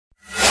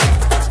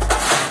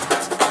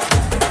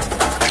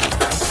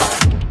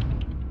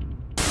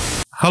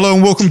Hello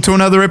and welcome to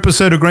another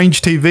episode of Grange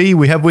TV.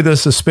 We have with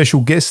us a special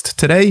guest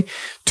today,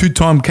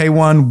 two-time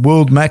K1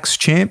 World Max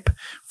champ,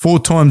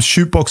 four-time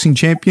Shootboxing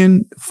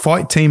champion,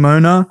 fight team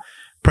owner,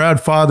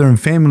 proud father and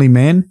family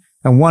man.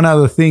 And one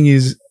other thing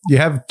is you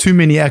have too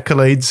many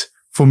accolades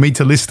for me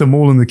to list them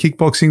all in the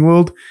kickboxing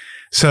world.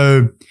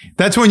 So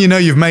that's when you know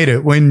you've made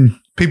it, when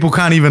people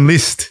can't even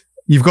list.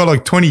 You've got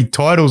like 20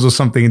 titles or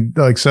something.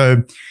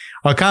 So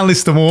I can't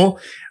list them all.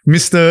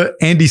 Mr.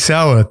 Andy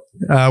Souwer,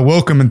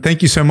 welcome and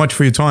thank you so much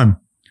for your time.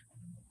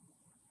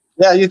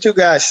 Yeah, you too,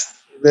 guys.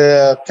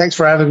 Thanks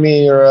for having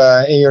me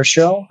in your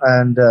show,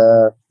 and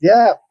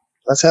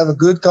let's have a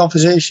good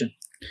conversation.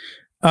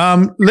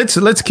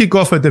 Let's kick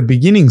off at the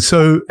beginning.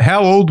 So,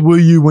 how old were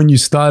you when you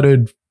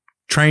started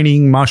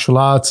training martial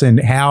arts,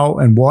 and how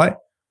and why?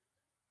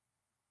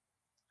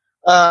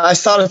 I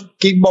started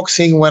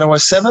kickboxing when I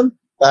was 7.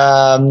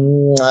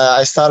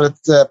 I started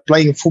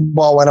playing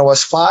football when I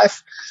was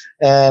 5,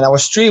 and I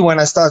was 3 when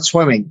I started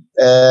swimming.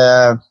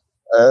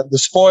 The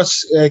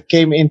sports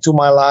came into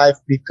my life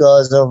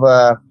because of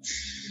a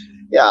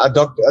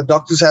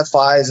doctor's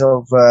advice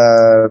of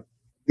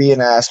being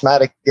an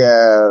asthmatic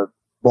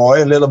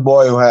boy, a little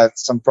boy who had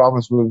some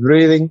problems with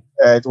breathing.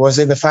 It was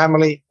in the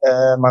family.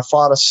 My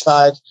father's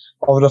side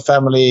of the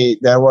family,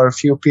 there were a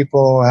few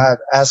people who had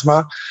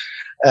asthma.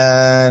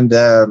 And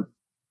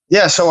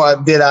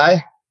so did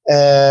I.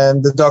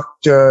 And the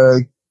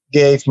doctor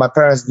gave my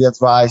parents the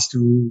advice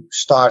to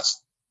start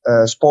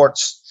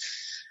sports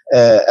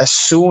as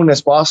soon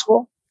as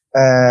possible.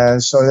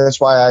 And so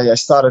that's why I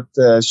started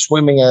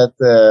swimming at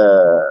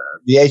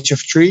the age of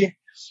 3.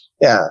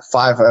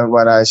 5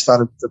 when I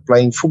started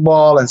playing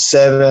football, and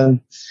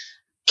 7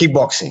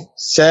 kickboxing.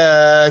 So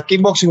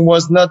kickboxing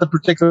was not a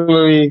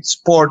particularly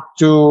sport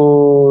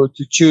to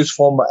choose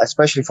from,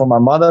 especially for my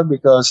mother,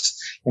 because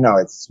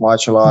it's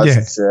martial arts. Yeah.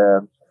 It's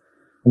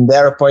in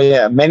their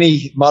opinion,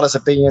 many mothers'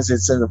 opinions,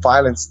 it's a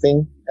violence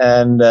thing,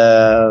 and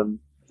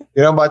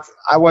but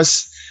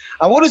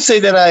I wouldn't say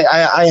that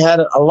I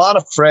had a lot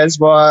of friends,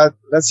 but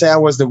let's say I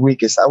was the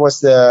weakest. I was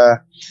the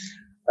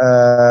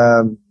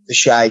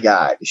shy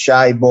guy, the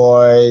shy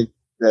boy,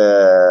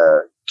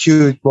 the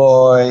cute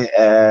boy.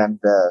 And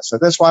so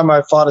that's why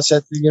my father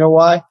said, you know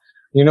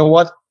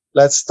what?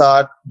 Let's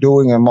start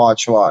doing a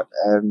martial art.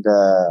 And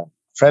a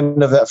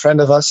friend of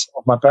us,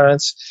 of my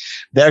parents,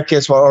 their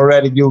kids were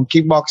already doing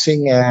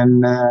kickboxing.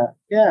 And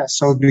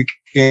so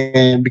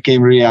it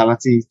became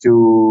reality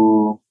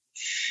to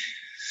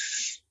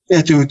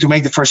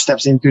make the first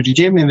steps into the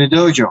gym, in the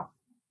dojo,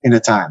 in the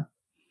time.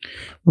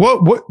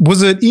 What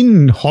was it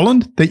in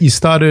Holland that you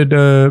started?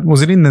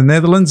 Was it in the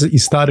Netherlands that you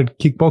started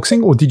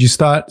kickboxing, or did you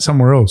start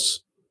somewhere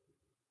else?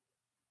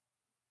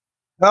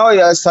 Oh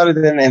yeah, I started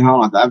in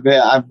Holland.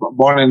 I'm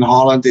born in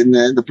Holland, in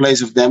the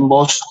place of Den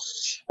Bosch.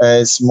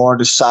 It's more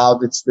the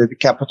south. It's the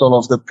capital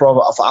of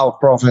our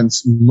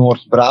province,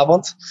 North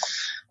Brabant.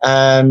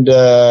 And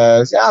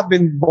I've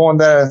been born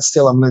there, and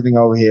still I'm living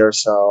over here.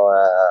 So.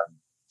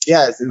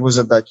 It was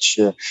a Dutch.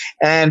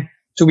 And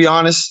to be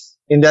honest,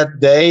 in that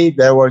day,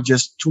 there were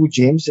just 2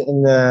 gyms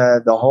in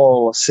the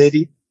whole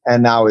city.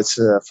 And now it's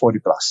 40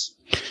 plus.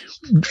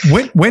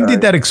 When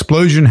did that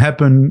explosion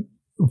happen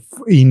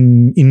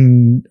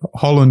in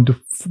Holland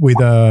with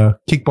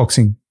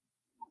kickboxing?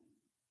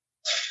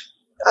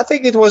 I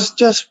think it was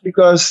just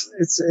because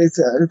it's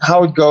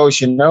how it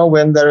goes,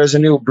 when there is a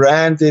new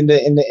brand in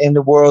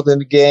the world, in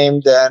the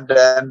game,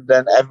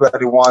 then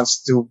everybody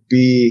wants to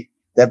be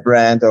that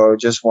brand, or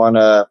just want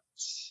to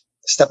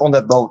step on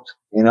that boat,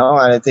 And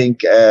I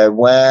think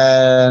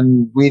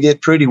when we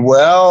did pretty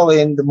well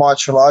in the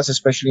martial arts,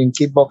 especially in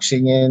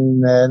kickboxing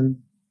in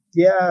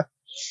the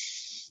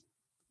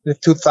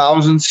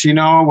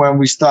 2000s, when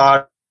we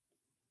started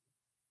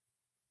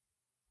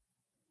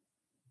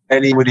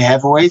with the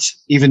heavyweights,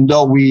 even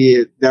though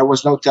there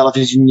was no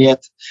television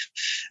yet,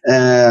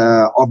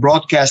 or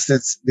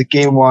broadcasted, the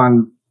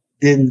K1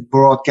 didn't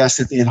broadcast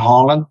it in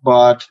Holland,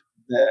 but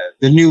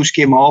the news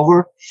came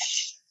over,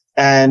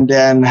 and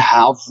then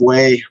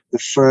halfway the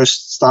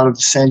first start of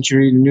the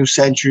century, the new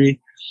century,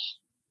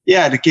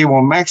 the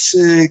K1 Max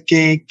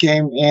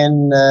came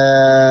in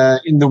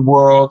the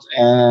world,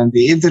 and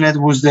the internet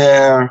was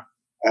there,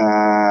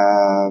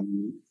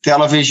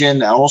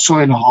 television, also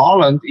in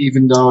Holland,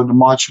 even though the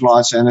martial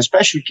arts and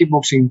especially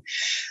kickboxing,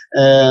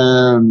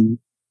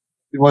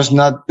 it was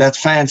not that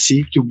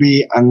fancy to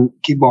be a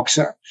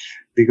kickboxer,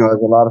 because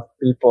a lot of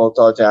people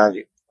thought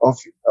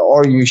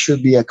or you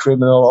should be a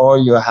criminal, or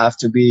you have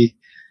to be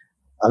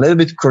a little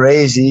bit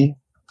crazy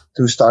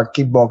to start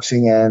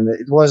kickboxing, and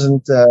it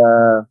wasn't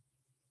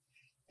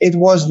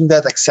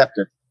that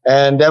accepted.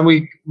 And then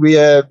we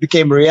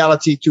became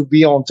reality to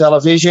be on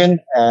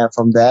television, and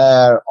from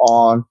there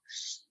on,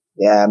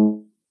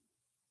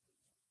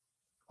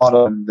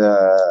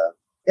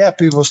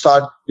 people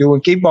start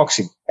doing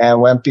kickboxing.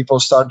 And when people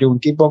start doing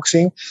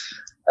kickboxing,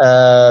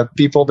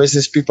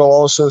 business people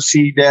also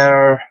see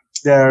their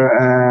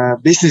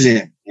business in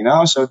it,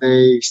 so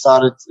they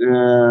started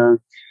to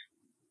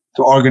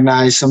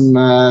organize some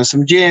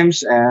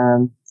gyms,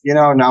 and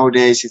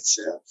nowadays it's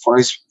for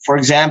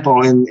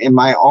example in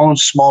my own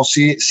small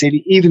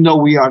city, even though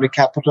we are the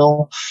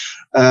capital,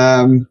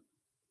 and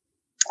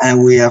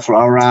we have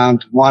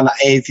around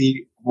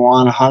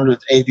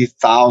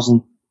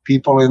 180,000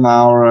 people in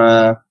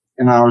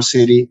our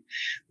city.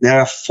 There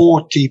are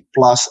 40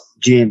 plus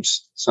gyms.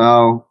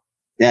 So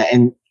yeah,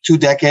 in 2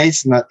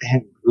 decades,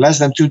 less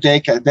than 2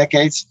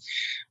 decades,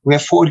 we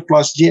have 40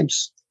 plus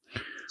gyms.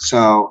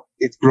 So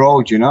it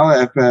growed,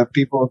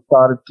 people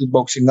started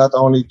kickboxing not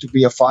only to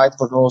be a fight,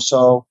 but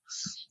also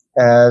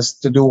as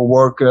to do a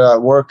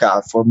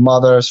workout for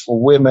mothers, for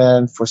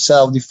women, for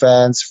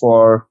self-defense,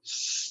 for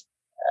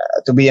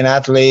to be an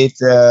athlete,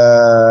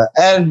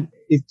 and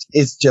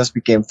it just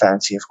became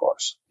fancy, of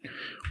course.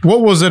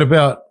 What was it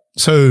about?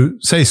 So,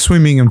 say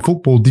swimming and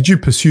football. Did you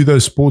pursue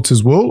those sports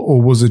as well,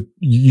 or was it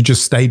you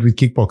just stayed with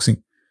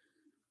kickboxing?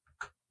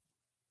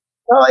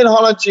 Well, in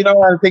Holland,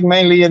 I think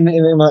mainly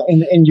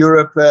in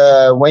Europe,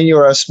 when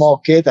you're a small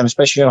kid, and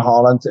especially in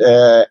Holland,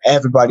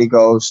 everybody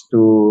goes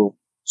to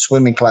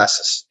swimming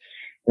classes.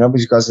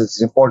 Because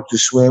it's important to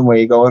swim when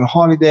you go on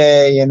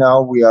holiday.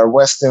 We are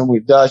Western,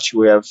 we're Dutch,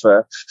 we have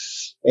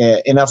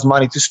enough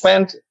money to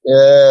spend.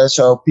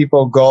 So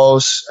people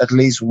goes at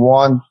least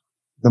one.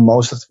 The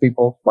most of the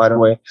people, by the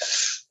way,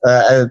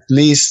 at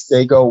least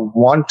they go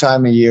one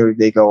time a year.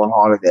 They go on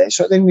holiday,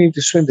 so they need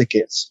to swim, the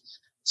kids.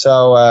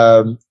 So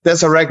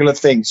that's a regular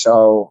thing.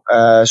 So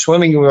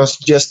swimming was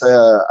just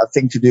a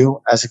thing to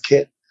do as a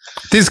kid.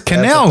 There's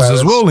canals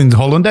as well in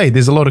Holland.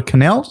 There's a lot of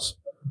canals.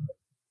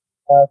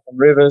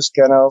 Rivers,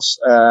 canals,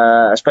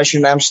 especially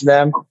in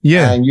Amsterdam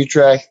and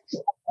Utrecht.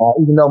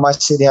 Even though my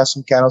city has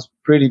some canals,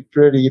 pretty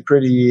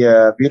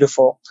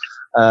beautiful.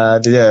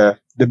 The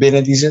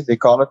binnendiensten, they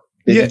call it.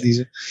 And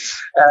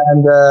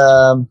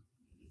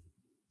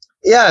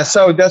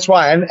so that's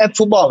why. And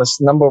football is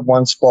number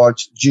one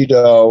sport.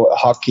 Judo,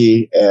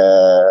 hockey,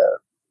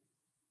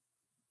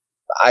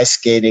 ice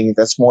skating.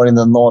 That's more in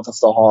the north of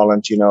the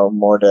Holland,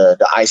 more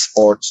the ice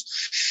sports,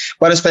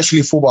 but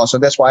especially football. So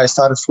that's why I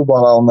started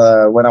football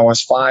when I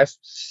was 5.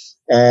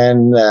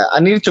 And I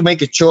needed to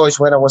make a choice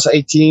when I was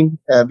 18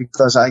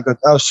 because I got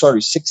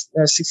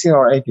 16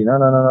 or 18. No,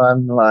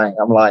 I'm lying.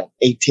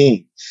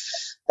 18.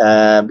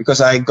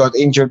 Because I got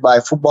injured by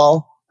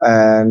football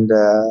and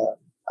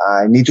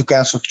I need to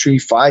cancel 3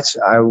 fights.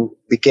 I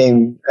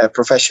became a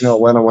professional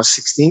when I was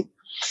 16.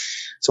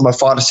 So my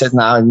father said,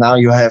 now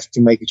you have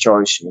to make a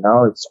choice.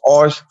 It's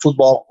or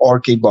football or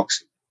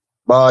kickboxing.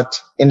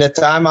 But in that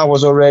time, I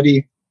was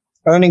already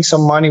earning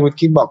some money with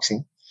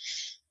kickboxing.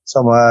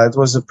 So it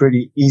was a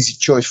pretty easy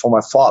choice for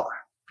my father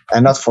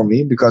and not for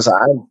me because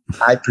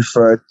I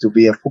preferred to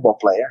be a football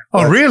player.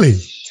 Oh, really?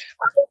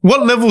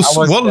 What level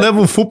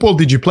football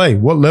did you play?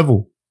 What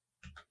level?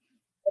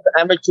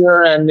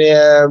 Amateur, and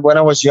when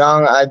I was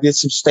young, I did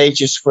some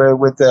stages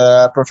with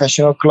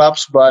professional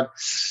clubs, but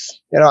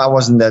I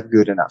wasn't that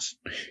good enough.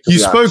 You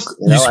spoke,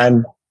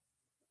 and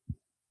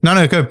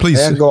no, go please.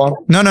 Yeah, go on.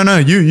 No.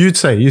 You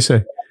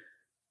say.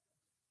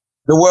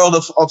 The world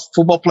of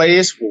football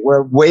players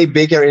were way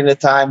bigger in the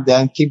time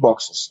than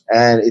kickboxers,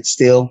 and it's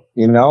still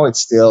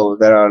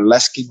there are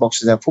less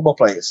kickboxers than football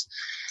players.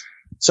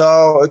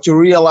 So to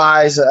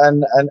realize a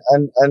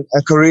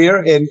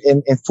career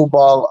in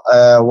football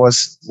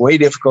was way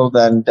difficult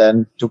than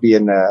to be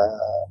a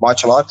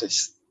martial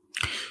artist.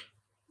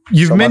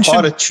 You've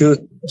mentioned,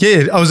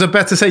 I was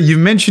about to say, you've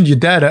mentioned your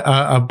dad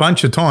a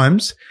bunch of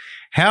times.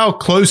 How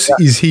close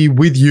is he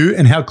with you,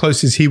 and how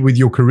close is he with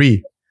your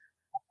career?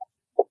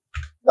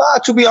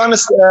 To be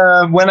honest,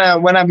 when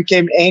I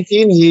became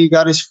 18, he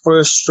got his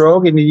first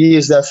stroke. In the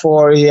years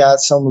before, he had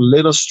some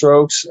little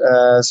strokes,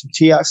 some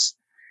TIAs.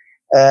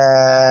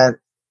 And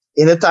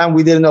in that time,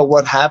 we didn't know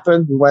what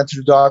happened. We went to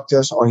the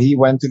doctors, or he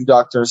went to the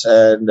doctors,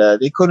 and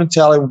they couldn't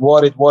tell him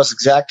what it was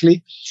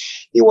exactly.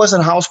 He was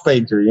a house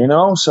painter,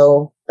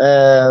 So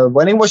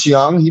when he was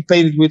young, he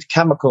painted with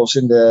chemicals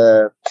in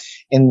the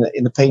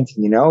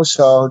painting,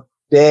 So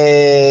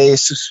they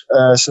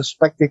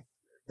suspected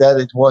that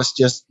it was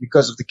just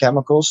because of the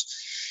chemicals,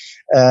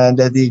 and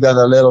that he got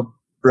a little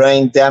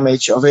brain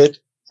damage of it,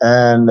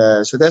 and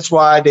so that's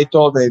why they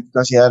told him,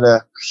 because he had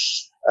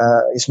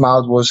his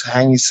mouth was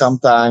hanging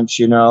sometimes,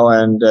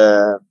 and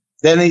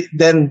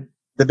then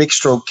the big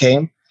stroke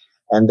came,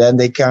 and then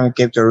they kind of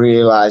came to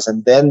realize,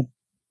 and then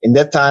in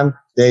that time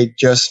they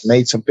just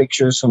made some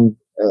pictures, some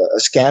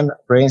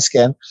brain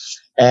scan,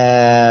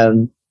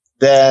 and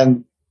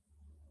then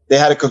they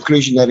had a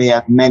conclusion that he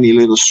had many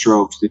little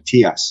strokes, the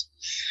TIAs.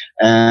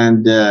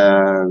 And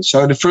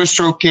so the first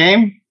stroke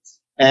came,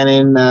 and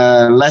in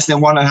less than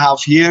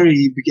 1.5 years,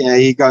 he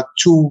got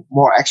 2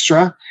 more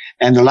extra.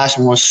 And the last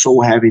one was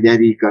so heavy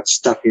that he got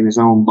stuck in his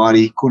own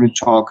body. He couldn't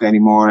talk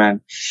anymore, and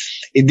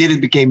it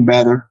didn't become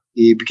better.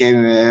 He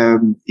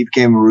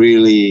became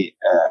really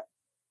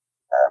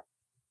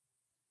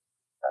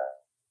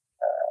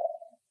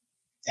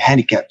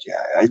handicapped.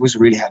 Yeah, it was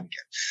really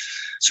handicapped.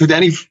 So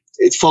then it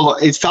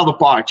fell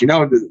apart.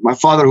 My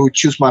father, who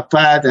chose my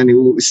path and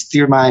who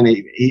steered mine,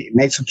 he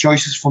made some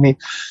choices for me.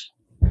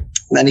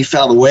 Then he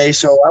fell away,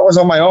 so I was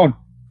on my own.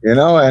 you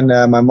know, and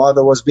my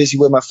mother was busy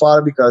with my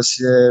father because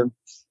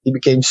he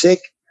became sick.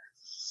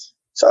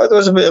 So it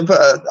was a bit of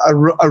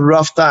a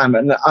rough time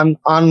and an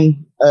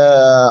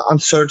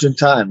uncertain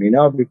time, you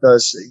know,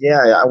 because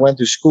I went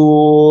to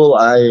school.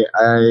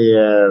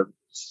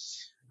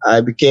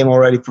 I became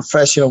already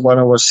professional when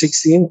I was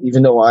 16,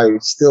 even though I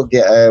still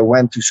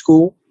went to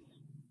school.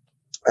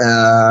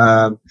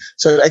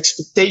 So the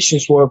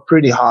expectations were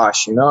pretty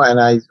harsh, you know, and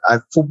I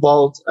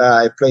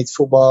played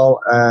football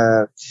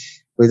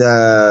with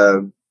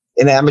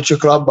in an amateur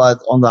club, but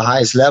on the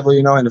highest level,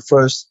 you know, in the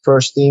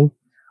first team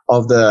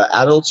of the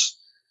adults.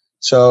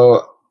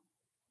 So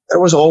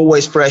there was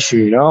always pressure,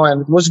 you know,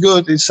 and it was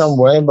good in some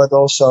way, but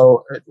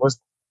also it was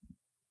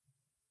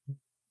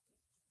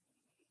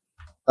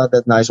not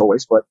that nice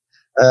always. But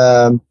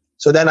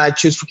so then I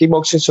chose for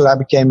kickboxing, so I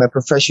became a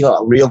professional,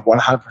 a real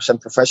 100%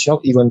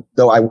 professional, even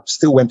though I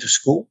still went to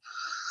school.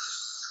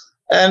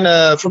 And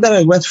from then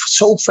it went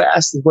so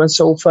fast. It went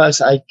so fast.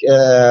 I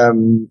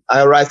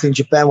arrived in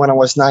Japan when I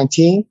was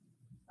 19.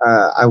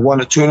 I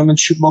won a tournament,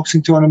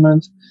 shootboxing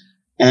tournament,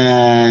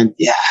 and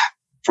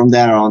from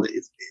there on,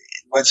 it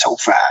went so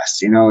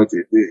fast. You know,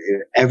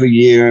 every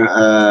year,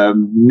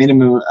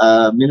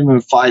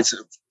 minimum fights,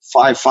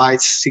 5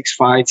 fights, 6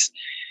 fights.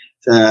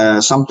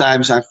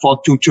 Sometimes I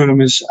fought 2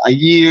 tournaments a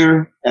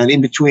year, and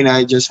in between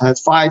I just had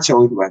fights.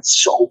 So it went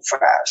so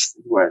fast.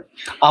 It went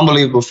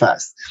unbelievable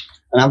fast.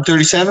 And I'm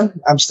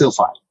 37. I'm still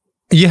fine.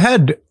 You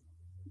had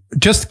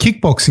just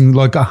kickboxing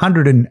like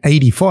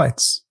 180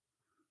 fights.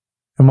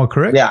 Am I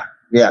correct?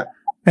 Yeah.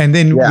 And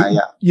then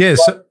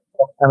So,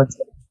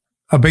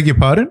 I beg your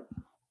pardon.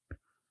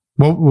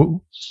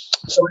 Well,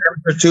 so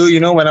amateur too, you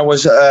know, when I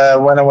was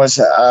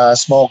a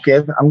small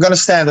kid. I'm gonna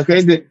stand,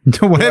 okay?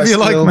 Whatever you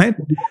like, man.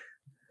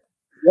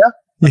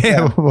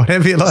 Yeah,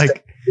 whatever you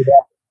like.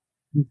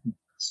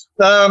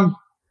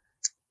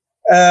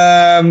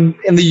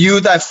 In the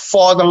youth, I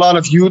fought a lot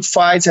of youth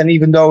fights, and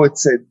even though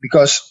it's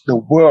because the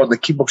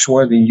kickboxing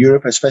world in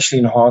Europe, especially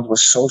in Holland,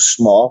 was so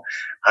small,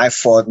 I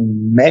fought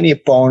many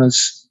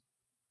opponents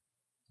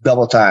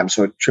double times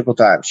or triple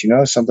times. You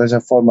know, sometimes I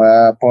fought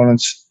my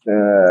opponents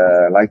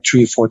like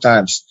 3 or 4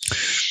 times.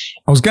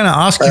 I was going to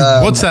ask you,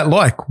 what's that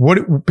like?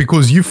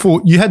 Because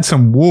you had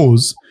some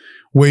wars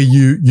where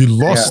you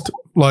lost,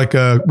 like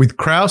with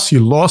Kraus, you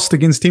lost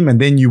against him,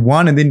 and then you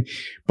won,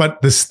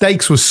 but the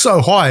stakes were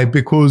so high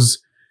because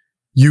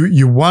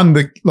you won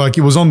it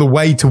was on the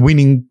way to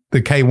winning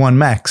the K1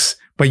 Max,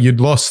 but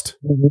you'd lost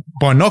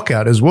by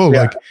knockout as well,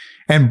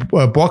 and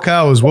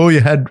Bokau as well. You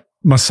had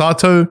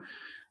Masato.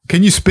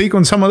 Can you speak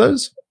on some of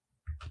those?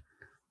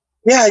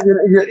 Yeah,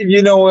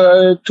 you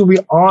know, to be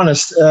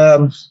honest,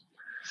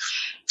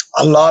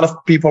 a lot of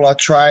people are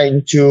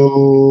trying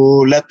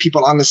to let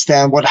people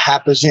understand what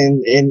happens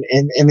in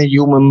a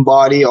human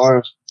body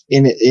or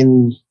in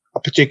a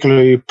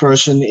particular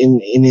person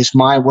in his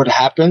mind, what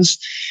happens.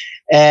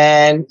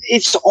 And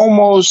it's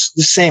almost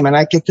the same. And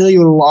I can tell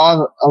you a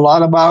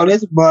lot about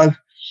it, but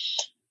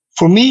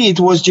for me, it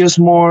was just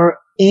more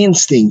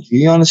instinct.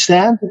 You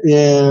understand?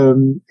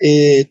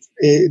 It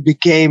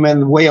became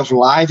a way of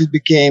life. It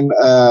became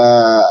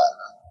a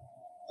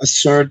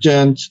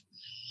certain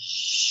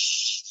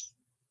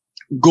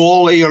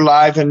goal in your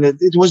life, and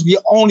it was the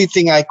only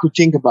thing I could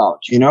think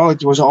about. You know,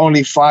 it was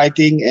only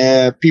fighting.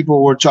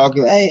 People were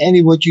talking, "Hey,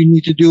 Andy, what you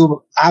need to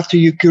do after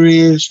your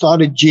career?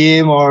 Start a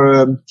gym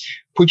or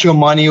put your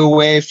money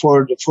away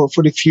for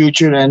the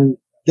future." And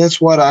that's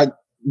what I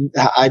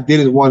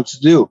didn't want to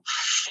do.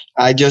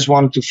 I just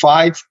wanted to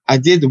fight. I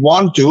did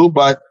want to,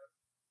 but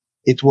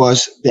it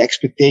was the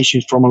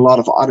expectations from a lot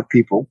of other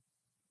people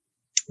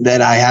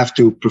that I have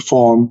to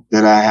perform,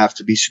 that I have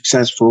to be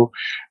successful,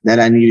 that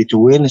I needed to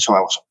win. So I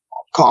was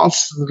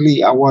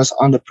constantly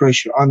under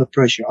pressure.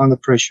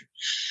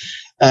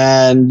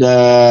 And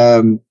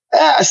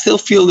I still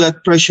feel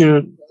that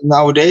pressure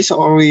nowadays.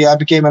 I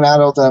became an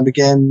adult and I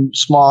became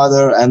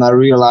smarter, and I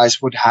realized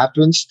what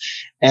happens.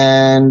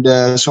 And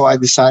so I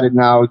decided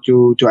now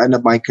to end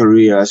up my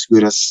career as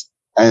good as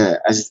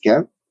it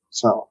can.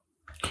 So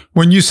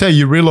when you say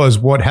you realize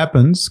what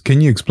happens,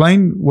 can you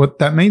explain what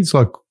that means?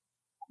 Like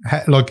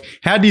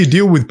how do you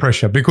deal with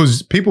pressure?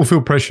 Because people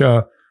feel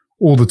pressure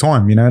all the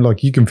time, you know,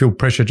 like you can feel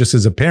pressure just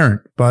as a parent,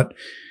 but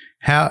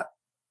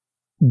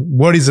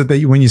what is it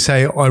that when you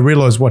say, I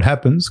realize what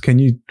happens,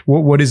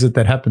 what is it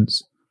that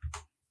happens?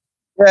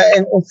 Yeah,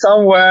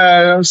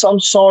 in some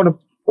sort of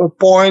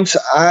point,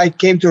 I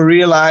came to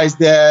realize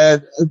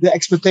that the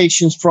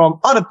expectations from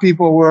other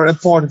people were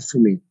important for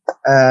me.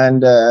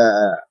 And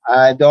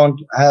I don't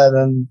have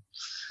an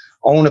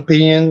own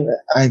opinion.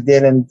 I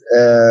didn't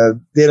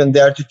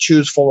dare to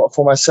choose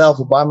for myself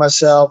or by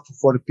myself,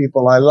 for the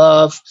people I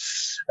love.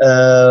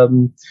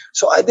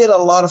 So I did a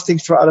lot of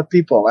things for other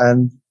people.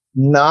 And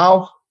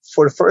now,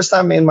 for the first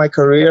time in my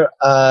career,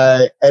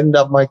 I end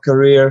up my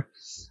career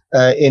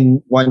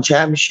in one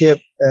championship,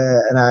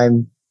 and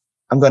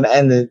I'm going to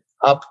end it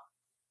up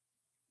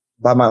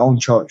by my own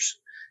choice.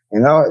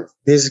 You know,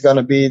 this is going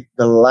to be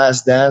the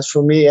last dance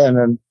for me,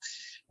 and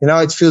you know,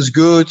 it feels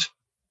good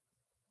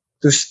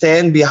to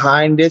stand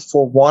behind it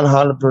for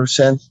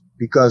 100%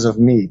 because of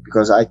me,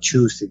 because I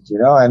choose it,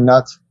 and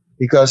not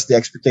because the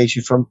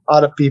expectation from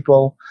other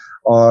people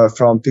or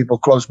from people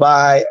close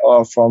by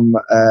or from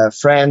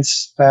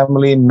friends,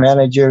 family,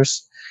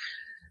 managers.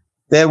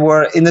 There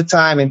were in the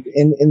time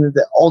in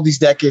all these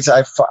decades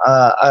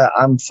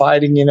I'm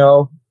fighting,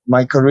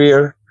 my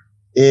career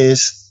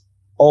is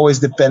always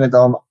dependent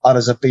on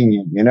others'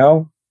 opinion,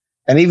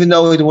 and even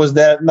though it was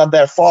not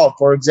their fault,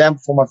 for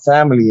example, for my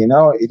family,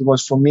 it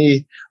was for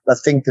me the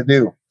thing to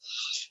do.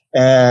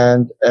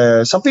 And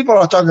some people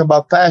are talking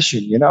about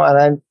passion,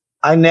 and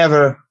I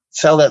never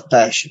felt that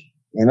passion,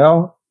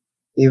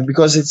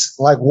 because it's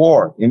like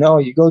war,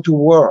 you go to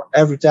war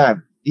every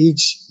time.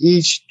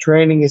 Each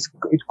training it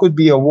could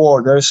be a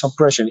war. There is some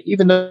pressure,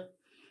 even though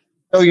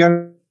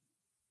you're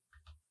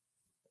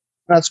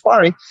not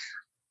sparring.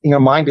 In your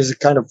mind is a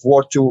kind of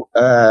war to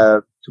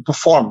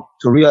perform,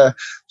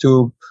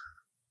 to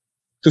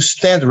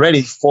stand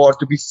ready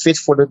to be fit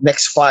for the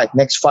next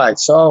fight.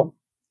 So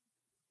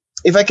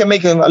if I can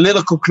make a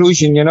little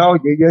conclusion, you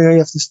have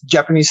this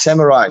Japanese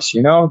samurais,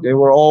 they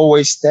were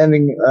always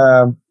standing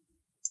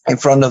in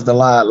front of the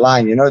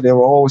line, they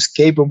were always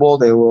capable.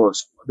 They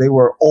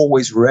were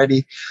always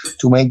ready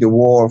to make the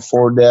war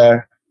for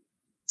their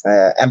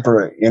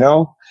emperor,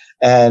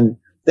 and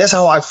that's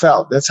how I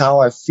felt. That's how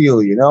I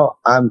feel,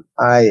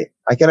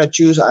 I cannot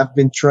choose. I've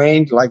been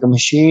trained like a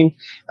machine,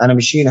 and a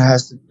machine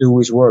has to do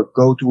his work,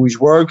 go to his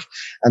work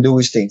and do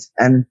his things.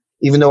 And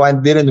even though I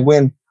didn't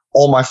win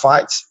all my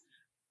fights,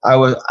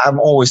 I'm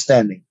always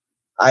standing.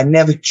 I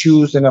never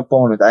choose an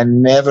opponent. I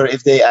never,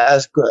 if they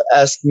ask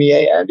me,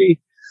 hey, Andy,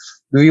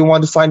 do you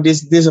want to find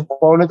this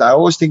opponent? I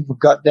always think,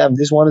 God damn,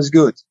 this one is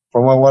good.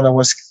 From when I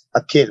was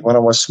a kid, when I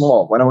was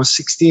small, when I was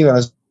 16, when I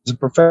was a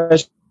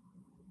professional,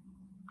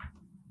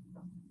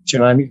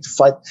 I need to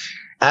fight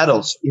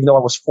adults. Even though I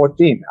was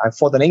 14, I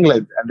fought in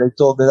England, and they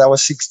told that I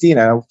was 16,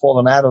 and I fought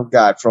an adult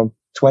guy from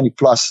 20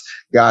 plus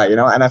guy, and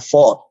I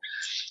fought,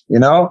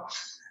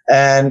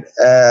 and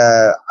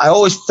I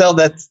always felt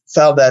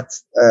that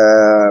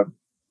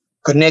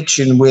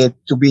connection with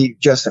to be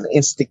just an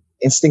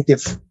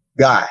instinctive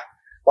guy.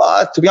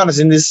 But to be honest,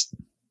 in this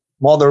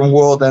modern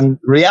world and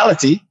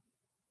reality,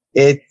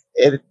 it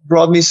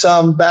brought me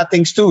some bad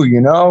things too,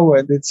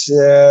 and it's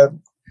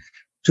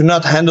to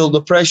not handle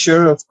the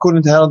pressure,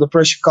 couldn't handle the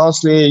pressure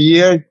constantly a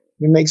year,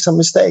 you make some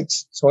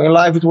mistakes. So in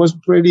life, it was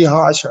pretty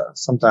harsh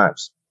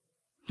sometimes.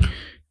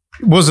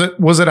 Was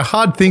it a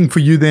hard thing for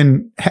you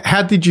then?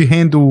 How did you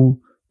handle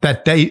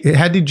that day?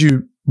 How did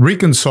you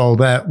reconcile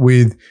that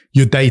with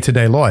your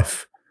day-to-day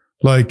life?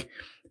 Like,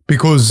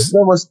 because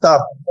that was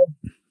tough.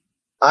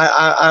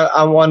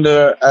 I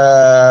wonder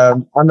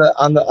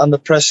under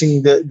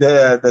pressing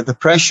the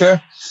pressure,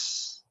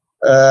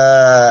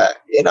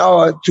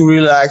 to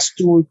relax,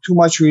 too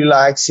much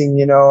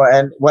relaxing,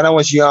 and when I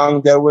was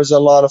young, there was a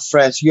lot of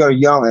friends. You're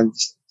young and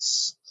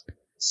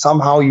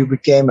somehow you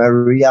became a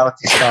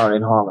reality star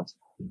in Holland.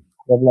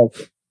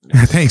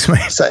 Thanks,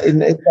 man. So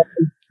it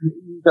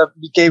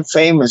became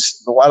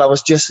famous while I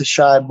was just a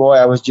shy boy.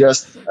 I was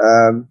just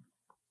a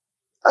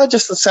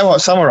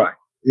samurai,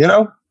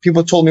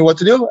 People told me what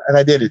to do, and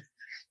I did it,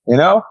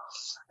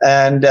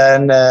 And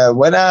then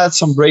when I had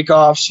some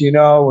breakoffs,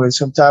 with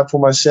some time for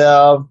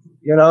myself,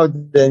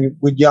 then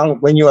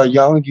when you are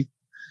young,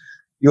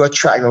 you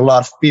attract a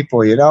lot of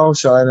people,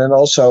 So and then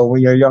also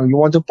when you're young, you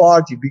want to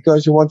party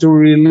because you want to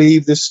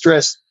relieve the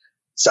stress.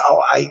 So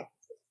I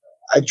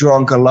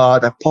drank a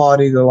lot, I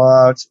partied a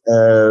lot,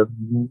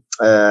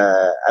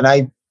 and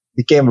I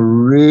became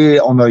really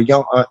on a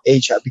young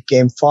age. I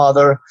became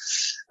father.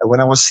 When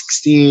I was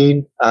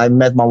 16, I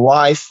met my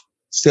wife,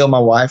 still my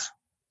wife.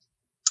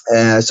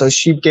 So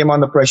she came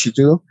under pressure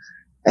too,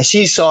 and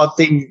she saw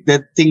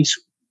that things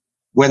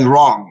went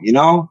wrong.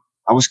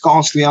 I was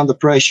constantly under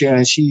pressure,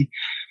 and she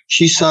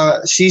saw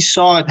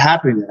it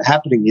happening.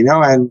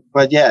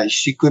 But yeah,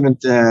 she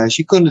couldn't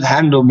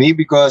handle me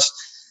because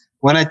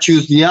when I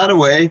choose the other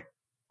way,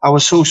 I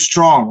was so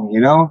strong.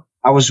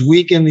 I was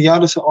weak in the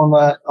other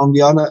on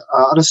the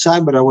other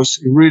side, but I was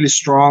really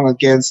strong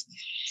against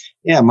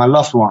my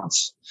loved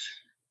ones.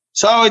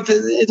 So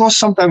it was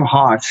sometimes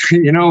hard,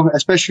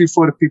 especially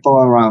for the people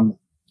around me.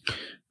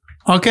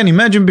 I can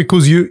imagine,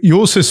 because you're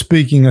also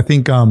speaking, I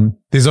think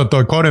there's a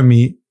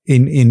dichotomy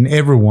in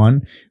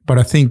everyone, but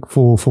I think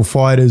for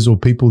fighters or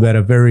people that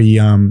are very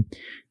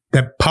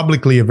that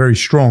publicly are very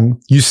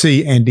strong, you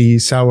see Andy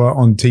Souwer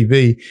on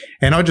TV,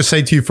 and I just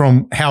say to you,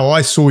 from how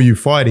I saw you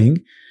fighting,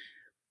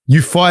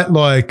 you fight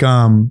like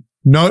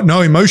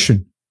no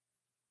emotion.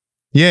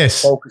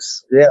 Yes.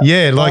 Focus.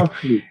 Yeah. Like,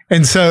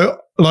 and so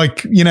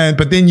like,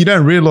 but then you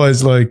don't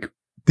realize like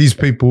these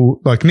people,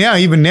 like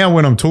even now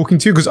when I'm talking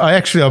to you, because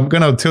I'm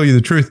going to tell you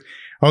the truth.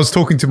 I was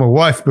talking to my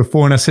wife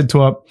before, and I said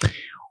to her,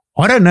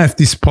 I don't know if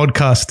this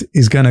podcast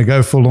is going to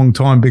go for a long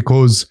time,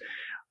 because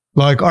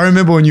like, I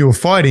remember when you were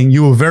fighting,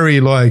 you were very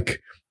like,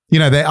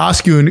 they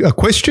ask you a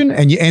question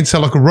and you answer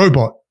like a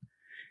robot.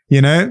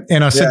 And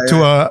I said to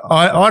her,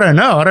 I don't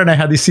know. I don't know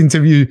how this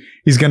interview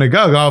is going to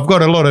go. I've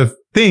got a lot of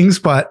things,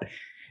 but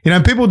You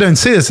know, people don't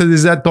see it. So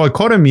there's that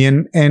dichotomy,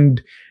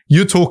 and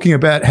you're talking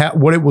about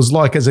what it was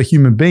like as a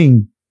human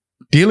being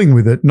dealing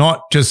with it,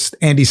 not just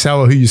Andy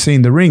Souwer who you see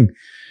in the ring.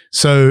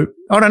 So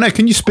I don't know.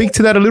 Can you speak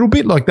to that a little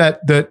bit, like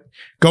that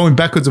going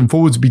backwards and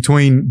forwards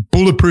between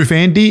bulletproof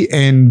Andy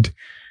and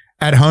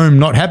at home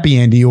not happy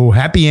Andy, or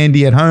happy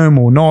Andy at home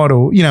or not,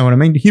 or you know what I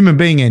mean? Human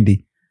being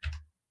Andy.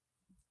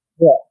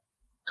 Yeah.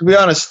 To be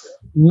honest,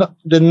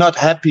 the not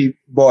happy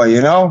boy,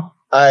 you know.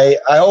 I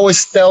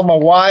always tell my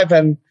wife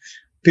and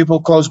people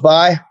close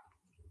by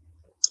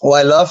who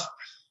I love,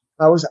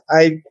 I'm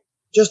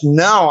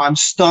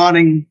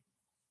starting,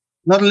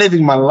 not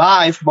living my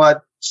life,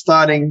 but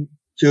starting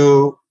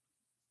to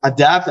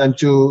adapt and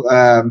to,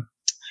 I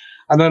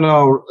don't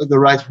know the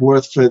right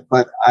word for it,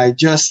 but I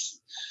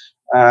just,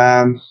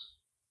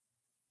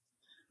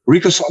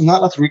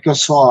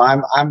 reconcile.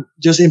 I'm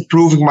just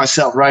improving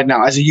myself right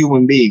now as a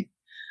human being.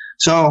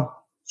 So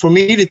for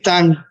me, the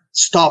time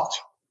stopped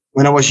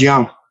when I was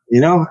young.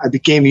 You know, I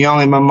became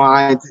young in my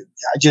mind.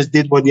 I just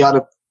did what the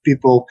other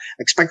people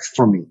expected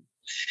from me.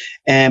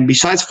 And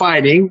besides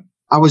fighting,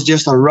 I was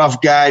just a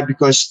rough guy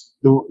because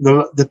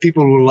the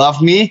people who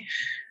loved me,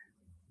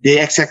 they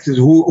accepted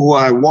who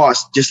I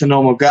was, just a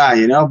normal guy,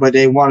 you know, but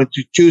they wanted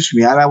to choose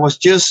me. And I was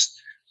just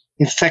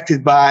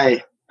infected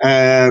by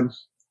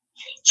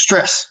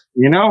stress,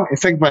 you know,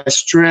 infected by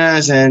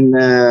stress and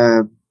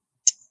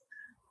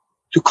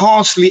to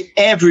constantly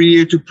every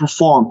year to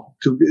perform,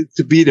 to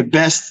be the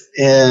best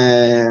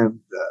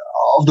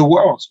of the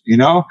world, you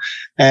know.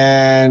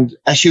 And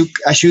as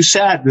you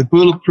said, the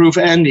bulletproof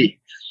Andy,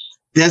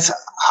 that's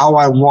how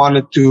I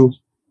wanted to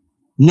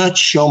not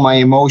show my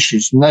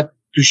emotions, not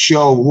to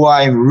show who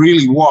I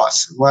really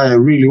was, what I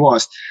really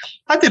was.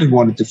 I didn't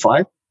want to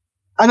fight.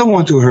 I don't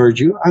want to hurt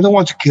you. I don't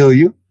want to kill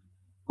you.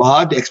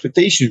 But the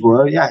expectations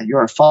were, yeah,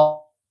 you're a fighter.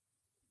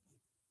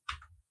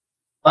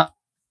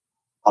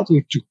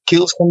 To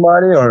kill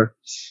somebody or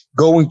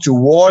going to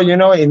war, you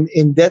know,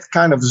 in that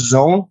kind of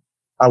zone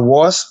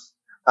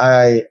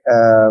I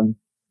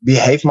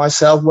behaved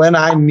myself when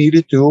I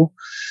needed to,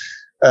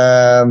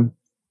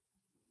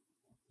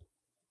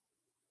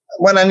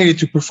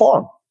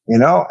 perform, you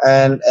know,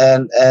 and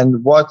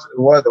what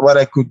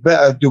I could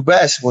do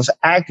best was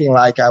acting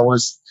like I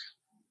was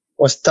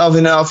tough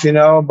enough, you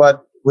know,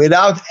 but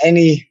without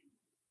any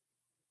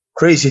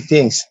crazy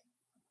things.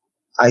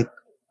 I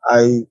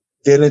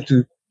didn't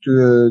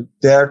to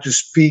dare to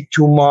speak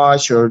too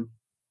much or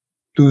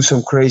do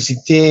some crazy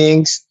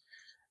things,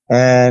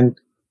 and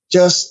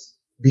just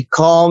be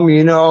calm,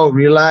 you know,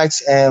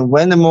 relax. And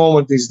when the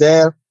moment is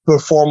there,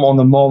 perform on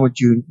the moment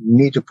you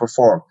need to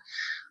perform.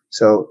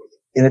 So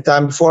in the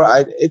time before,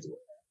 it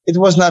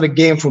was not a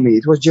game for me.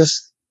 It was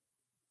just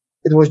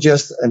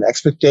an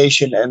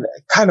expectation and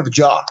kind of a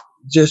job,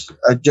 just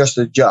a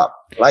job,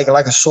 like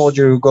a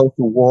soldier who goes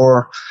to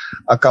war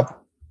a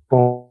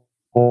couple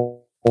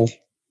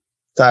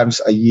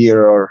times a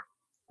year or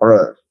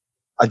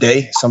a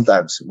day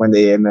sometimes when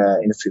they're in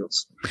the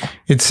fields.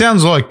 It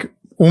sounds like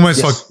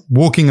almost like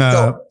walking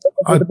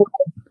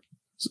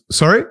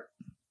sorry?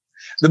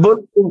 The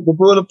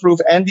bulletproof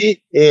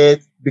Andy,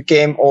 it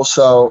became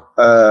also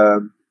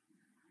an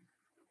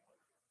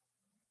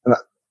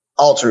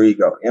alter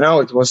ego. You know,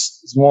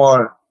 it's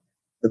more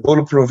the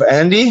bulletproof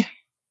Andy. It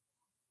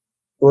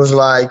was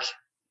like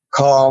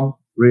calm,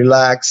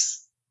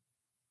 relaxed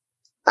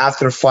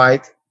after a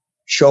fight,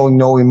 showing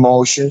no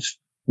emotions,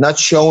 not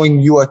showing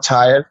you are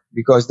tired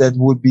because that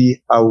would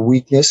be a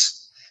weakness.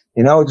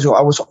 You know, so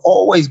I was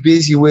always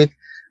busy with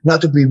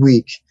not to be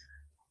weak,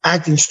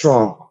 acting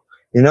strong,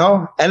 you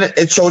know, and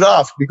it showed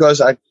off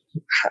because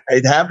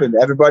it happened.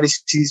 Everybody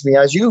sees me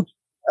as you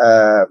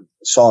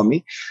saw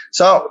me.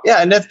 So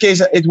yeah, in that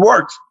case, it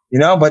worked, you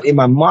know, but in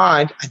my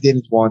mind, I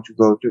didn't want to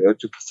go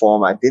to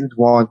perform. I didn't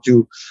want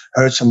to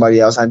hurt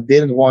somebody else. I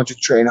didn't want to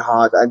train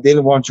hard. I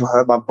didn't want to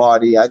hurt my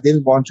body. I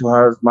didn't want to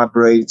hurt my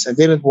braids. I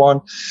didn't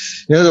want,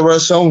 you know, there were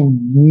so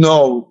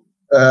not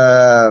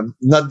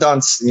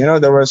done, you know,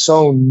 there were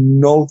so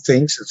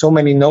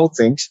many no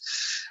things,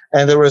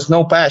 and there was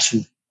no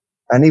passion.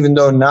 And even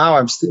though now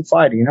I'm still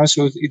fighting, you know,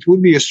 so it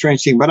would be a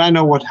strange thing, but I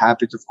know what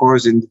happened. Of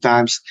course, in the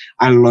times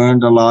I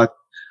learned a lot.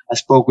 I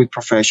spoke with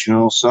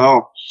professionals.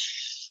 So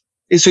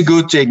it's a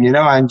good thing, you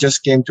know. I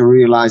just came to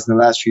realize in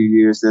the last few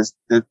years that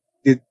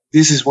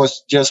this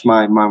was just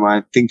my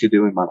thing to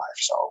do in my life.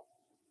 So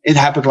it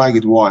happened like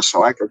it was,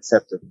 so I could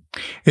accept it.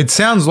 It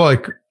sounds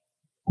like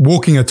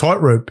walking a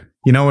tightrope.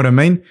 You know what I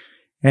mean?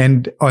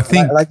 And I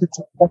think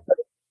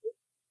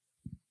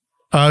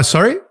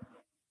sorry?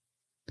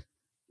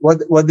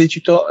 What did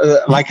you talk?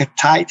 Like a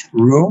tight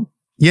room?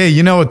 Yeah,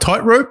 you know a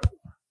tightrope?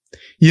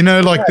 You know,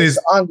 like there's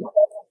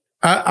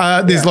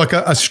like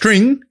a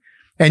string,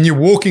 and you're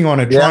walking on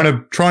it,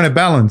 trying to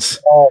balance.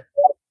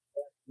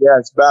 Yeah,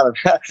 it's balance.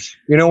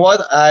 You know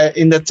what?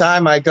 In the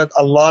time I got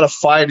a lot of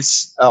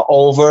fights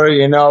over,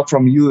 you know,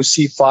 from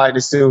UFC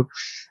fighters to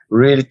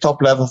really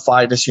top level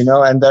fighters, you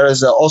know. And there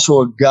is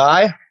also a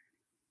guy,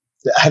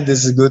 and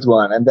this is a good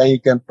one, and then you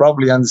can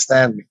probably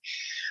understand me.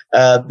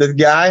 That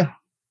guy,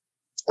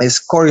 is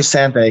Corey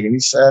Sandhagen.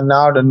 He's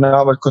now the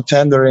number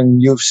contender in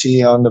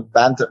UFC on the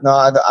bantam. No,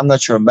 I'm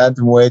not sure,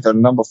 bantamweight or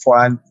number 4.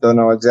 I don't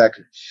know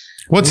exactly.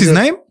 What's his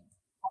name?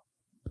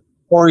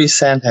 Corey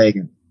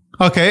Sandhagen.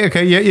 Okay,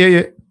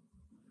 yeah.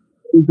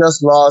 He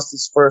just lost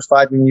his first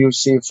fight in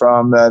UFC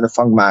from the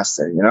Funk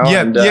Master, you know?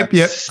 Yep.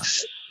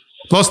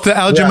 Lost to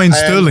Aljamain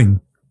Sterling.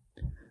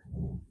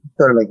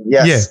 Sterling,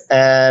 yes.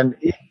 Yeah. And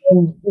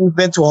he's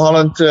been to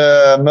Holland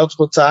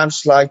multiple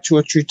times, like 2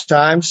 or 3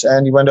 times.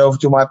 And he went over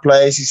to my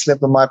place. He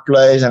slept on my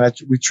place, and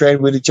we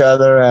trained with each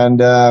other.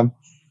 And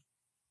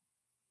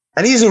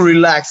he's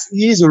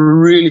he's a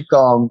really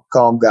calm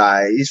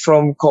guy. He's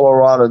from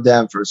Colorado,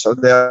 Denver. So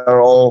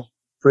they're all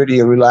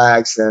pretty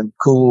relaxed and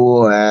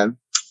cool. And,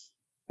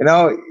 you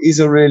know, he's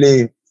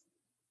really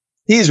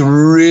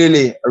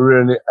a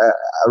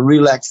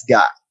relaxed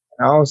guy.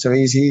 You know, so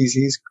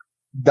he's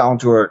down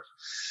to earth.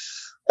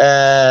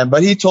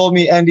 But he told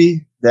me,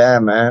 Andy,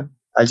 damn, man,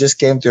 I just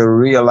came to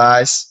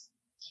realize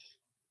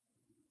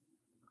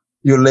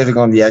you're living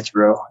on the edge,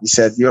 bro. He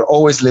said, you're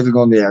always living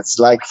on the edge. It's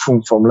like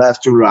from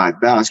left to right,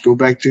 balance, go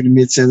back to the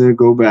mid-center,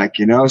 go back,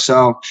 you know?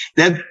 So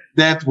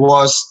that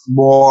was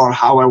more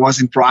how I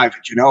was in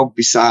private, you know,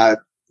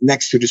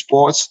 next to the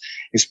sports.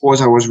 In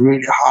sports, I was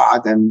really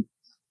hard. And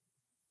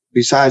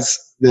besides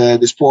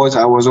the sports,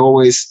 I was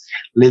always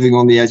living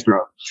on the edge,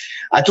 bro.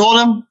 I told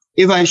him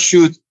if I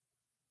should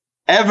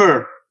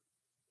ever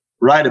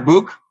write a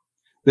book,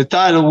 the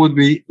title would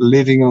be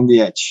Living on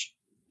the Edge.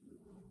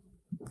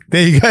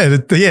 There you go.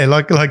 Yeah,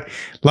 like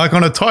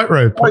on a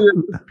tightrope. Oh, you're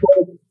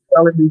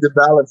telling me the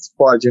balance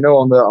part, you know,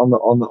 on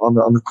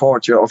the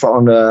court, or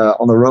on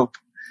the rope.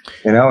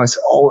 You know, it's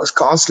always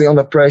constantly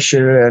under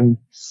pressure, and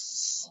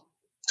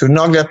to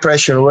knock that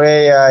pressure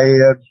away,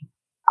 I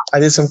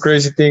did some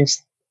crazy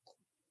things.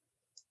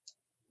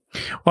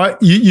 Well,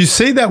 you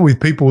see that with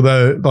people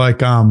though,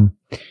 like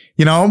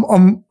you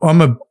know,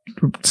 I'm a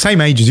same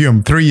age as you.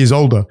 I'm 3 years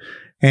older,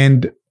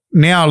 and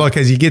now, like,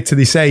 as you get to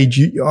this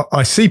age,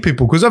 I see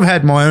people, because I've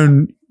had my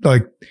own,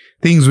 like,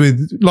 things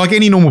with, like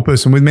any normal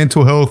person, with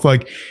mental health,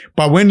 like,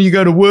 but when you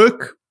go to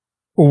work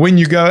or when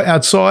you go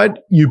outside,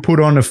 you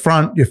put on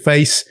your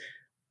face,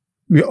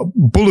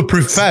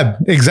 bulletproof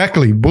fab.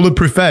 Exactly.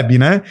 Bulletproof fab, you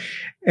know?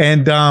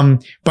 And,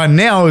 but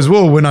now as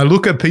well, when I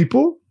look at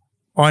people,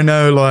 I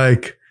know,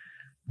 like,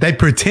 they're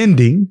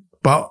pretending,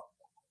 but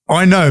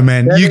I know,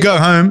 man, you go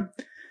home.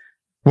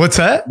 What's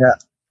that? Yeah.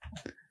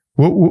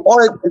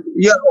 Or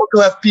you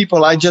also have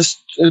people. I just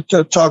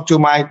talked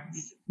to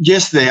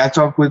yesterday I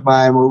talked with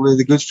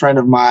a good friend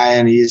of mine,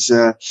 and he's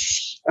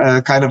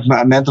kind of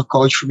a mental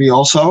coach for me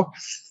also.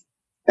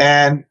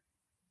 And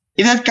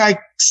if that guy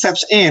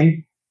steps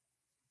in,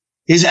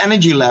 his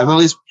energy level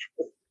is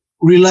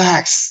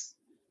relaxed,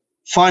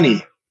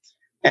 funny.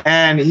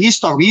 And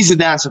he's a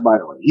dancer, by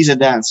the way. He's a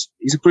dancer.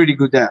 He's a pretty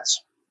good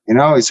dancer. You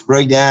know, it's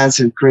break dance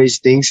and crazy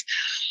things.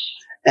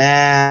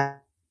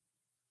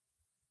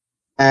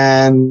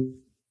 And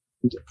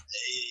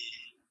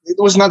it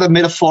was not a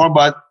metaphor,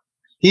 but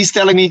he's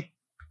telling me,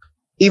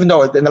 even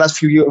though in the last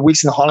few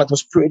weeks in Holland it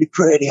was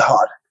pretty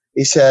hard.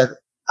 He said,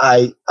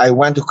 I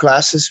went to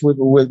classes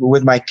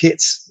with my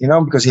kids, you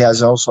know, because he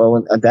has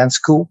also a dance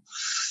school.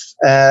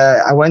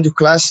 I went to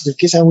classes with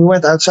kids, and we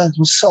went outside. It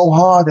was so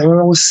hard.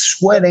 Everyone was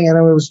sweating, and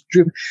it was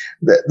dripping.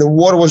 The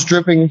water was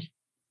dripping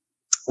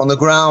on the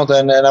ground,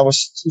 and I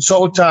was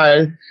so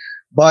tired.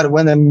 But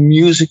when the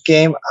music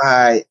came,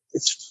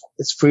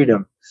 it's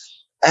freedom.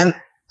 And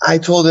I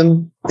told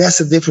him, that's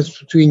the difference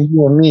between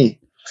you and me.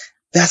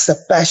 That's the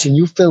passion.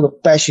 You feel the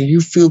passion. You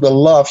feel the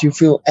love. You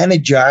feel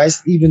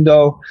energized, even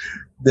though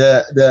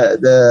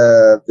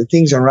the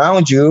things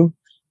around you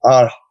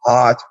are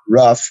hard,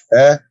 rough.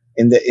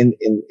 In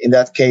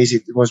that case,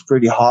 it was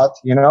pretty hot.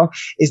 You know,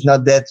 it's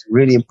not that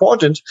really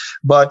important,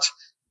 but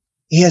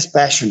he is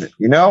passionate.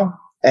 You know,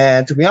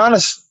 and to be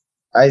honest,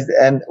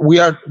 we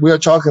are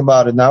talking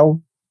about it now.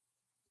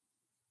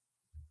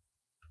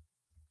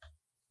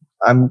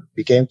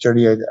 Became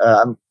 38.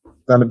 I'm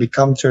going to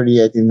become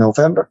 38 in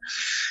November.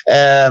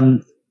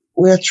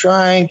 We're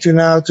trying to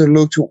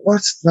look to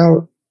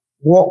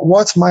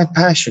what's my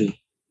passion,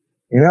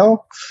 you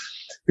know,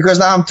 because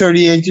now I'm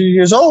 38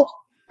 years old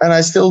and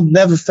I still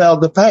never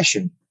felt the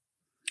passion.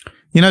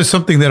 You know,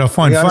 something that I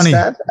find funny.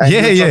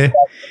 Yeah.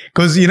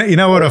 Because you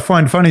know what I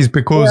find funny is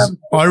because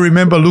I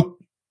remember,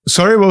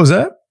 sorry, what was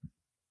that?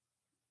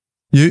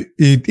 There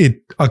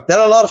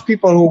are a lot of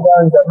people who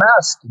wear the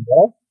mask, you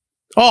know?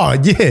 Oh,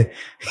 yeah,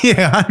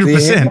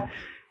 100%.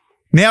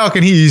 Now I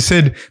can hear you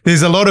said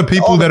there's a lot of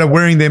people that are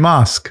wearing their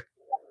mask.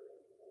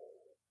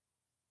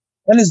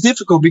 And it's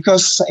difficult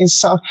because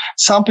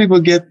some people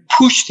get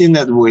pushed in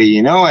that way,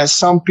 you know, and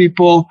some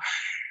people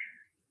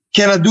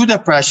cannot do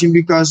that passion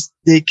because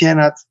they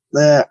cannot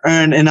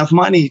earn enough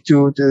money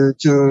to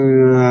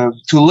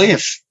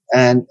live.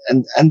 And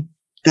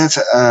that's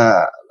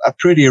a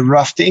pretty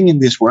rough thing in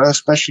this world,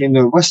 especially in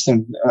the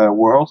Western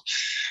world.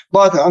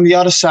 But on the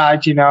other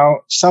side, you know,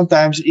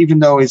 sometimes even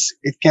though it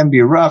can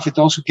be rough, it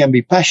also can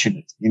be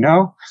passionate, you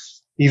know.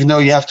 even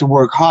though you have to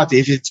work hard,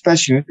 if it's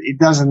passionate, it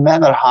doesn't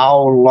matter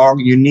how long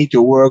you need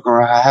to work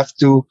or have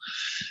to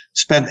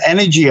spend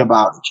energy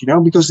about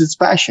it, because it's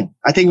passion.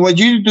 I think what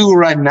you do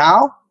right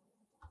now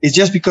is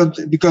just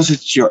because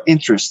it's your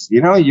interest,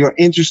 you're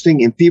interested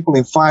in people,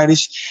 in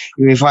fighters.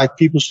 You invite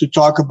people to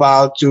talk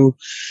about, to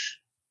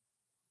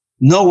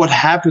know what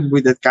happened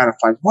with that kind of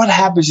fight, what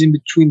happens in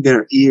between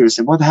their ears,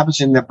 and what happens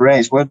in their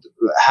brains, what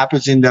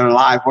happens in their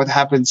life, what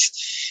happens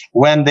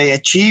when they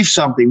achieve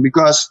something.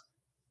 Because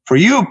for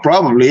you,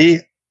 probably,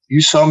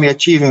 you saw me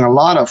achieving a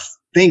lot of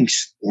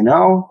things,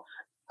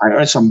 I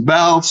earned some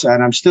belts,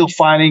 and I'm still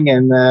fighting,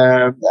 and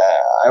I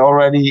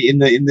already in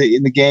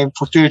the game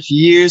for 30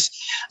 years.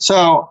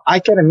 So I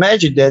can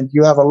imagine that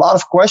you have a lot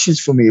of questions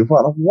for me.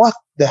 What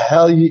the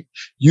hell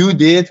you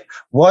did?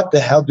 What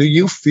the hell do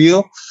you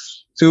feel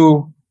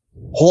to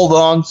hold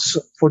on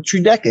for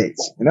 2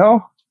 decades?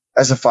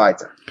 As a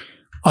fighter,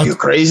 are you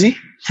crazy?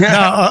 No,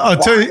 I'll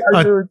tell you.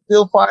 Are you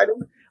still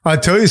fighting? I'll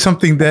tell you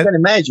something that I can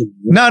imagine.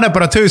 No,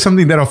 but I'll tell you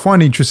something that I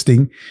find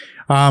interesting.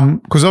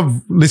 Because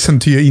I've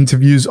listened to your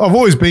interviews. I've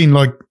always been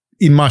like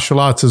in martial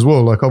arts as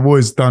well. Like I've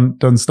always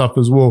done stuff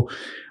as well.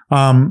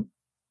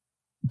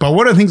 But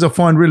one of the things I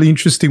find really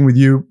interesting with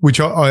you, which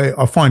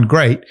I find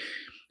great,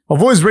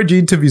 I've always read your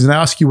interviews and I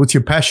ask you what's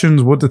your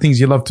passions, what the things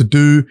you love to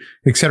do,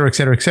 et cetera, et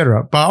cetera, et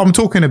cetera. But I'm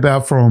talking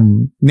about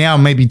from now,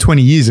 maybe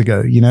 20 years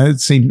ago,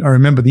 I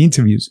remember the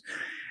interviews.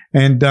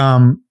 And,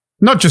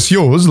 not just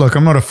yours, like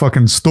I'm not a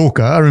fucking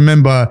stalker. I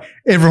remember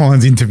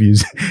everyone's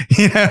interviews.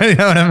 You know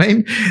what I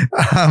mean?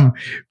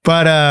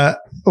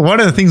 But one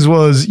of the things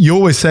was you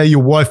always say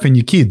your wife and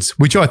your kids,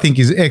 which I think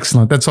is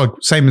excellent. That's like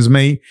same as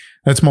me.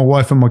 That's my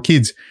wife and my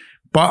kids.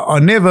 But I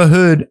never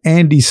heard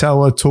Andy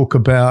Souwer talk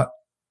about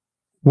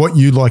what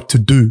you like to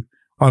do.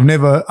 I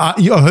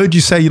heard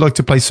you say you like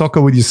to play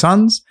soccer with your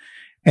sons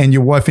and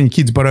your wife and your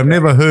kids, but I've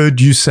never heard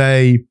you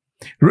say,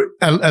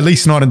 at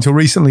least not until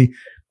recently,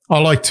 I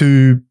like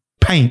to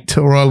paint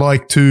or I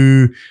like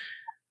to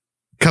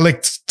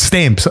collect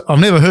stamps. I've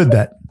never heard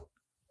that.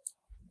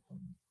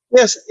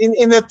 Yes,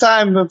 in that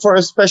time,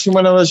 especially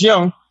when I was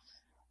young,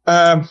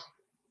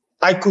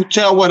 I could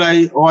tell what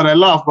I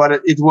love, but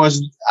it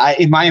was,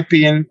 in my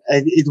opinion,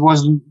 it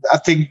wasn't a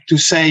thing to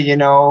say,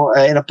 in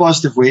a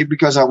positive way,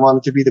 because I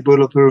wanted to be the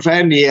bulletproof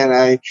Andy, and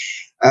I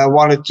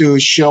wanted to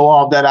show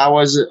off that I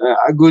was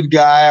a good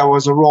guy, I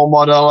was a role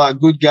model, a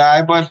good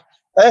guy. But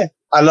hey,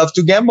 I love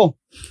to gamble.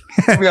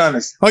 To be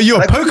honest. Oh,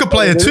 you're a poker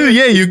player too?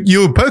 Yeah,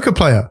 you're a poker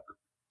player.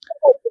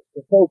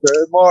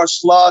 Poker, more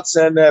slots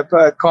and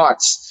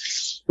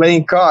cards,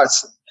 playing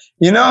cards.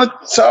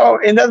 So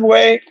in that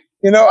way,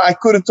 I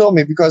could have told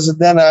me, because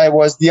then I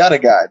was the other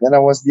guy. Then I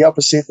was the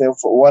opposite of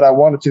what I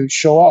wanted to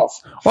show off.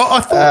 Well,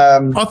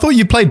 I thought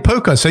you played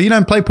poker, so you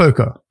don't play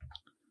poker.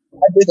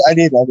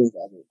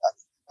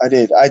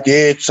 I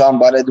did some,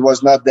 but it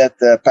was not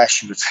that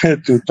passionate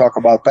to talk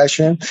about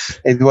passion.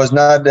 It was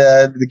not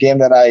the game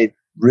that I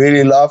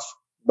really love,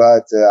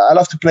 but I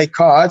love to play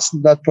cards,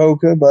 not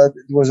poker, but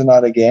it was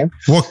another game.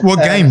 What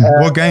game?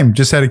 What game?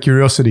 Just out of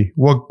curiosity.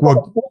 What?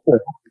 Poker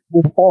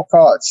with 4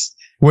 cards.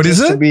 What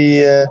is it? To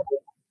be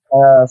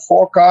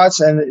 4 cards,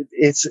 and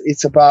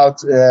it's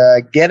about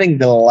getting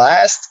the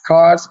last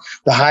card,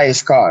 the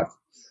highest card.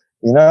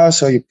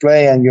 So you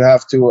play and you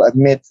have to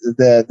admit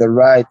the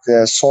right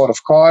sort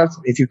of card.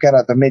 If you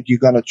cannot admit, you're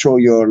going to throw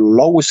your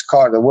lowest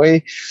card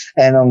away.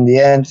 And on the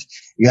end,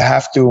 you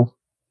have to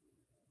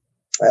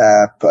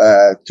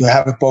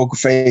have a poker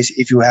face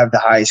if you have the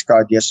highest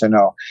card, yes or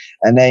no.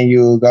 And then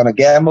you're going to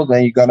gamble,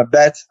 then you're going to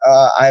bet,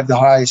 I have the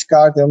highest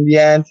card on the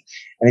end.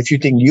 And if you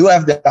think you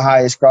have the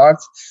highest card,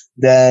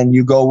 then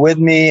you go with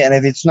me. And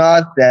if it's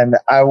not, then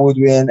I would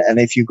win. And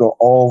if you go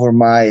over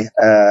my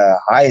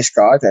highest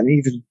card, and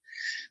even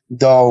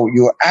though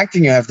you're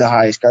acting you have the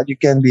highest card, you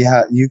can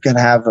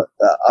have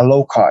a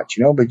low card,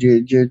 but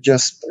you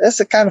just, that's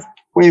a kind of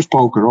way of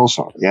poker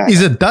also. Yeah.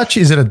 Is it Dutch?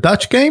 Is it a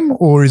Dutch game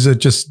or is it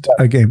just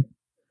a game?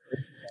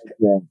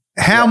 Yeah.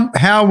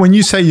 How when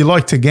you say you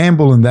like to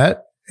gamble in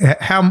that,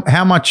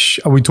 how much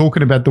are we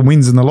talking about the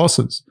wins and the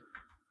losses?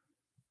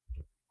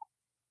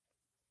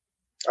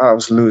 I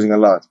was losing a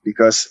lot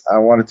because I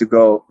wanted to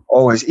go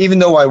always, even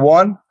though I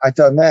won, I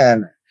thought,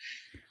 man,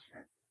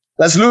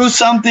 let's lose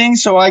something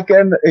so I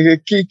can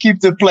keep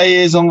the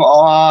players on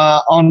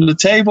the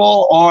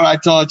table. Or I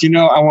thought,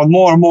 I want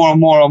more and more and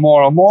more and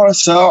more and more.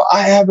 So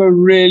I have a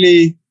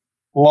really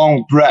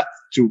long breath,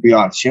 to be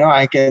honest.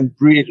 I can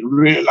breathe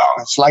really long.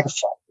 It's like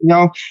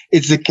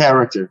it's the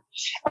character.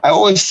 I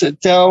always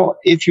tell,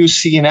 if you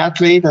see an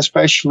athlete,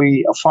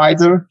 especially a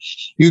fighter,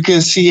 you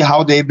can see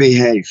how they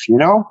behave,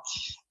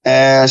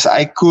 as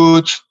I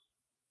could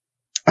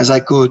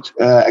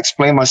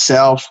explain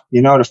myself,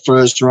 the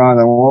first round,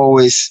 I'm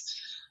always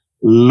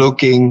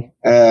looking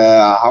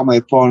how my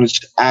opponent's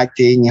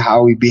acting,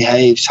 how he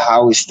behaves,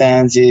 how his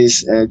stance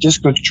is,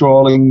 just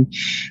controlling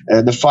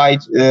the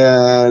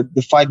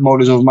fight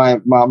modus of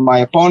my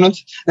opponent.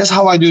 That's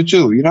how I do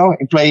too,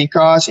 in playing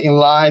cards, in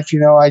life,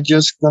 I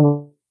just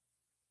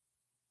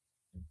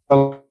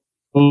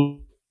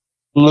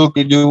look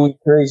at doing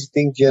crazy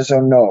things, yes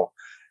or no.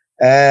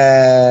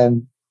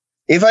 And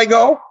if I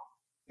go,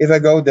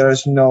 there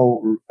is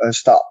no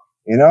stop,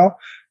 you know.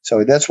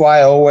 So that's why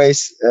I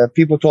always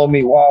people told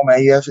me, "Wow,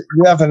 man, you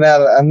have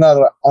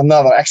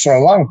another extra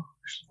lung,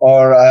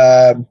 or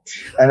an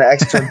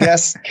extra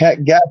gas. You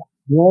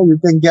know, you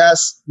can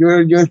gas.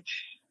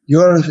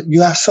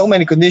 You have so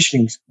many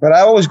conditionings." But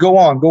I always go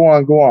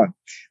on.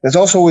 That's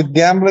also with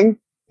gambling.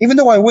 Even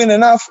though I win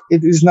enough,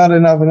 it is not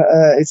enough.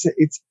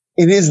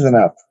 It isn't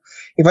enough.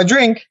 If I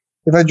drink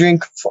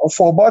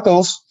 4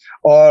 bottles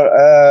or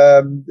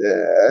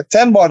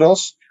 10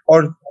 bottles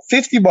or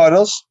 50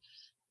 bottles,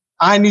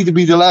 I need to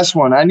be the last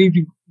one. I need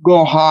to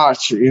go hard,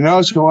 you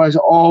know. So I was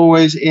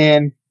always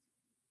in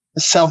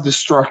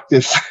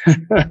self-destructive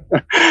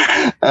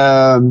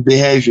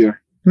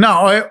behavior.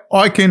 No,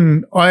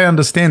 I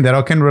understand that.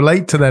 I can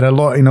relate to that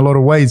in a lot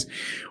of ways.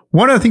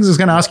 One of the things I was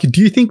going to ask you,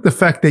 do you think the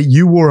fact that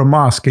you wore a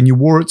mask and you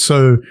wore it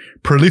so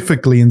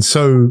prolifically and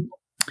so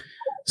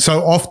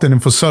often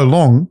and for so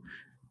long,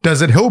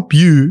 does it help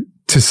you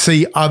to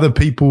see other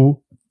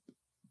people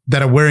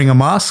that are wearing a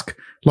mask?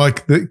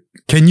 Like,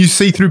 can you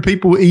see through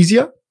people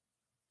easier?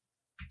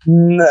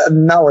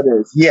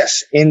 Nowadays,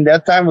 yes. In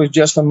that time, it was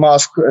just a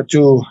mask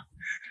to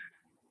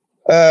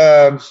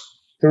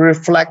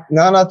reflect.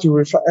 No, not to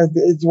reflect.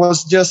 It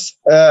was just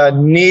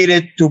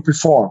needed to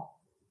perform.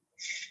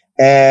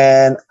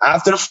 And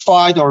after the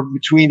fight or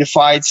between the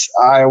fights,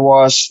 I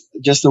was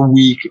just a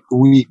weak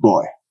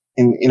boy.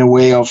 In a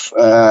way of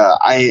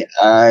I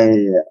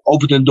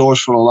opened the doors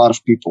for a lot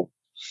of people,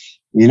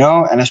 you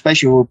know, and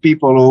especially with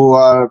people who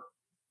are,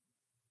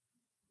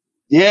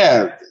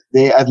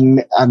 they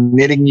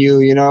admitting you,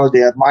 you know,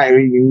 they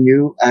admiring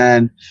you,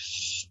 and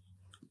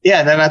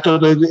then I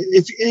thought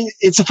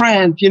it's a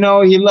friend, you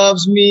know, he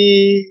loves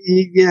me,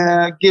 he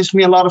gives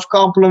me a lot of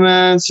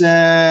compliments,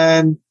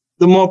 and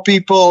the more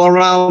people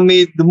around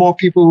me, the more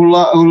people who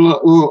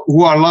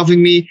are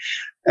loving me,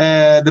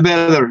 the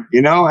better,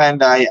 you know.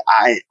 And I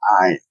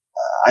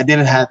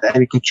didn't have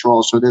any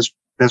control, so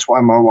that's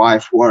why my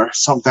wife were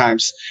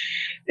sometimes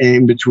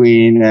in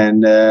between,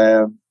 and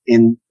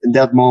in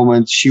that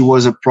moment she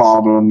was a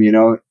problem, you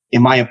know,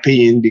 in my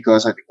opinion,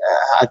 because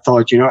I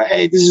thought, you know,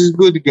 hey, this is a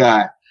good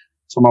guy.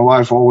 So my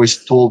wife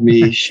always told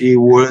me she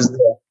was.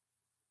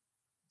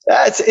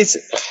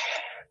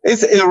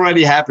 It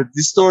already happened.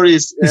 This story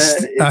is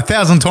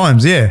 1,000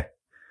 times, yeah.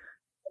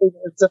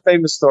 It's a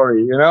famous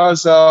story, you know.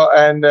 So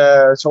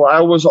so I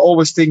was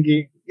always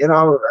thinking, you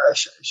know,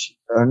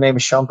 her name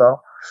is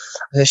Chantal.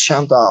 I said,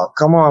 Chantal,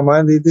 come on,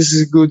 man, this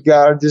is a good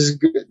guy.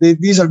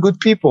 These are good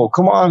people.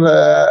 Come on,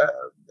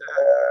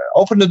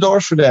 open the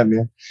doors for them.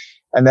 Yeah.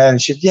 And then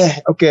she said, yeah,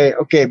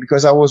 okay,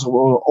 because I was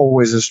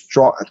always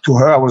to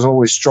her, I was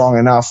always strong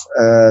enough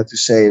to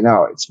say,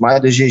 no, it's my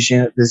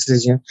decision.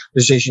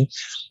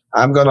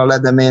 I'm gonna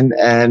let them in,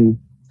 and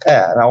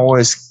I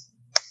always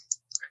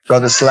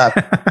got a slap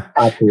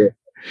after it.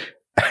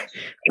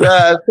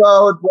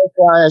 So that's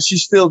why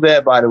she's still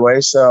there, by the way.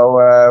 So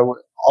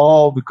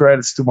all the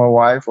credits to my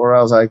wife, or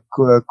else I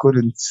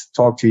couldn't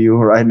talk to you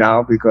right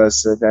now,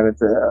 because then it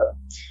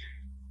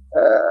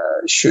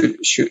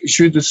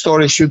the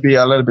story should be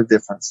a little bit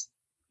different.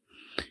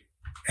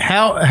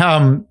 How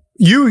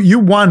you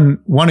won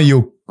one of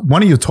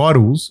your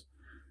titles?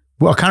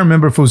 Well, I can't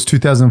remember if it was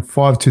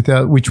 2005,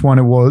 2000, which one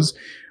it was.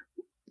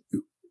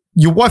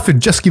 Your wife had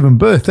just given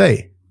birth,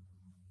 eh?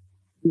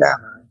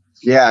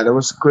 Yeah, that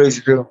was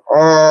crazy too.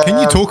 Can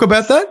you talk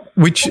about that?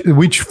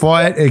 Which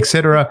fight,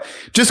 etc.?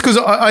 Just because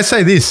I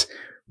say this,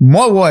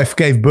 my wife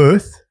gave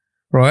birth,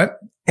 right?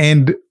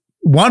 And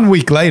 1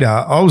 week later,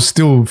 I was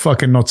still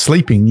fucking not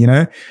sleeping, you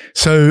know?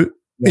 So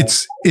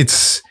it's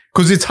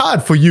because it's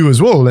hard for you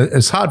as well.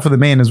 It's hard for the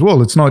man as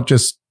well. It's not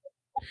just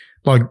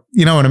like,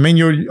 you know what I mean?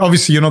 You're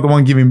not the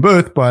one giving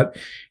birth, but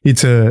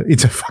it's a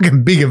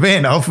fucking big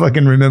event. I'll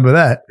fucking remember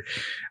that.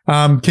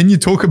 Can you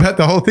talk about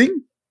the whole thing?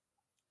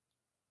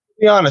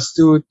 To be honest,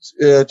 to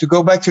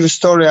go back to the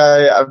story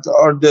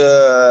or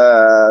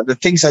the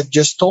things I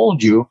just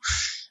told you,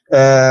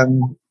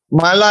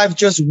 my life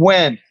just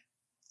went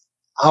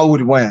how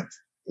it went,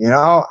 you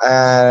know.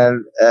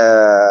 And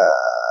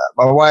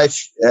my wife,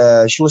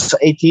 she was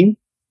 18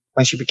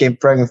 when she became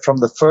pregnant from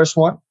the first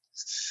one.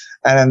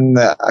 And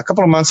a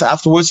couple of months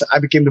afterwards, I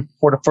became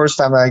for the first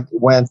time I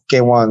went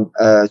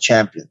K1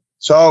 champion.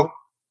 So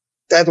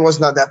that was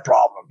not that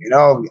problem, you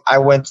know. I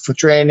went for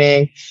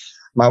training.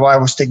 My wife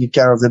was taking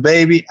care of the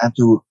baby, and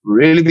to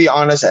really be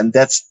honest, and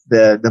that's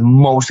the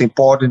most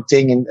important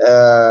thing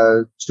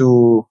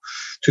to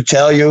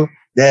tell you,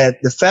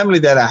 that the family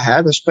that I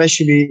had,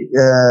 especially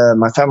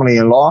my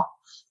family-in-law,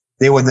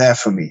 they were there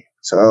for me.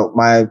 So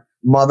my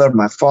mother,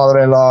 my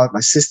father-in-law,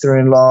 my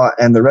sister-in-law,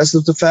 and the rest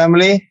of the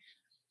family,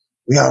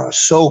 we are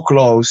so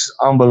close,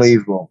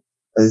 unbelievable.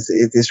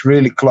 It is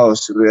really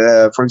close.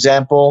 For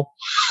example,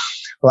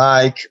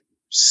 like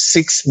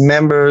 6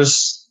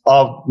 members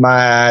of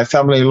my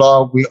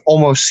family-in-law, we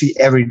almost see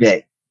every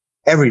day.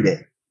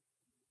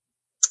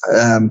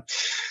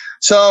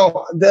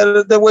 So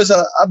there was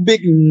a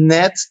big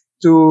net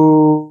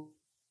to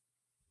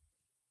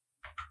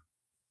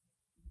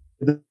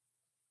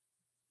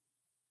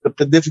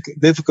the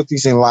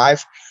difficulties in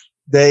life,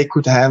 they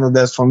could handle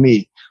that for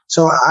me.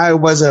 So I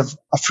was a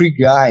free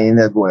guy in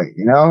that way,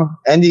 you know.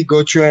 Andy,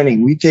 go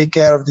training. We take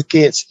care of the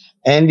kids.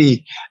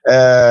 Andy,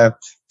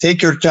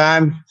 take your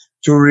time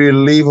to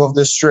relieve of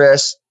the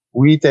stress.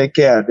 We take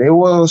care. They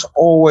was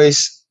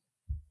always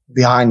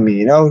behind me,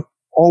 you know,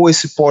 always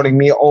supporting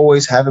me,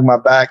 always having my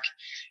back,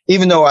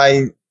 even though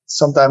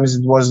sometimes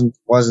it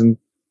wasn't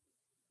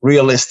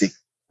realistic,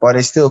 but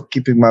they still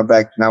keeping my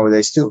back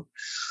nowadays too.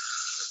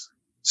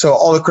 So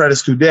all the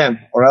credits to them,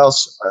 or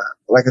else,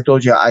 like I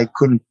told you, I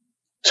couldn't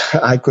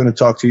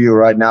talk to you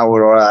right now,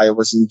 or I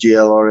was in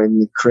jail or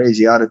in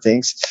crazy other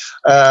things.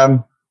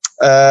 But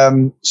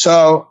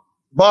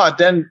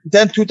then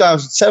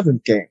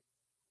 2007 came.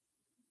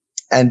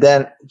 And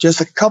then just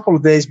a couple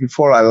of days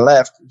before I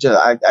left,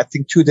 I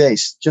think 2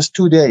 days, just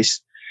 2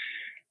 days,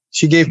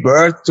 she gave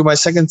birth to my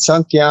second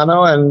son,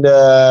 Keanu,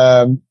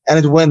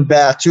 and it went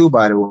bad too,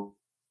 by the way.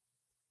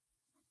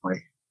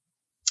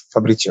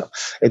 Fabrizio.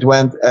 It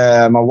went,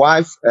 my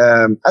wife,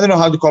 I don't know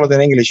how to call it in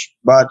English,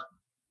 but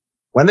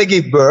when they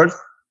give birth,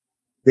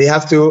 they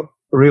have to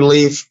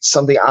relieve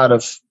something out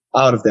of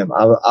them,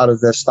 out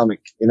of their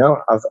stomach, you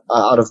know,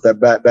 out of their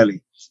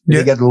belly. Yeah.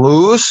 They get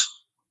loose,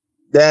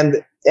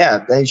 then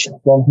they should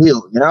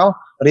heal, you know.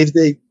 But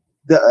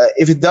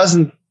if it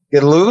doesn't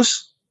get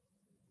loose,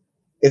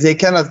 if they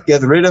cannot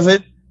get rid of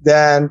it,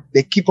 then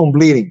they keep on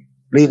bleeding.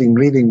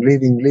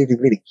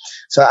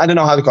 So I don't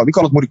know how to call it. We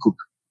call it moederkoek.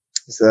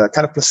 It's a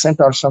kind of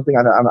placenta or something.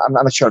 I'm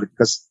not sure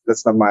because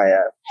that's not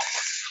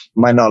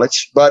my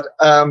knowledge. But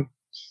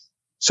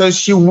so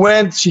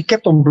she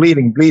kept on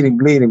bleeding.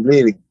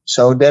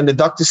 So then the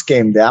doctors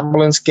came, the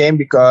ambulance came,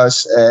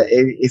 because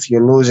if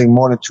you're losing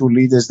more than 2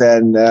 liters,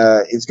 then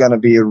it's going to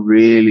be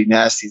really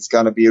nasty. It's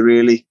going to be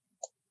really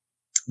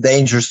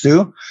dangerous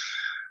too.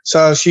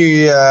 So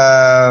she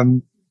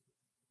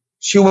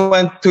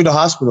went to the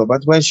hospital,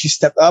 but when she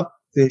stepped up,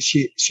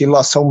 she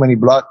lost so many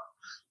blood.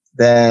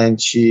 Then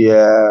she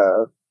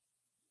fell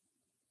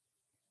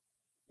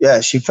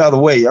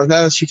away.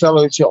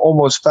 She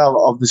almost fell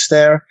off the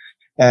stair,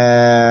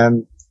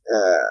 and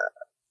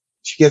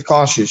she get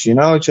conscious, you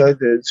know.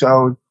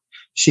 So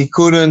she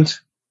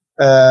couldn't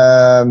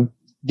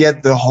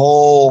get the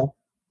whole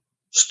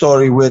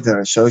story with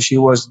her. So she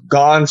was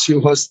gone. She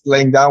was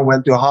laying down,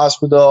 went to a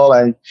hospital,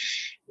 and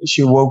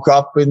she woke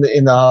up in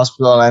the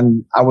hospital,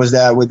 and I was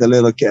there with a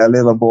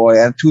little boy.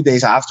 And 2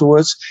 days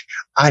afterwards,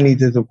 I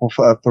needed to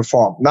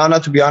perform. Now,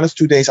 not to be honest,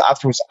 2 days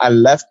afterwards, I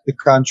left the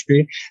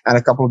country, and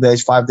a couple of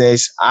days, 5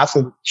 days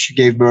after she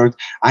gave birth,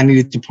 I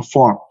needed to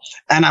perform,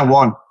 and I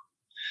won.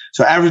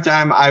 So every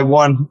time I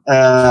won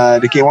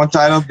the K1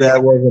 title,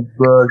 there was a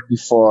bird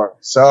before.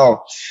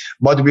 So,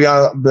 but to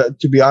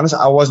be honest,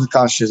 I wasn't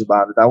conscious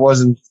about it. I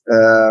wasn't.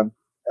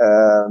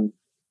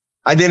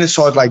 I didn't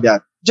saw it like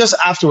that. Just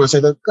afterwards,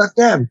 I thought, God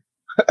damn,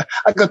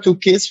 I got 2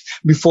 kids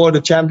before the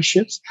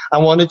championships. I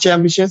won the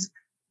championships.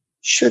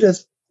 Should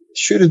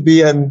it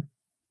be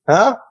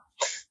huh?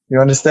 You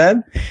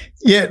understand?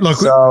 Yeah,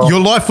 like your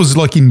life was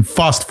like in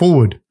fast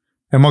forward.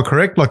 Am I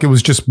correct? Like it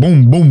was just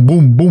boom, boom,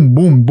 boom, boom,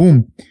 boom,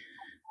 boom.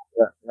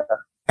 Yeah.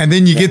 And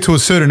then you get to a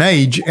certain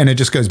age and it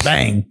just goes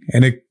bang,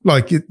 and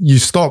you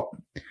stop.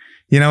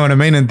 You know what I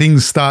mean? And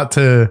things start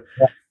to.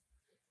 Yeah.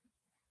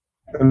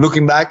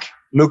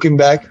 Looking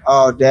back,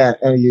 oh damn,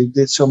 you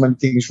did so many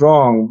things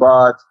wrong.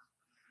 But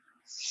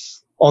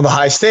on the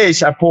high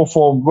stage, I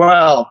performed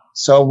well.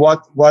 So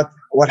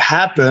what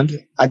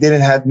happened? I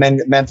didn't have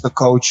mental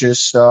coaches,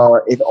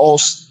 so it all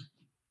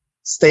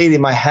stayed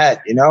in my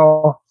head, you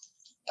know.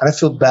 And I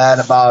feel bad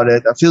about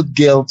it. I feel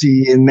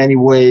guilty in many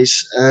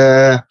ways.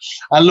 I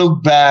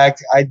look back.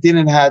 I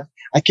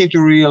came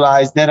to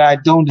realize that I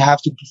don't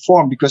have to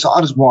perform because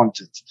others want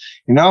it,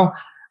 you know.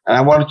 And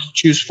I wanted to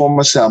choose for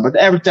myself. But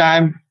every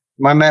time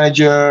my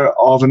manager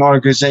of an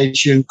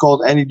organization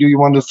called, Andy, do you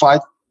want to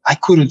fight? I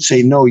couldn't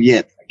say no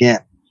yet again,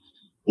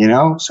 you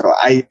know. So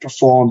I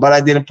performed, but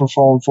I didn't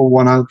perform for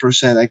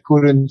 100%. I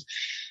couldn't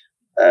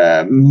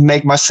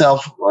make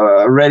myself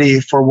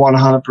ready for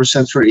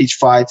 100% for each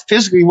fight.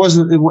 Physically,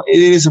 it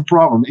is a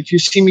problem. If you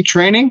see me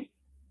training,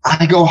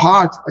 I go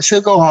hard. I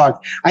still go hard.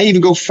 I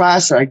even go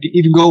faster. I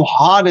even go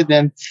harder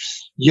than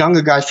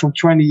younger guys from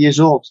 20 years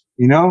old,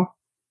 you know,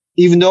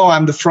 even though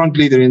I'm the front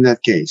leader in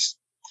that case.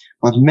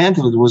 But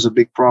mentally, it was a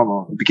big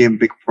problem. It became a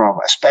big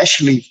problem,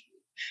 especially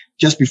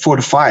just before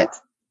the fight.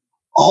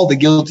 All the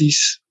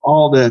guilties,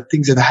 all the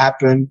things that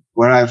happened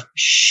where I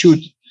should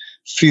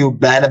feel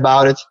bad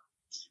about it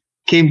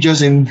came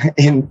just in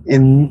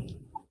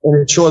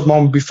a short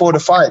moment before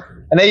the fight.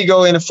 And then you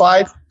go in a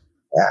fight,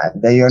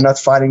 then you're not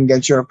fighting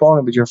against your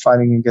opponent, but you're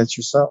fighting against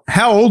yourself.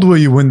 How old were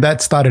you when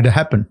that started to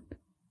happen?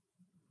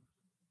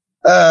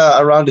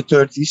 Around the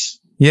 30s.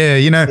 Yeah,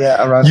 you know,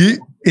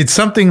 it's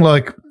something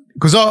like,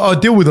 because I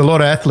deal with a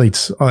lot of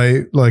athletes.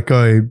 I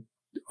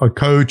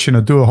coach and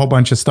I do a whole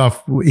bunch of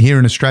stuff here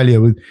in Australia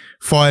with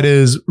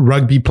fighters,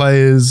 rugby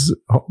players,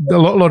 a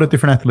lot of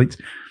different athletes.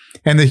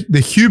 And the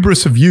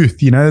hubris of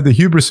youth, you know,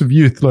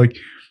 like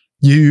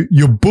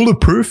you're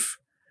bulletproof.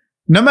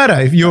 no matter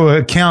if you're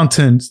an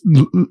accountant,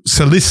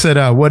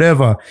 solicitor,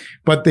 whatever,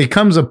 but there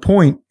comes a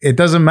point, it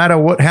doesn't matter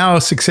how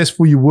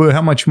successful you were,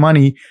 how much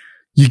money,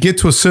 you get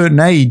to a certain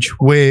age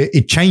where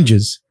it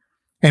changes.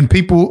 And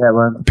people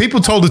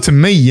told it to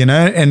me, you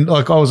know, and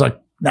like I was like,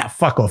 nah,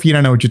 fuck off. You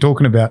don't know what you're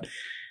talking about.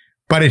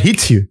 But it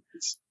hits you.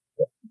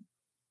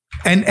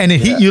 And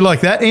it hit you like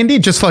that, Andy,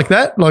 just like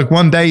that? Like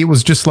one day it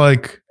was just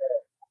like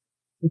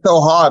so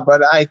hard,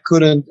 but I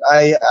couldn't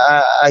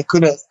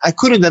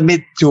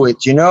admit to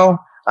it, you know?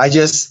 I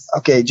just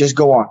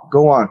go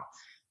on.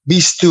 Be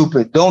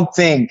stupid. Don't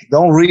think.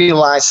 Don't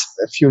realize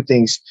a few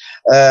things.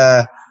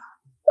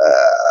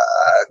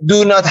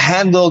 Do not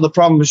handle the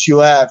problems you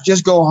have.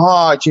 Just go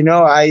hard. You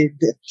know,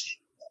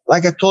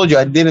 like I told you,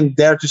 I didn't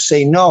dare to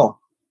say no,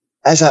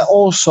 as I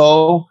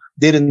also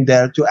didn't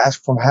dare to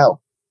ask for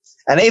help.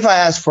 And if I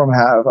asked for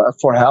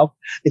help,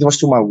 it was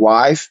to my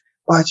wife,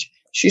 but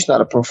she's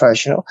not a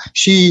professional.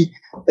 She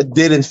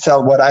didn't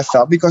feel what I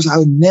felt because I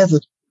would never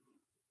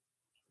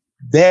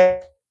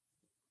dare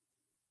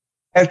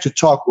to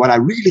talk what I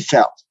really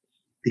felt,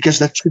 because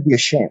that should be a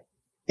shame.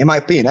 In my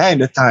opinion, at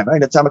the time I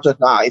thought,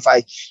 if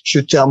I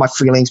should tell my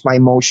feelings, my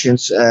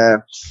emotions,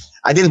 I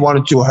didn't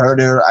want to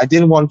hurt her. I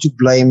didn't want to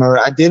blame her.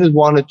 I didn't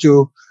want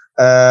to,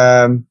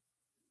 I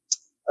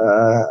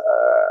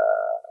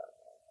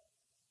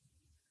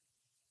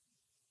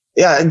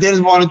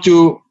didn't want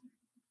to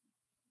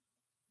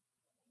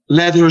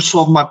let her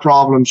solve my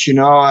problems.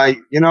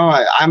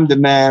 I'm the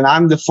man.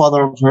 I'm the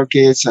father of her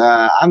kids.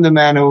 I'm the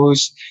man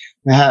who's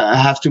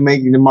have to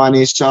make the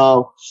money.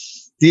 So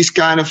these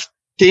kind of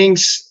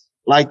things,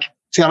 like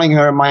telling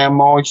her my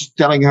emotions,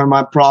 telling her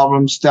my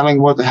problems,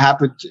 telling what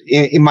happened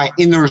in my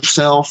inner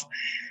self,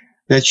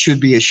 that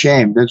should be a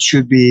shame. That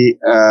should be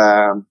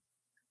a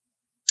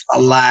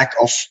lack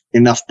of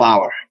enough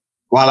power.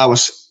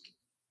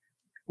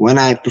 When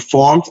I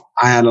performed,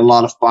 I had a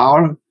lot of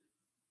power,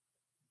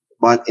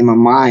 but in my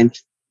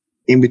mind,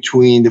 in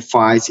between the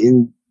fights,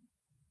 in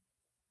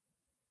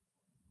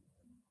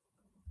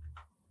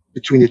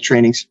between the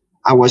trainings,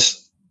 I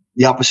was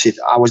the opposite.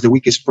 I was the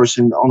weakest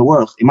person on the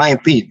world, in my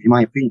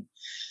opinion.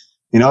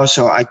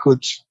 So I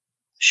could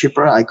ship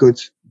her, I could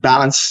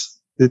balance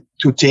the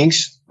two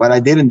things, but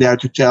I didn't dare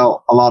to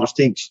tell a lot of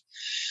things,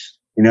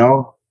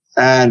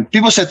 and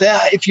people said,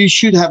 if you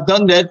should have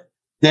done that,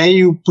 then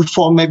you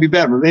perform maybe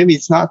better. But maybe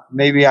it's not.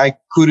 Maybe I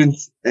couldn't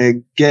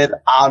get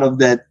out of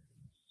that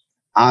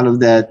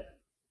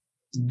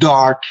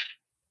dark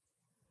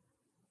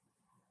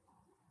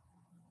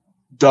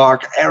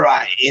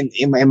era in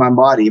my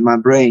body, in my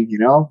brain,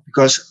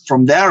 because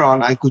from there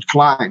on I could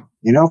climb,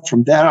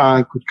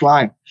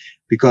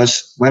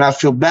 because when I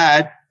feel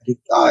bad,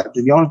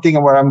 the only thing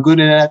where I'm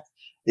good at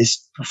is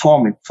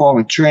performing,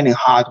 training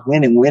hard,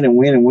 winning.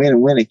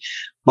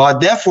 But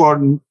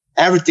therefore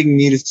everything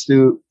needed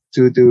to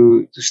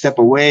step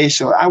away.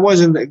 So I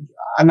wasn't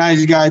a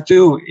nice guy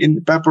too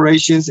in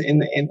preparations,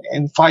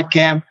 in fight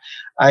camp.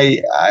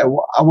 I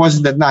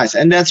wasn't that nice.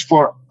 And that's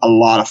for a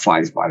lot of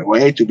fights, by the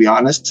way, to be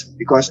honest,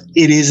 because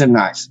it isn't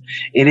nice.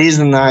 It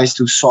isn't nice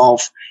to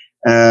solve,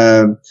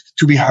 to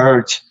be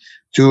hurt,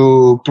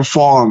 to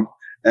perform,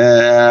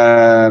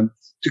 to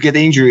get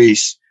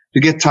injuries, to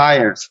get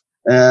tired,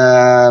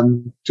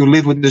 to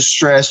live with the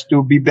stress,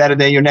 to be better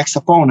than your next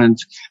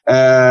opponent,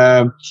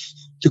 to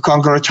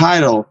conquer a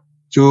title,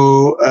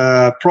 to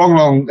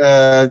prolong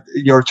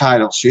your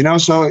titles,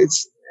 so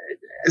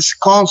it's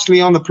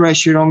constantly on the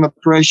pressure,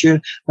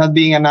 not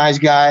being a nice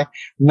guy,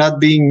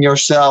 not being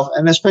yourself,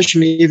 and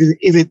especially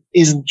if it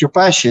isn't your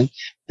passion,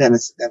 then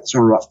it's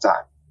a rough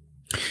time.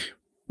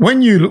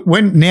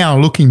 When now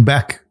looking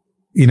back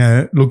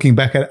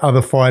at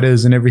other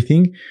fighters and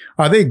everything,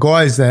 are there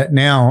guys that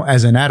now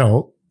as an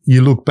adult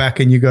you look back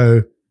and you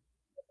go,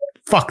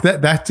 fuck,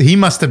 that he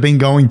must have been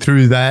going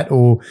through that,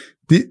 or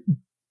do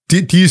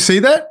you see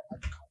that?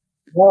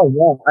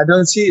 No, I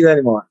don't see it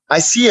anymore. I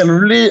see a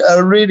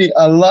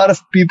lot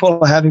of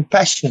people having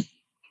passion.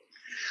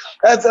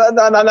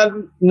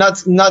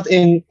 Not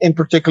in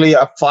particularly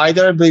a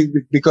fighter,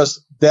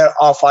 because there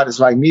are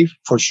fighters like me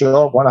for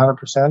sure,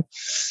 100%.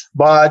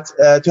 But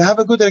to have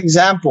a good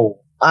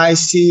example, I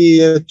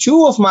see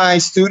two of my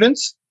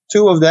students,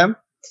 two of them,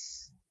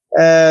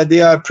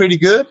 they are pretty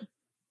good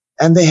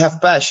and they have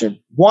passion.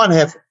 One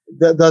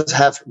does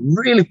have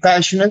really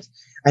passionate,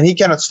 and he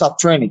cannot stop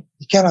training.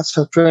 He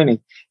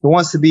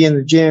wants to be in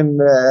the gym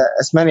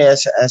as many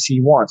as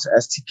he wants,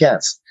 as he can.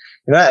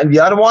 And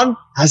the other one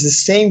has the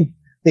same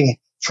thing,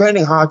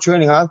 training hard,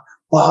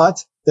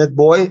 but that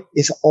boy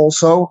is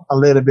also a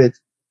little bit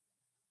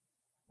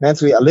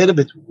mentally a little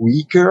bit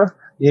weaker,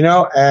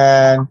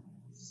 and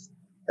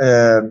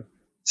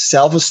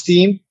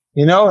self-esteem,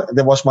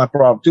 that was my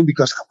problem too,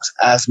 because I was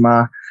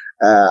asthma.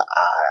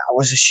 I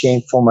was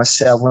ashamed for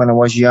myself when I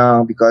was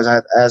young because I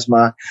had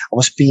asthma. I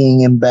was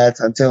peeing in bed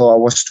until I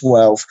was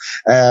 12.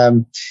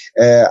 I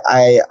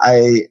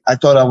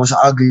thought I was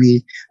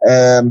ugly.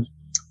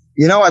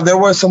 you know, there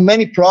were so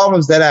many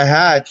problems that I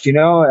had, you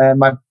know, and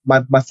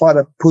my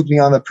father put me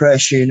under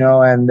pressure, you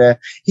know, and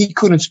he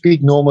couldn't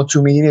speak normal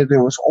to me. He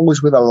was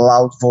always with a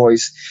loud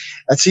voice.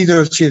 That's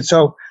either shit.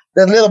 So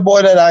that little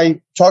boy that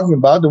I talking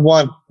about, the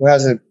one who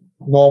has a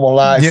normal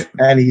life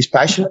and he's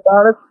passionate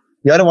about it.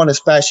 The other one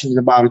is passionate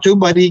about it too,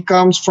 but he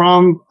comes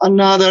from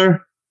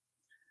another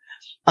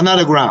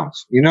ground,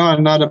 you know,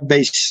 another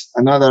base,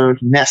 another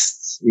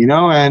nest, you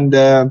know, and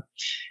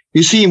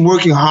you see him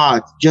working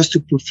hard just to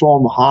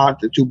perform hard,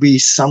 to be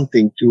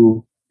something,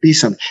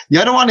 The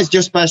other one is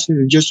just passionate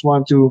and just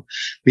want to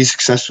be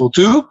successful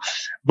too,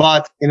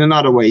 but in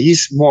another way.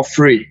 He's more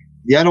free.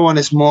 The other one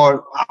is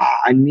more,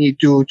 I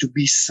need to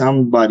be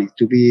somebody,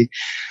 to be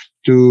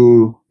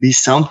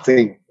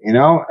something, you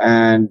know,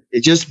 and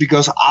it just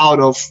because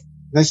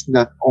that's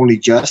not only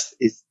just,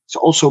 it's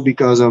also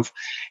because of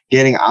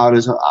getting out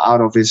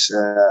of his,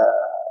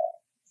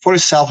 for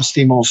his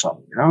self-esteem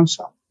also, you know,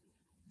 so.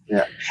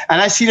 Yeah,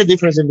 and I see the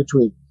difference in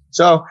between.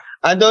 So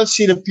I don't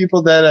see the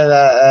people that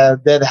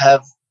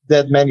have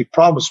that many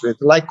problems with,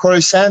 like Corey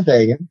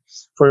Sandhagen,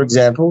 for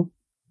example.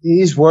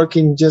 He's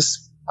working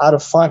just out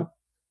of fun.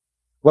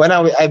 When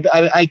I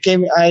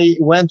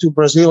went to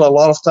Brazil a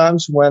lot of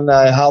times when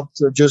I helped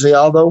Jose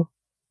Aldo,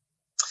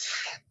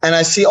 and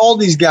I see all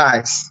these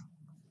guys,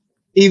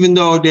 even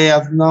though they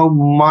have no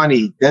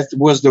money. That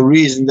was the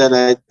reason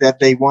that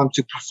they want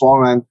to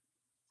perform and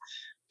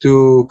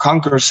to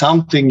conquer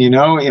something, you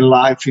know, in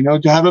life, you know,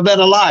 to have a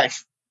better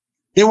life.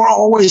 They were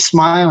always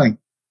smiling.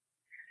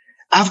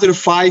 After the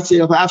fight,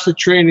 after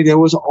training, they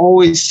was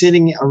always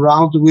sitting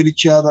around with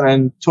each other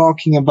and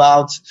talking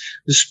about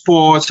the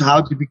sports,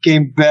 how they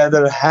became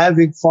better,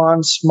 having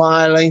fun,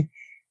 smiling.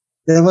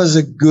 There was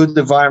a good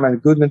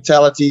environment, good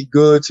mentality,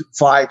 good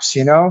vibes,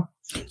 you know.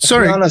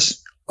 Sorry, I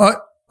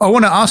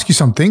want to ask you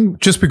something,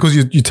 just because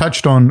you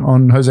touched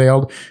on Jose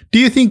Aldo. Do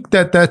you think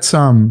that's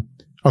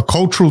a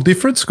cultural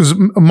difference? Because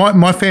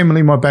my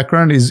family, my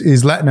background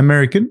is Latin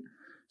American,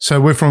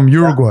 so we're from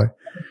Uruguay,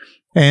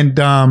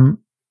 and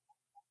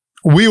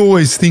we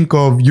always think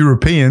of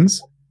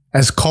Europeans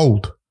as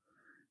cold,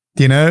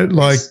 you know,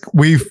 like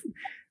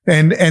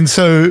and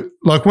so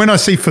like when I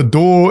see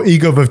Fedor,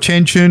 Igor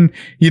Vovchanchyn,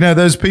 you know,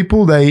 those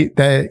people, they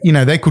you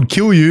know, they could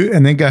kill you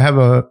and then go have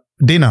a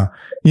dinner,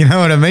 you know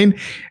what I mean?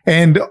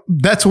 And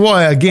that's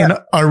why, again,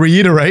 I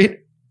reiterate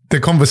the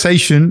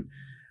conversation.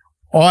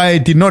 I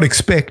did not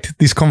expect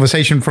this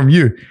conversation from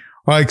you.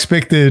 I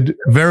expected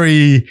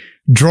very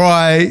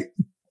dry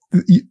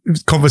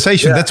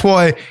conversation. Yeah. That's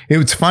why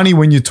it's funny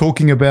when you're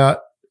talking about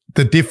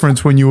the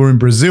difference when you were in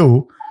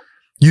Brazil,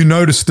 you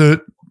noticed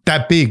it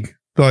that big,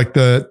 like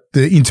the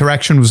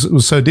interaction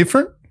was so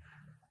different.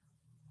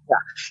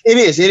 Yeah,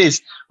 it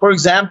is. For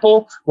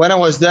example, when I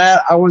was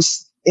there, I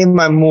was in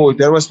my mood.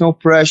 There was no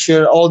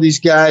pressure. All these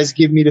guys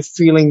give me the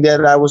feeling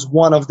that I was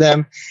one of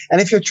them. And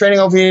if you're training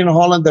over here in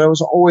Holland, there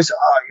was always,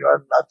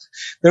 you're not.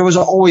 There was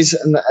always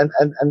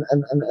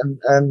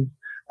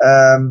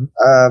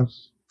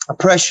a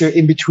pressure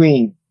in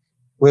between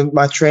with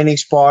my training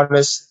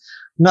partners,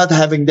 not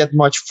having that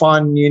much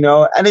fun, you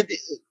know. And it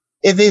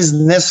is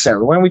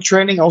necessary. When we're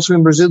training, also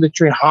in Brazil, they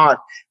train hard.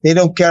 They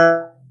don't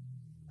care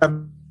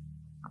about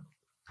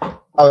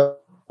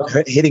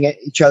hitting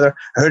each other,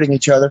 hurting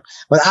each other.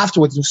 But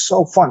afterwards, it was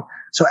so fun.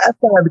 So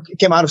after I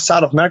came out of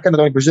South America, not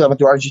only Brazil, I went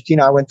to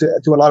Argentina, I went to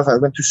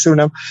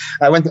Suriname,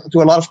 I went to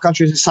a lot of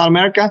countries in South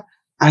America.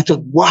 I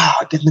thought, wow,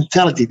 that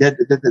mentality, the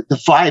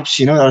vibes,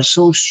 you know, are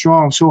so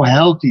strong, so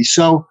healthy,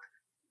 so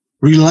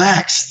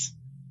relaxed.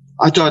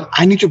 I thought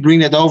I need to bring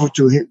that over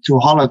to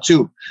Holland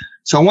too.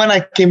 So when I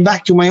came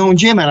back to my own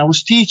gym and I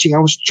was teaching, I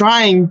was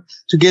trying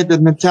to get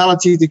that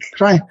mentality to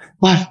try,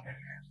 but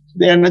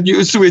they're not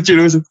used to it, you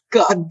know. So,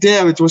 God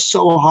damn, it was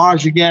so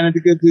hard again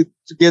to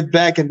get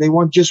back, and they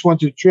just want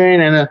to train.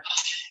 And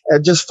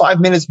just 5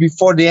 minutes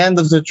before the end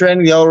of the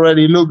training, they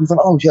already look and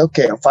oh,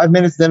 okay, 5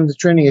 minutes, then the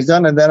training is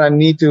done, and then I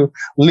need to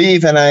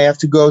leave, and I have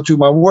to go to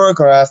my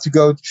work, or I have to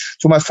go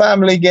to my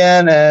family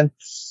again, and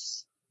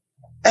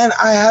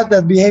I had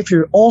that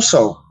behavior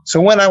also.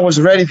 So when I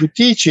was ready for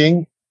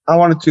teaching, I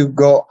wanted to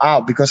go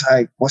out because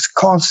I was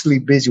constantly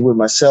busy with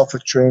myself,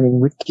 with training,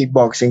 with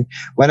kickboxing.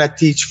 When I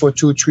teach for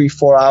 2, 3,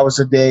 4 hours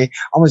a day,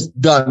 I was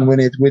done with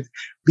it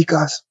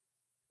because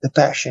the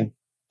passion.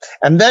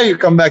 And then you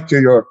come back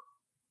to your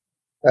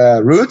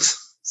roots,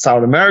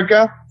 South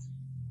America.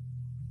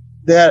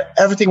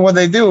 Everything what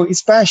they do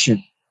is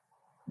passion.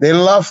 They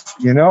love,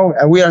 you know,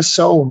 and we are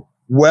so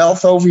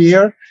wealth over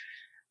here.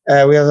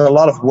 We have a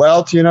lot of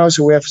wealth, you know,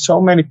 so we have so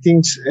many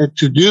things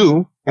to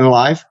do in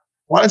life.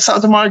 While in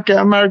South America,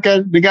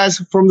 the guys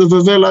from the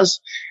favelas,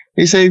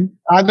 they say,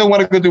 I don't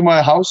want to go to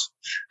my house.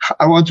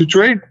 I want to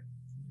train.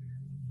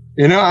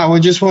 You know, I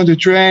just want to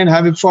train,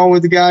 having fun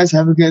with the guys,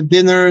 having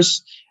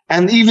dinners.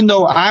 And even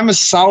though I'm a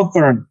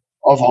southern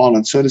of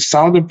Holland, so the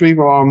southern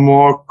people are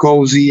more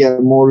cozy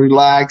and more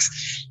relaxed,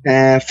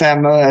 and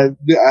family.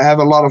 I have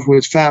a lot of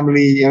with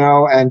family, you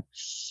know, and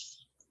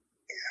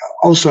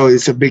also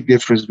it's a big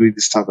difference with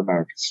the South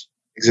Americans.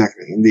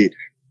 Exactly, indeed.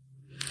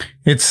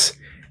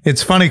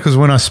 It's funny because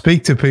when I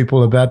speak to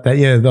people about that,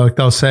 like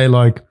they'll say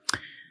like,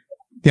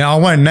 I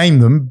won't name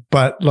them,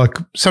 but like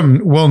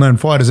some well-known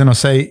fighters, and I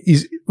say,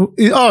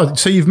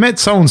 so you've met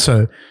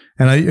so-and-so,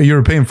 and a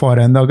European fighter,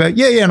 and they'll go,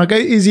 yeah. And I go,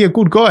 is he a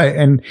good guy?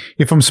 And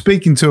if I'm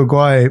speaking to a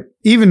guy,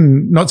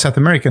 even not South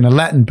American, a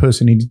Latin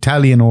person, an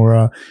Italian or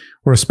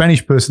a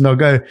Spanish person, they'll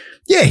go,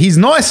 yeah, he's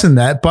nice in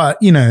that, but,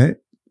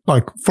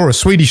 like for a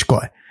Swedish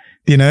guy,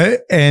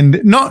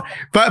 and not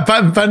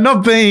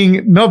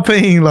being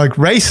like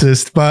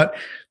racist, but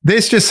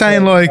there's just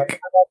saying like,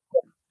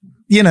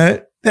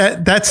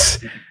 that's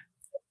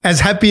as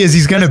happy as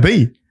he's going to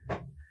be.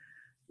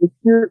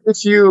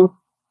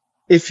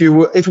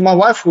 If my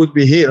wife would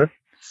be here,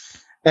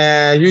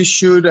 you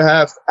should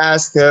have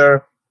asked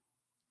her,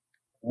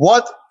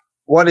 what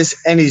is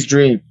Annie's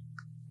dream?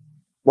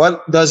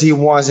 What does he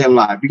want in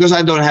life? Because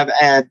I don't have,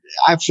 I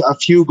have a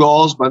few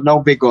goals, but no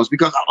big goals.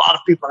 Because a lot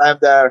of people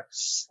have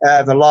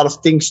a lot of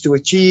things to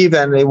achieve,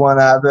 and they want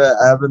to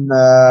have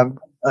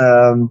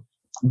a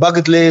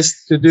bucket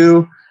list to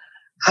do.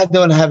 I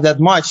don't have that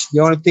much. The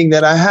only thing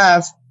that I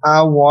have,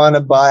 I want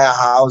to buy a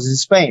house in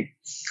Spain.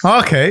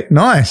 Okay,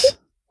 nice.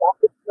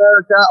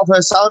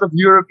 South of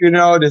Europe,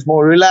 there's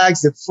more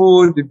relaxed, the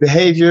food, the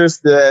behaviors,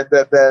 the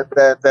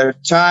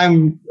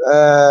time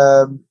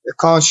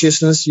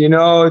consciousness,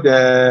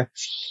 the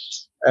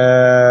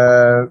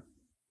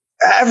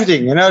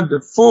everything,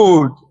 the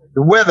food,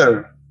 the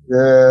weather,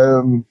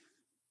 the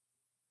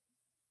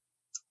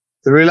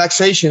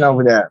relaxation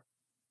over there,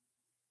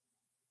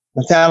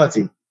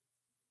 mentality.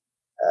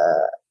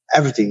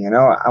 Everything,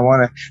 I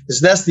want to,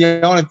 because that's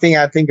the only thing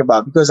I think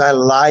about, because I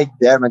like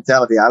their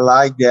mentality. I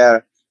like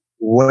their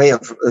way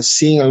of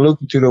seeing and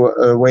looking to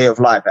the way of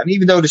life. And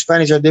even though the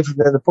Spanish are different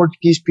than the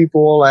Portuguese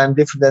people and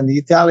different than the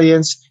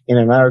Italians in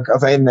America,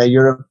 in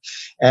Europe,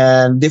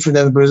 and different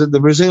than the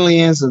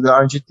Brazilians and the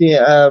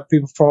Argentina,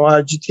 people from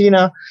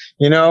Argentina,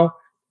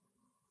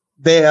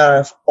 they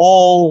have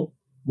all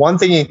one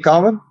thing in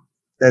common,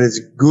 that is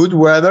good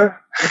weather.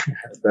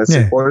 That's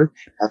important.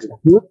 Have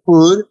good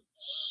food.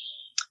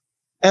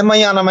 And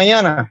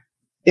mañana.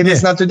 If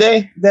it's not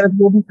today, then it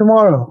will be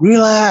tomorrow.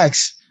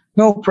 Relax.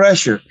 No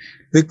pressure.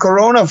 The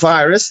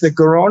coronavirus, the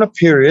corona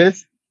period,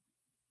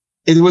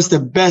 it was the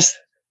best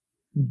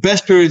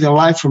period in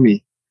life for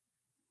me.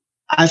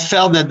 I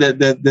felt that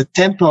the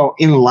tempo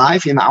in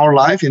life, in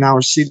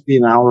our city,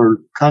 in our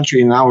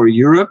country, in our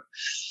Europe,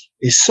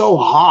 is so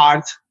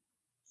hard.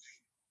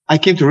 I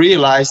came to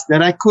realize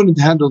that I couldn't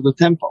handle the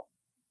tempo.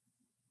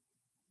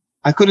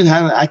 I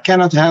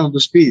cannot handle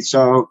the speed.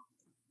 So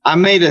I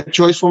made a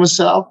choice for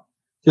myself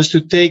just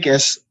to take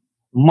as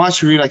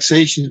much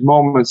relaxation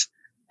moments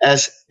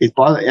as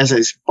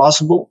is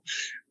possible,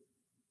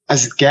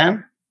 as it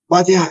can.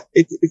 But yeah,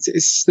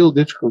 it's still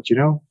difficult,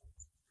 Still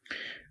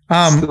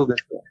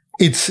difficult.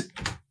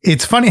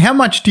 It's funny. How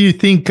much do you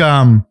think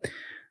the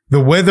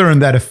weather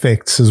and that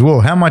affects as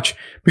well? How much?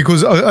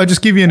 Because I'll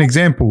just give you an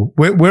example.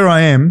 Where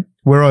I am,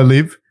 where I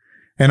live,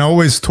 and I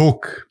always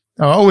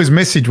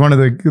message one of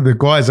the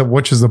guys that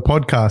watches the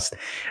podcast.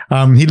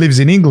 He lives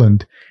in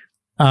England.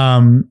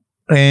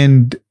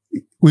 And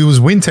we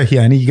was winter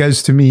here, and he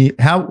goes to me,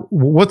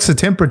 what's the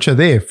temperature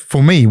there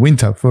for me,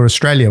 winter, for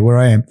Australia, where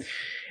I am?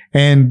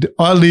 And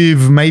I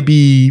live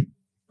maybe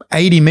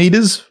 80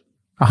 meters,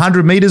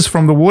 100 meters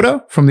from the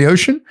water, from the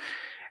ocean.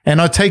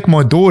 And I take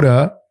my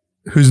daughter,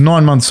 who's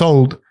 9 months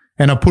old,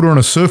 and I put her on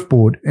a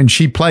surfboard and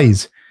she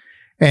plays.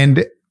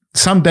 And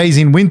some days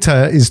in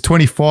winter is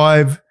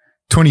 25,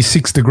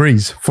 26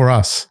 degrees for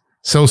us,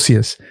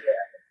 Celsius.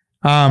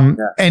 And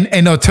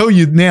I'll tell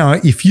you now,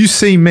 if you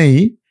see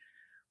me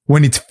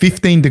when it's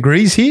 15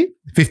 degrees here,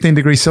 15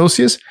 degrees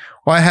Celsius,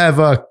 I have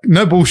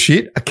no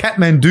bullshit, a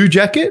Kathmandu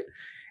jacket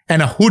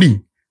and a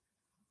hoodie,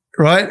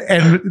 right?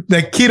 And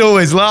the kid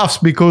always laughs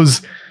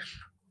because,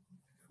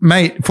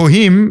 mate, for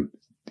him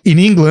in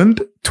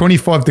England,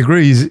 25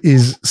 degrees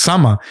is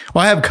summer.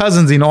 I have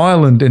cousins in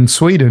Ireland and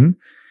Sweden,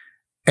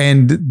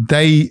 and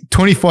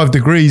 25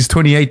 degrees,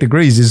 28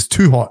 degrees is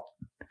too hot.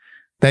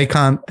 They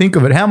can't think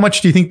of it. How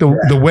much do you think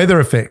the weather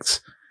affects?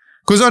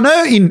 Because I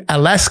know in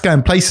Alaska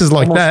and places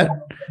like that,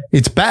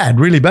 it's bad,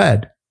 really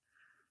bad.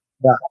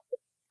 Yeah,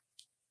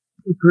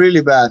 it's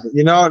really bad.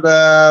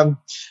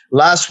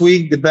 Last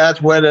week, the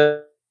bad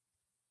weather.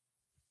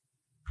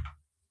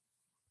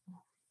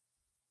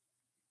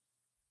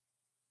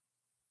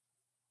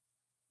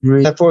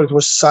 Therefore, it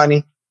was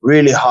sunny,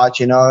 really hot.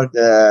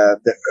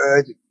 The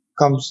earth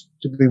comes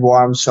to be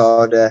warm,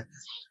 so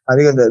I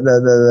think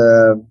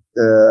the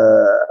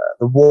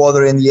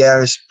water in the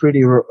air is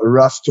pretty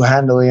rough to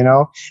handle, and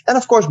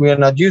of course we are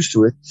not used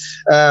to it.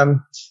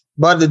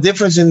 But the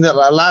difference in the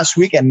last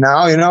week and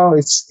now,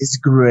 it's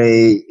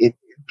gray. It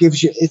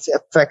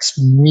affects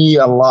me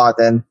a lot.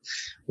 And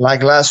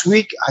like last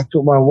week, I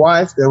told my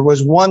wife there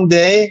was one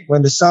day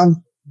when the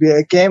sun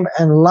came,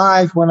 and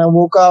life, when I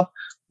woke up,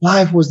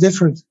 life was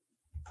different.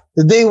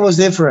 The day was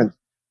different.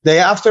 Day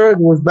after, it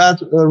was bad,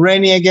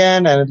 rainy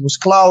again, and it was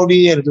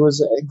cloudy, and it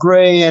was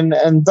gray and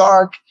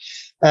dark.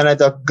 And I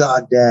thought,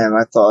 God damn,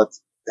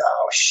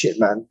 shit,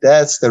 man,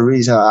 that's the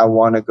reason I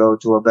want to go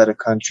to a better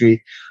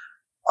country.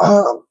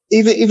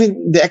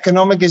 Even the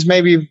economic is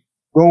maybe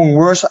going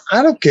worse.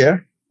 I don't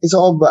care. It's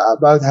all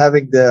about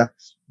having the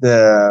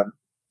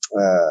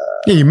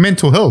your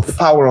mental health, the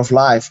power of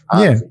life.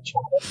 Yeah.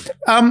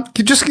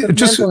 Just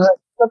mental health,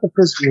 not the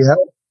physical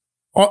health.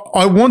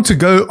 I want to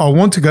go. I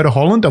want to go to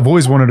Holland. I've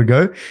always wanted to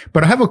go,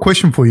 but I have a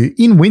question for you.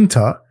 In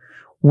winter,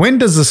 when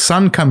does the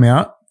sun come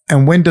out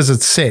and when does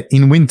it set?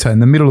 In winter, in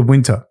the middle of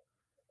winter.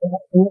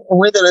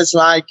 Winter is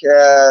like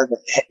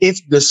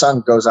if the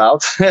sun goes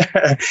out,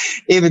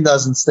 if it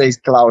doesn't stay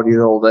cloudy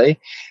all day,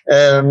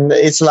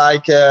 it's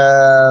like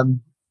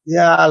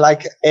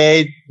like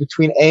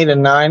between 8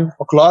 and 9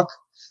 o'clock,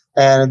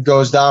 and it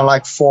goes down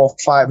like 4 or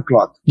 5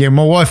 o'clock. Yeah,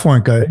 my wife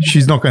won't go.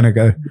 She's not going to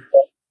go.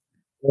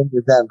 In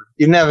December,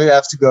 you never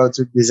have to go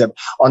to December.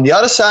 On the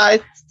other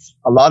side,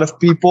 a lot of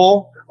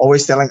people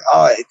always telling,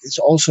 it's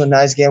also a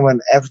nice game when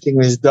everything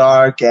is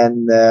dark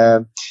and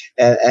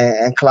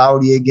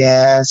cloudy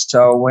again.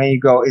 So when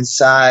you go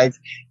inside,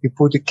 you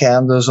put the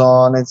candles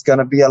on. It's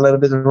gonna be a little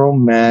bit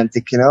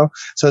romantic, you know.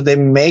 So they're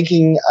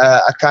making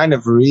a kind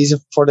of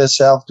reason for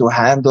themselves to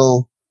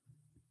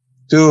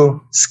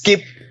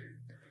skip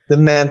the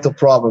mental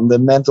problem, the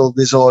mental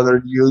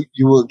disorder you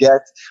will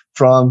get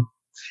from.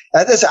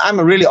 I'm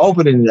really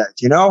open in that,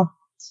 you know.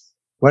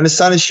 When the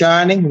sun is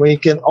shining, when you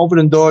can open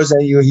the doors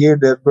and you hear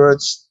the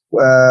birds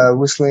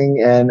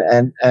whistling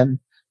and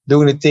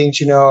doing the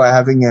things, you know,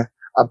 having a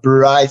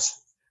bright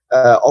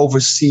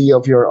oversee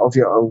of your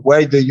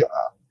where do you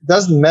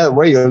doesn't matter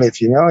where you live,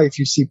 you know. If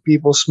you see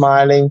people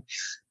smiling,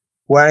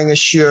 wearing a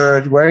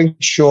shirt, wearing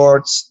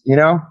shorts, you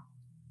know,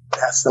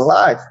 that's the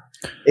life.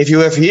 If you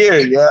have here,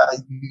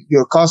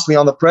 you're constantly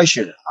under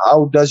pressure.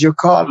 How does your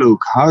car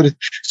look?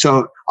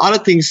 So other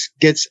things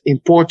gets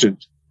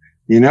important,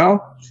 you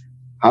know.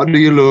 How do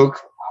you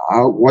look?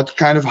 What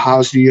kind of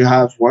house do you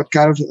have? What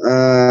kind of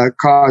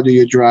car do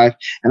you drive?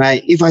 And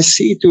if I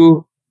see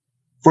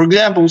for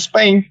example,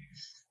 Spain,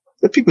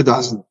 the people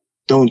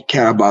don't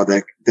care about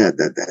their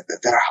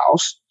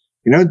house.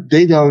 You know,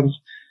 they don't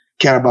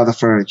care about the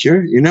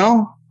furniture. You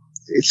know,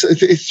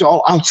 it's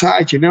all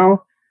outside. You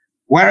know,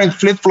 wearing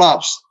flip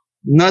flops,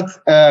 not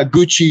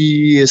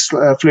Gucci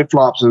flip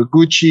flops or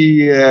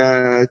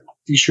Gucci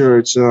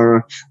t-shirts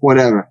or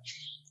whatever,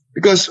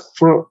 because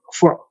for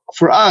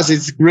us,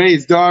 it's gray,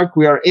 it's dark,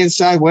 we are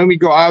inside. When we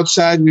go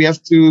outside, we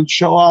have to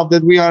show off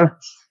that we have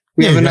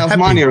enough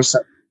money or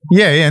something.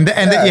 And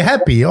that you're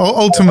happy.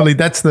 Ultimately,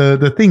 that's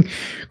the thing.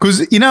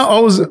 Because, you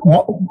know,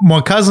 my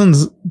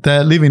cousins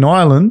that live in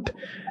Ireland,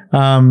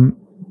 I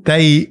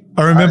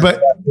remember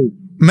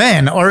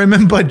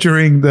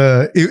during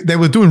they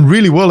were doing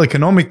really well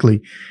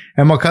economically.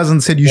 And my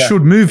cousin said, you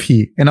should move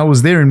here. And I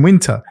was there in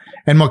winter.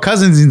 And my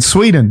cousins in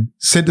Sweden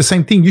said the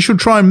same thing. You should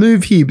try and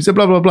move here.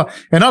 Blah, blah, blah.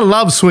 And I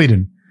love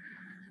Sweden.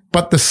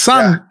 But the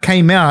sun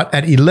came out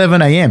at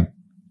 11 a.m.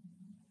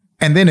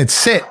 and then it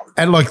set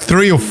at like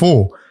 3 or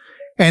 4.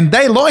 And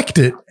they liked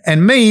it.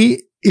 And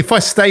me, if I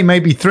stay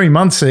maybe 3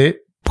 months there,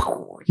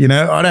 you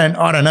know, I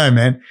don't know,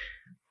 man.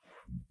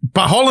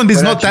 But Holland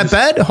is not that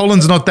bad.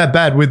 Holland's not that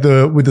bad with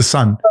the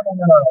sun.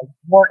 No.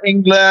 More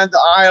England,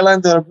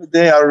 Ireland,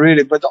 they are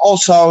really, but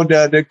also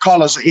the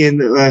colors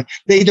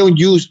they don't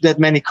use that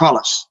many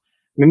colors.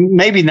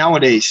 Maybe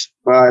nowadays,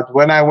 but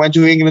when I went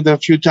to England a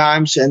few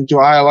times and to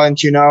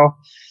Ireland, you know,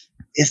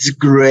 it's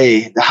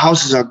gray. The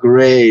houses are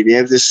gray. They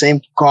have the same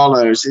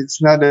colors.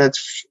 It's not that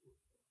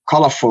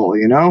colorful,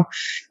 you know.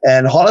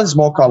 And Holland is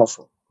more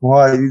colorful.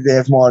 They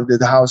have more.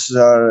 The houses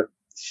are.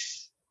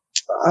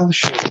 Oh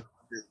shit!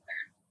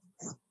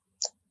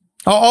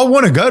 I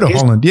want to go to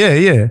Holland.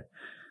 Yeah.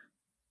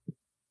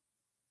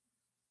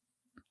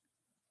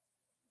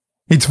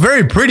 It's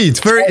very pretty. It's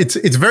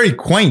very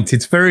quaint.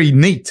 It's very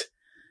neat.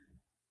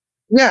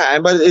 Yeah,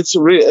 but it's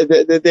really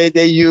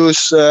they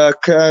use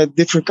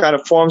different kind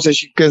of forms,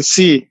 as you can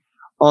see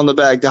on the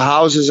back. The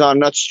houses are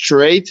not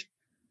straight,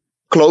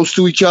 close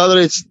to each other.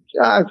 It's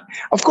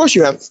of course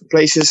you have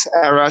places,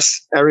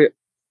 areas,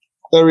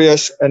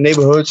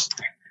 neighborhoods,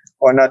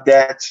 or not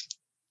that.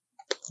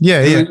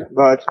 Yeah.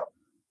 But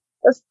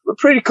it's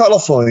pretty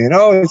colorful, you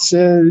know. It's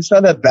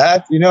not that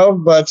bad, you know,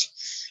 but.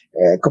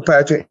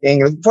 Compared to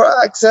England, for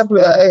example,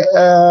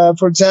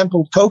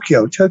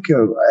 Tokyo,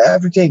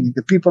 everything.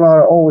 The people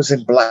are always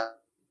in black.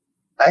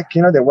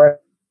 You know, they wear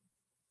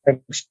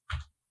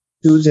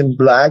suits in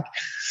black,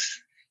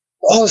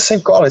 all the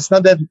same color. It's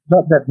not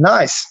that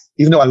nice.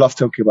 Even though I love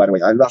Tokyo, by the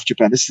way, I love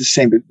Japan. It's the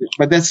same,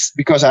 but that's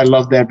because I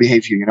love their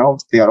behavior. You know,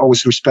 they are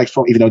always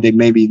respectful, even though they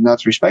maybe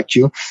not respect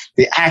you.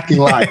 They acting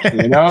like,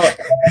 you know.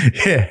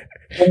 Yeah.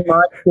 In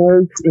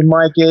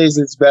my case,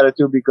 it's better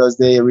too because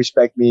they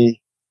respect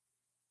me.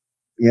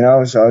 You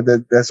know, so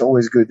that's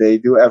always good. They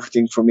do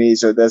everything for me,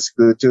 so that's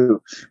good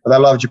too. But I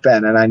love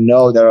Japan, and I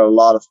know there are a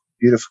lot of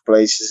beautiful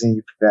places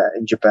in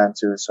Japan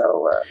too.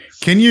 So,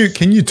 can you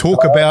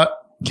talk about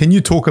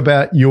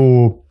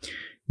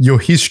your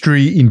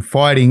history in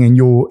fighting and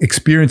your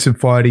experience in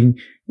fighting?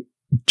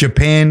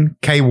 Japan,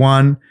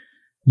 K1,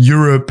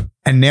 Europe,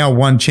 and now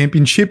one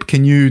championship.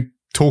 Can you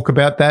talk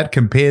about that,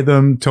 compare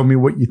them, tell me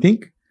what you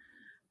think?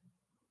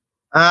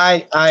 Yeah,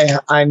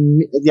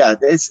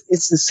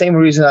 it's the same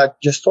reason I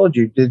just told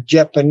you. The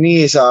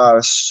Japanese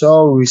are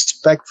so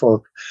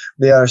respectful.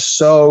 They are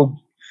so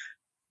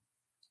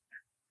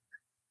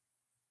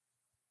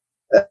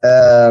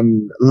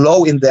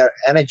low in their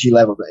energy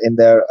level, in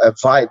their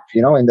vibe,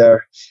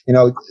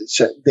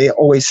 so they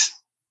always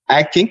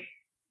acting,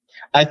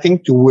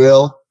 to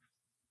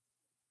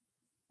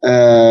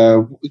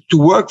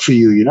work for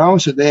you,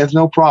 so they have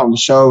no problem.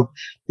 So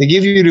they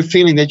give you the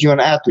feeling that you're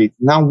an athlete.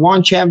 Now,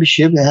 one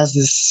championship has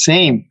the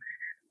same.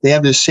 They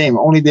have the same,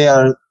 only they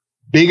are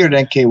bigger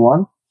than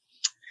K1.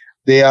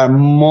 They are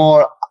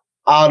more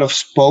out of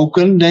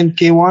spoken than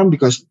K1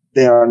 because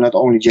they are not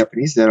only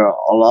Japanese. There are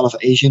a lot of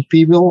Asian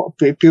people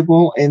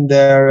in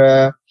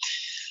their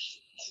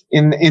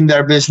in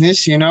their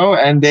business,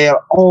 and they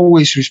are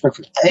always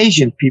respectful.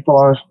 Asian people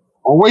are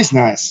always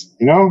nice,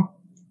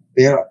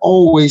 They are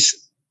always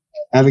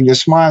having the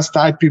smiles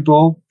type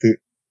people, the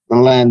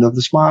land of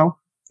the smile,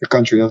 the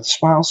country of the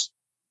smiles.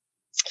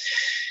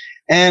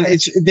 And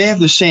they have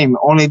the same,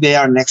 only they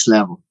are next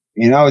level.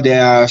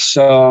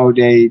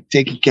 They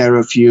taking care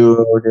of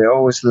you. They're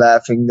always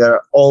laughing.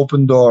 They're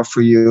open door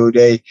for you.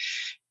 They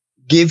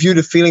give you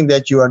the feeling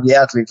that you are the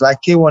athlete,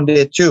 like K1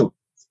 did too.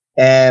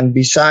 And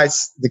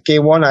besides the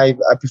K1, I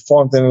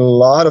performed in a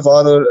lot of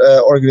other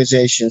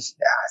organizations.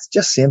 Yeah, it's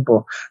just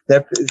simple.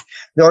 The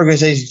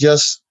organization is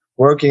just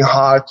working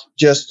hard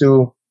just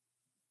to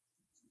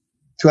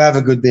have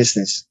a good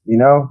business.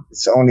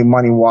 It's only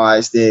money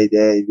wise. They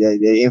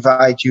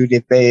invite you, they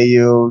pay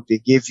you,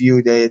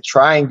 they're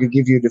trying to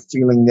give you the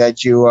feeling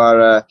that you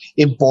are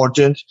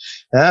important.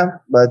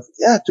 But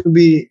yeah, to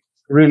be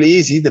really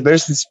easy, the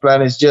business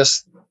plan is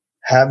just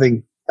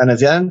having an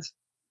event,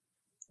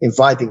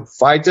 inviting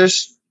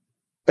fighters,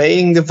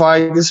 paying the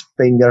fighters,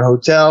 paying their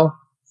hotel,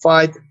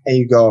 fight, and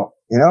you go.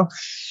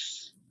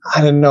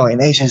 I don't know.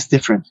 In Asia, it's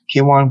different.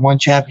 K1 one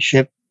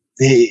championship.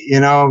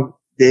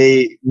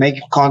 They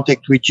make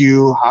contact with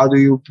you. How do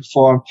you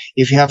perform?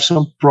 If you have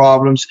some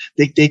problems,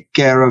 they take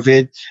care of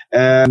it.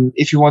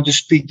 If you want to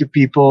speak to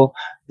people,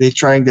 they're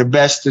trying their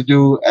best to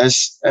do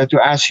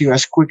to answer you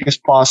as quick as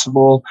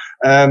possible.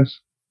 Asia.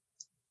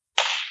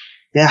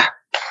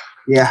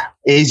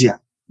 Asia.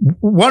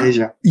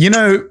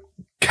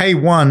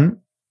 K1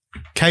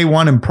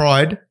 and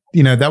Pride.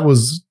 That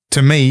was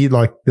to me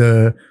like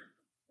the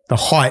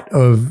height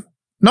of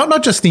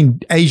not just in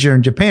Asia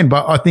and Japan,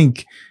 but I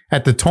think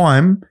at the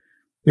time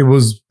it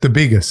was the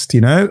biggest,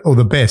 or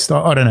the best.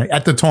 I don't know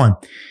at the time.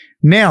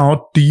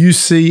 Now, do you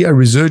see a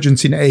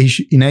resurgence in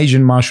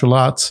Asian martial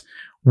arts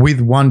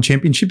with one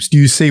championships? Do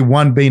you see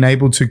one being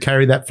able to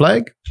carry that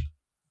flag?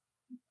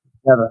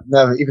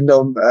 Never. Even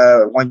though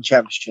one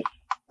championship,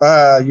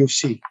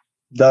 UFC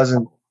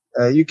doesn't.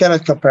 You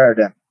cannot compare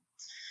them.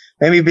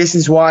 Maybe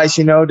business-wise,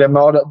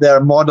 their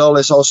model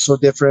is also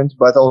different,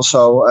 but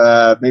also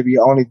maybe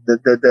only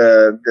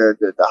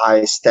the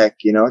highest tech,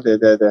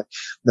 the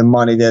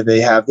money that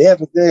they have. They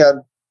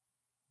are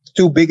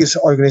two biggest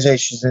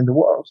organizations in the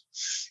world,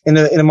 in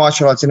the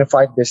martial arts, in the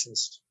fight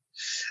business.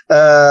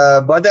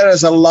 But there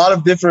is a lot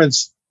of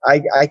difference.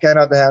 I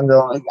cannot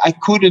handle. I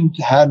couldn't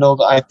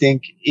handle. I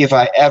think if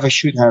I ever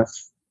should have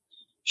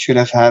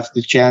had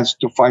the chance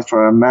to fight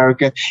for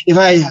America. If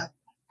I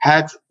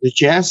had the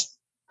chance.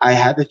 I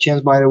had the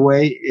chance, by the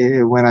way,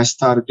 when I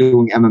started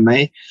doing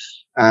MMA.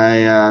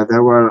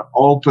 There were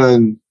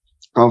open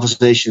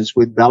conversations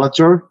with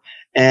Bellator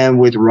and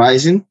with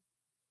Ryzen.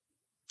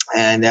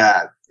 And,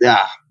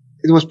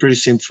 it was pretty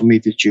simple for me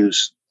to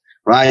choose.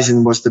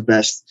 Ryzen was the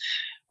best.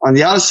 On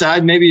the other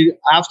side, maybe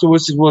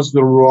afterwards it was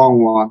the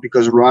wrong one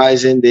because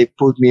Ryzen, they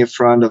put me in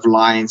front of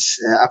lions.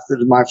 After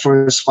my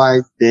first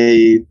fight,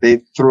 they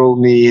throw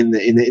me in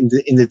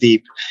the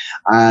deep.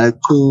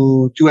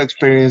 Two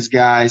experienced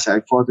guys.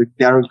 I fought with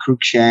Darren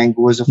Cruikshank,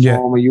 who was a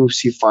former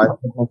UFC fighter.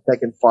 My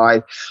second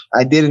fight,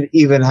 I didn't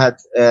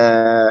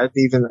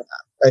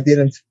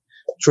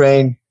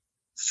train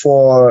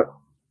for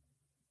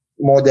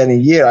more than a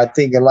year. I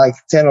think in like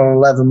 10 or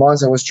 11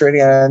 months I was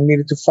training and I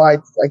needed to fight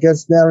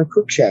against Darren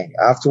Cruikshank.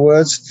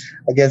 Afterwards,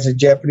 against a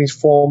Japanese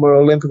former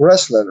Olympic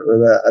wrestler,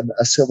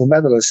 a silver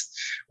medalist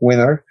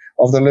winner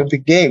of the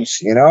Olympic Games,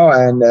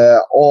 and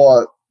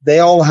they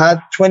all had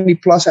 20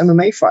 plus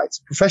MMA fights,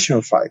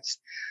 professional fights.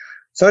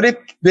 So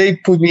they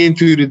put me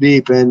into the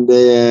deep and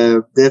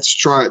that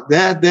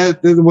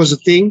was a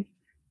thing.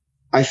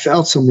 I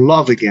felt some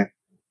love again.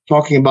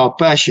 Talking about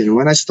passion.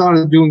 When I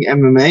started doing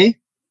MMA,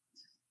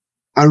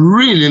 I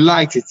really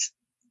liked it.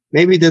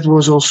 Maybe that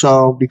was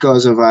also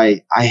because of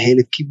I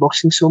hated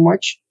kickboxing so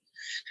much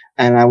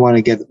and I want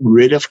to get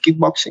rid of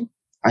kickboxing.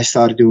 I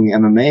started doing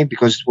MMA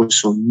because it was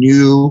so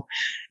new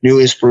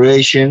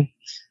inspiration.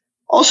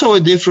 Also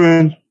a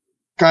different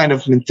kind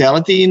of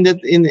mentality in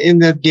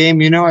that game,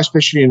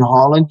 especially in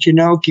Holland,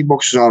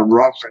 kickboxers are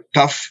rough and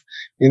tough,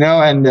 and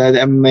the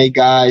MMA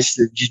guys,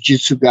 the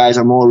jiu-jitsu guys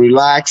are more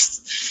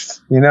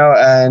relaxed,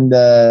 and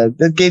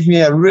that gave me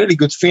a really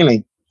good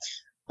feeling.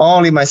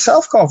 Only my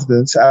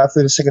self-confidence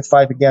after the second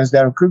fight against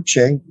Darren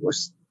Cruikshank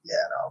was,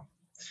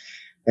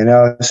 You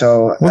know,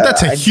 so well,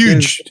 that's a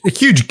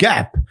huge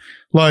gap.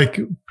 Like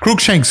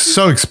Cruikshank's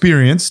so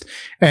experienced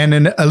and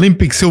an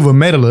Olympic silver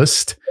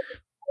medalist.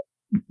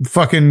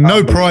 Fucking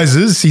no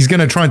prizes. He's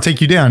going to try and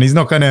take you down. He's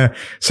not going to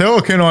say,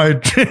 "Oh, can I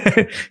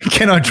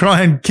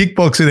try and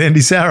kickbox with Andy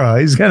Souwer?"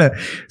 He's going to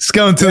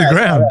go into the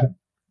ground.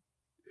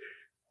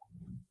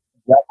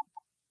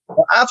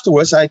 Well,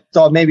 afterwards, I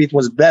thought maybe it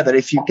was better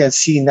if you can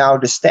see now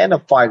the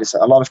stand-up fighters.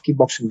 A lot of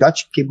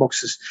Dutch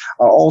kickboxers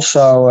are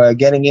also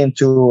getting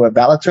into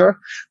Bellator.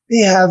 They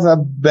have a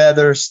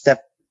better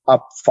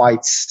step-up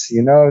fights,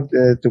 you know,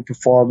 to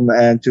perform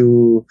and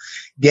to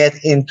get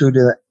into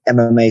the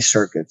MMA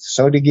circuit.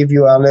 So they give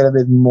you a little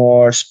bit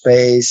more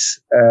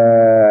space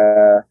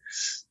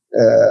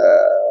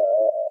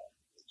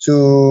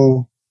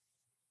to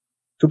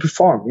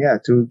perform. Yeah,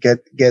 to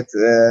get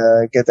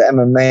the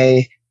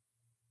MMA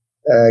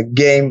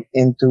game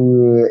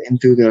into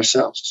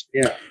themselves.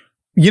 Yeah.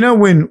 You know,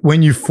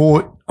 when you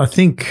fought, I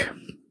think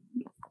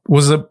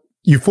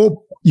you fought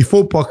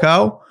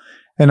Pacquiao,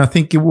 and I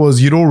think it was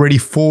you'd already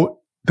fought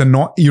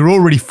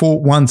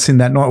once in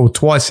that night or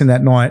twice in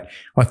that night.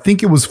 I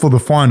think it was for the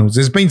finals.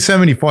 There's been so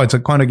many fights, I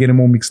kind of get them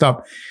all mixed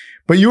up.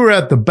 But you were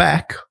at the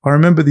back. I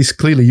remember this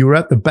clearly. You were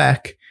at the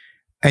back,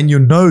 and your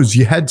nose,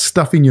 you had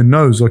stuff in your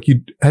nose. Like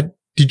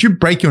did you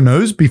break your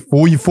nose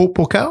before you fought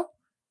Pacquiao?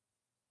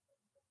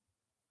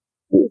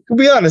 To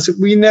be honest,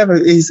 we never.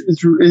 It's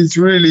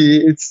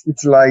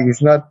like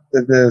it's not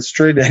the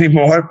straight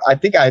anymore. I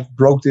think I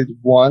broke it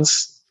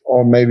once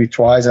or maybe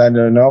twice. I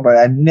don't know, but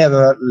I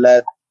never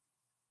let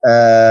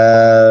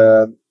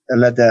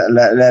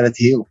it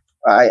heal.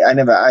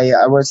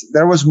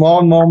 There was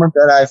one moment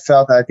that I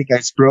felt I think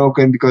it's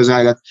broken because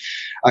I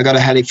got a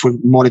headache for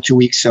more than 2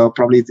 weeks, so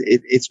probably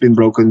it's been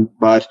broken.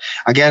 But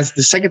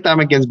the second time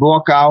against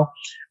Pacquiao,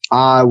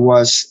 I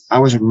was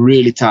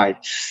really tired.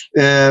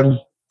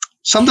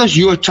 Sometimes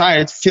you are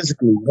tired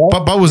physically,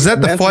 right? But was that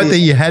the fight that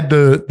you had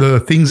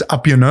the things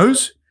up your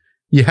nose?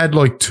 You had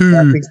like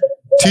two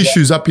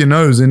tissues up your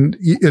nose, and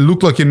it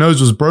looked like your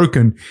nose was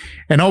broken.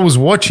 And I was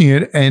watching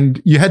it,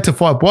 and you had to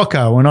fight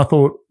Pacquiao, and I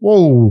thought,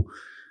 whoa,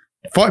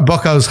 fight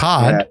Pacquiao's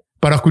hard,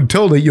 but I could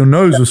tell that your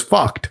nose was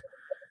fucked.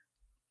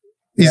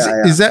 Is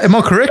that? Am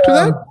I correct with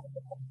that?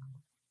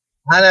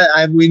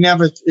 We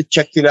never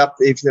checked it up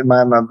if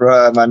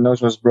my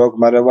nose was broken,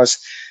 but it was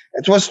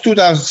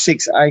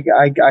 2006. I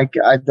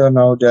don't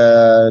know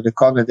the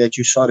comment that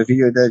you saw, the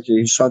video that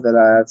you saw that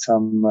I had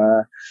some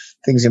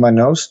things in my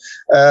nose.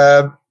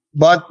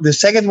 But the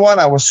second one,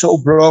 I was so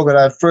broken.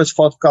 I first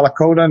fought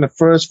Kalakota in the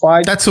first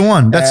fight. That's the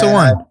one.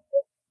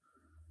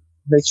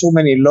 Made so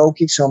many low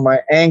kicks on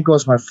my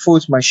ankles, my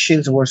foot, my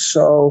shins were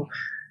so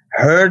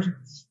hurt.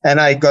 And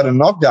I got a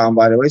knockdown,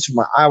 by the way. So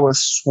my eye was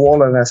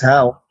swollen as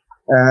hell.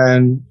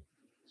 And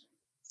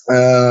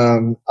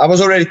I was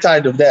already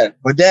tired of that.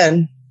 But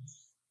then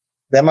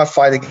my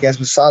fight against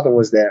Masato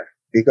was there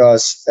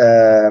because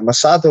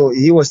Masato,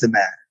 he was the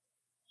man.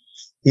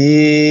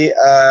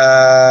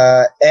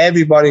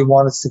 Everybody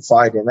wanted to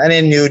fight him, and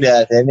they knew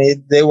that. And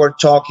they were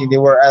talking, they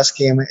were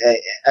asking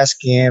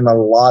him a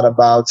lot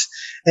about,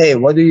 hey,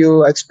 what do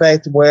you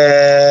expect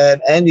when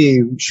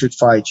Andy should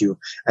fight you?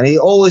 And he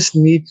always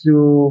need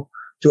to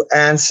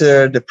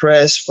answer the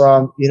press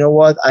from, you know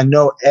what, I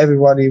know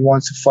everybody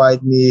wants to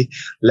fight me.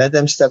 Let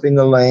them step in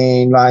the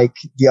lane like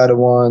the other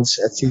ones,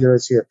 etc.,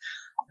 etc.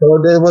 So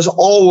there was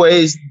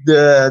always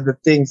the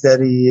things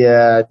that he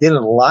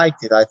didn't like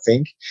it, I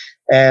think.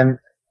 And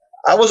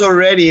I was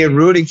already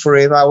rooting for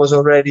him. I was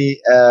already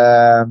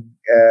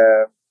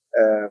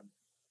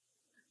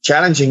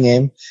challenging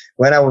him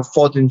when I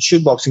fought in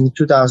shootboxing in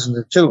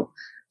 2002.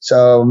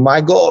 So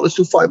my goal is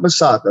to fight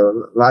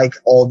Masato, like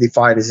all the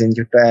fighters in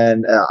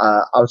Japan,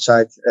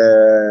 outside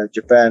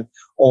Japan,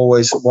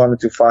 always wanted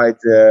to fight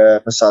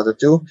Masato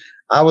too.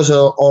 I was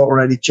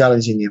already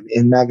challenging him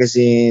in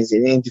magazines,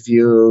 in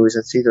interviews,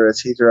 etc.,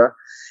 etc.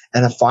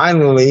 And then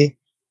finally,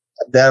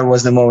 there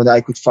was the moment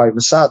I could fight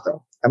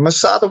Masato. And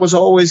Masato was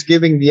always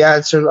giving the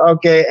answer,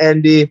 okay,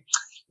 Andy,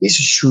 he's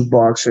a shoot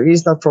boxer.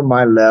 He's not from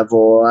my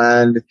level,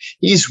 and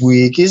he's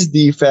weak. His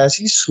defense,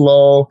 he's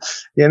slow,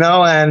 you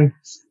know, and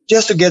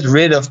just to get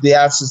rid of the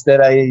answers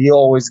that he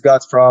always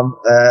got from,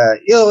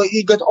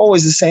 he got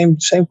always the same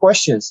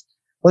questions.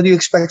 What do you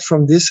expect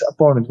from this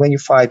opponent when you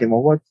fight him,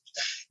 or what,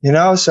 you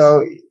know?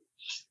 So,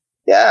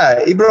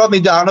 yeah, he brought me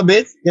down a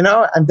bit, you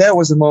know, and that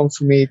was a moment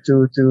for me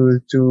to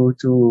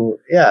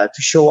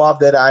show off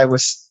that I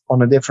was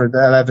on a different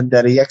level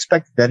that he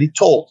expected, that he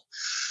told.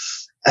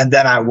 And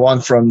then I won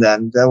from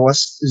them.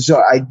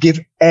 So I give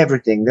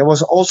everything. There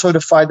was also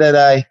the fight that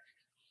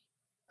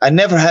I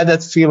never had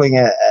that feeling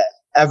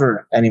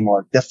ever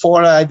anymore.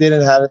 Before I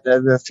didn't have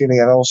the feeling,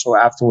 and also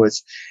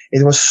afterwards,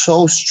 it was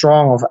so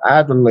strong of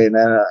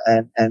adrenaline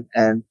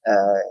and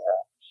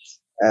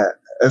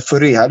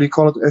euphoria. How do you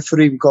call it?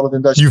 Euphoria. We call it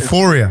in Dutch.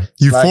 Euphoria.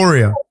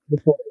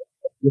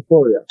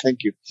 Euphoria.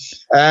 Thank you.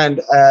 And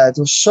it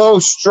was so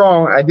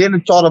strong. I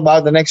didn't thought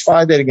about the next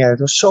fight again. It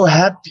was so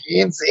happy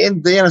in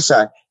the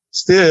inside.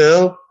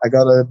 Still, I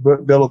got a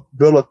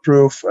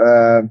bulletproof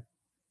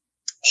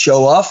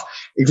show off,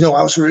 even though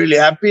I was really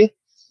happy.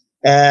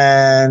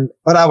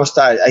 But I was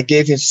tired. I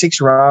gave him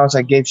 6 rounds.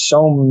 I gave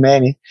so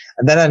many.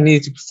 And then I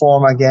needed to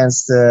perform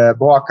against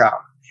Boakau.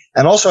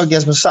 And also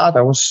against Masato.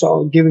 I was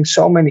giving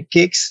so many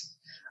kicks.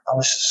 I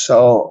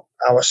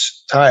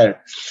was tired.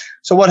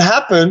 So what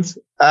happened,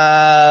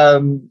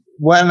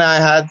 when I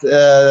had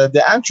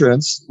the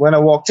entrance, when I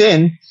walked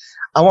in,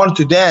 I wanted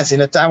to dance. In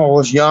the time I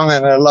was young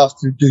and I loved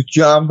to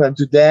jump and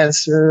to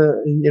dance,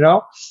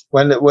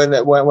 when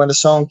the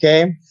song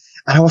came.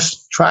 And I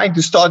was trying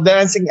to start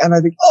dancing and I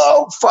think,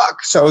 oh,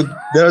 fuck. So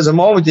there's a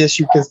moment, as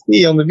you can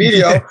see on the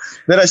video,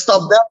 that I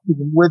stopped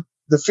dancing with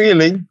the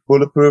feeling,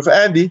 Bulletproof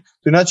Andy,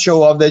 to not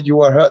show off that you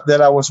were hurt,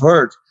 that I was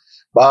hurt.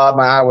 But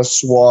my eye was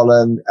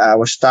swollen. I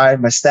was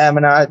tired. My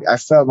stamina, I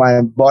felt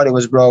my body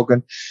was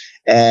broken.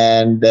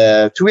 And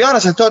to be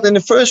honest, I thought in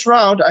the first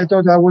round, I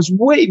thought I was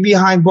way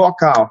behind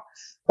Boakau.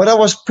 But I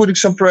was putting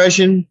some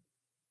pressure.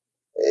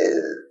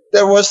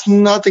 There was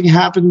nothing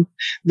happened.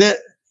 There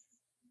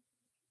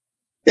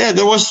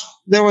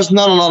was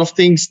not a lot of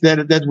things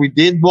that we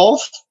did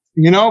both,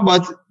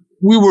 but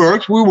we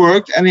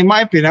worked. And in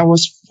my opinion, I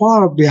was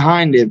far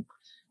behind him.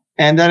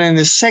 And then in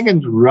the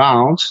second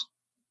round,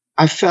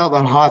 I felt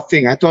a hard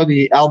thing. I thought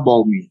he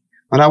elbowed me,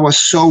 but I was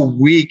so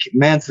weak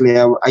mentally.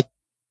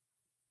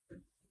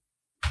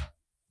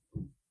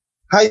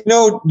 I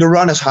know the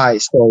run is high.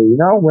 So,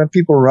 when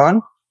people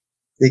run,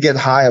 they get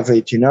high of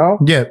it,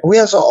 Yeah. We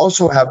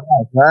also have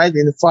that, right?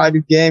 In the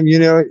fighting game,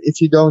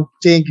 if you don't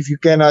think, if you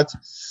cannot,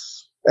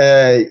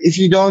 if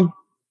you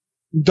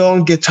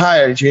don't get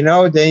tired,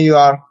 then you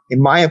are,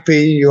 in my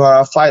opinion, you are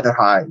a fighter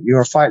high.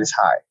 Your fight is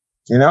high,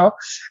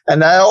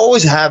 and I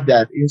always have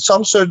that in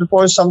some certain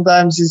points.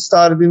 Sometimes it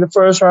started in the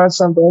first round,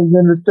 sometimes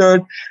in the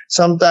third,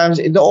 sometimes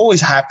it always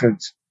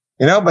happened,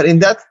 but in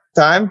that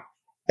time,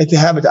 it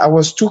happened. I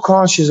was too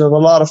conscious of a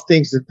lot of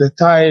things, the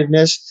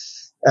tiredness.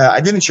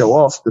 I didn't show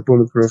off the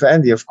Bulletproof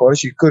Andy, of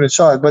course, you couldn't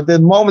saw it, but the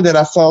moment that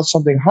I felt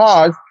something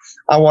hard,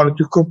 I wanted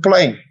to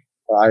complain.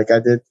 Like I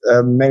did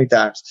many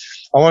times.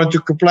 I wanted to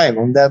complain.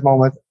 On that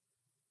moment,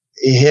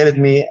 he hit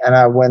me and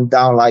I went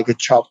down like a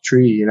chopped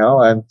tree,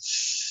 and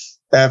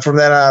from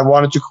then I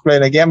wanted to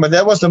complain again. But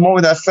that was the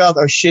moment I felt,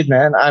 oh shit,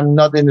 man, I'm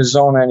not in the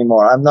zone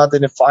anymore. I'm not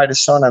in the fighter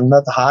zone. I'm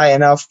not high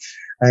enough.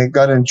 I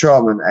got in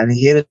trouble and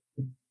he hit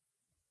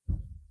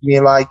me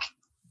like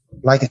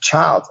a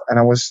child. And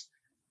I was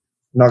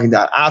knocking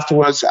down.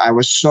 Afterwards, I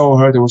was so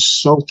hurt. I was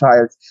so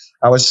tired.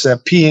 I was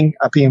peeing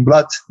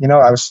blood.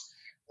 I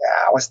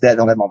was dead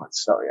on that moment.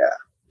 So,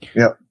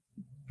 yeah.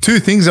 2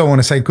 things I want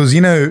to say, because,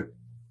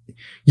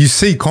 you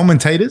see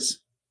commentators,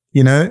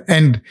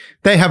 and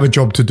they have a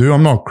job to do.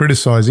 I'm not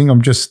criticizing.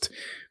 I'm just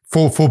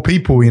for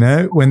people,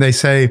 when they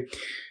say,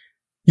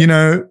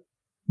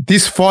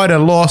 this fighter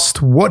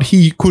lost, what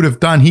he could have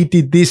done. He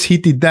did this, he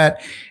did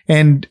that.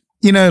 And,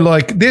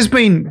 there's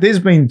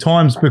been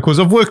times, because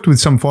I've worked with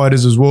some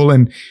fighters as well.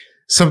 And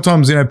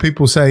sometimes,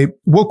 people say,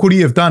 what could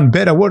he have done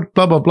better? What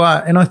blah, blah,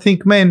 blah. And I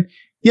think, man,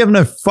 you have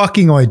no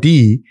fucking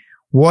idea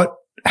what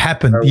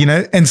happened,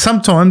 and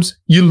sometimes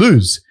you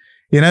lose,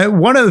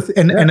 one of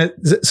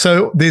the,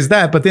 so there's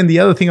that. But then the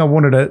other thing I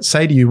wanted to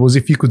say to you was,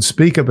 if you could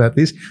speak about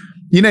this,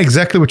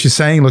 exactly what you're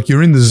saying, like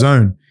you're in the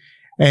zone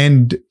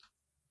and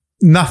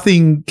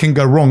nothing can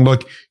go wrong.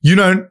 Like, you're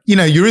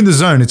in the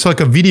zone. It's like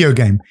a video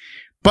game,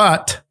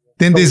 but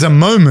then there's a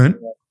moment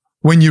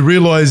when you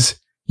realize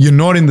you're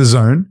not in the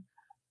zone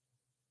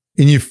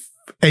and you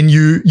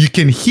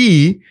can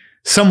hear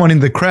someone in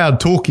the crowd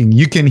talking.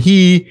 You can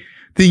hear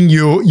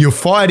you're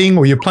fighting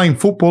or you're playing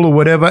football or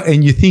whatever,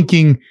 and you're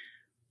thinking,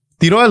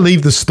 did I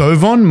leave the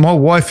stove on? My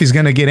wife is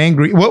going to get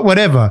angry.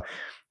 Whatever.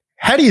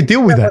 How do you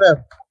deal with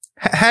that?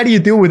 How do you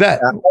deal with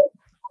that?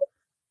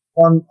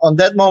 On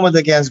that moment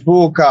against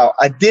Boakau,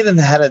 I didn't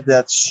have it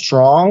that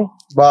strong,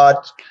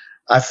 but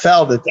I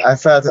felt it. I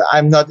felt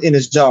I'm not in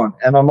his zone.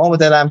 And the moment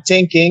that I'm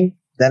thinking,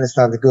 then it's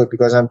not good,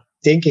 because I'm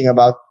thinking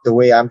about the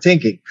way I'm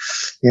thinking,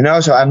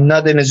 so I'm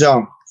not in his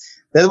zone.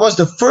 That was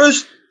the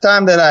first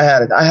time that I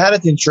had it. I had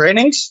it in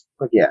trainings,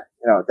 but yeah,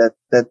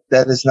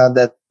 that is not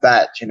that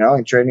bad,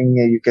 in training,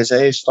 you can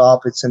say,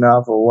 stop, it's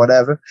enough or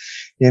whatever,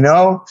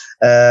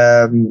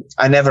 I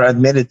never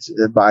admitted,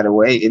 by the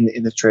way,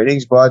 in the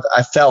trainings, but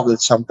I felt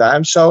it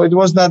sometimes. So it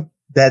was not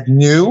that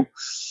new.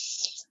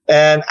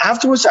 And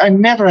afterwards, I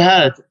never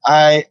had it.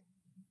 I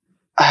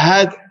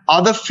had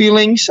other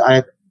feelings. I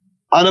had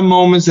other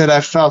moments that I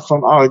felt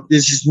from, oh,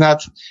 this is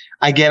not,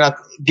 I cannot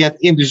get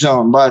in the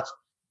zone, but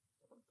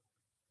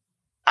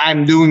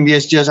I'm doing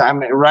this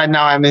right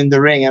now I'm in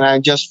the ring and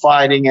I'm just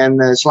fighting, and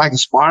it's like a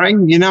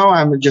sparring,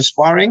 I'm just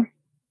sparring.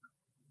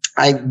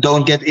 I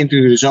don't get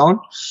into the zone,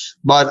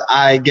 but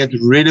I get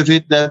rid of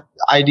it, that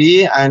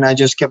idea, and I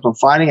just kept on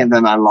fighting, and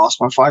then I lost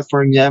my fight,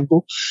 for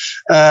example.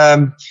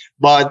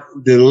 But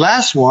the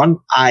last one,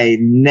 I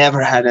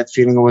never had that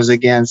feeling. It was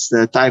against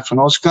Ty van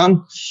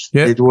Oskan.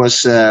 Yeah. It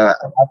was after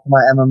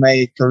my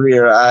MMA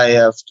career,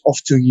 of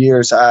 2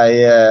 years,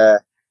 I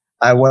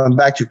went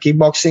back to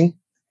kickboxing.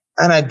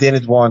 And I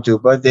didn't want to,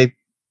 but they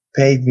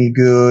paid me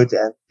good,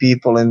 and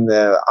people in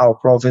our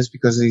province,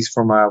 because he's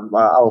from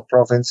our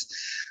province,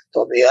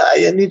 told me, yeah,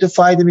 you need to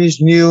fight him.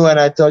 He's new. And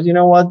I thought, you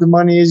know what? The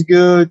money is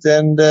good,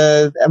 and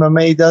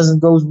MMA doesn't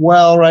go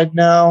well right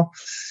now.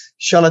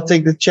 Shall I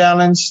take the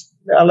challenge?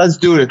 Let's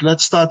do it.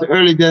 Let's start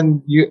early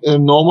than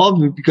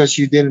normal, because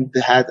you didn't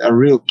had a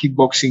real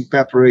kickboxing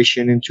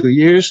preparation in 2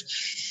 years.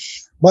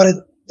 But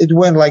it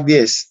went like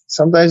this.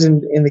 Sometimes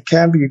in the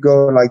camp you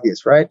go like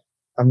this, right?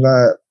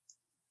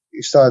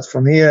 You start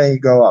from here and you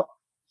go up.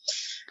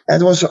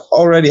 And it was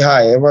already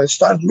high. It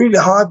started really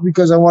hard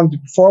because I wanted to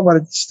perform, but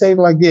it stayed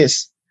like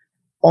this.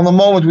 On the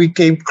moment we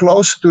came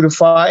close to the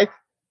fight,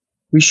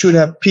 we should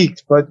have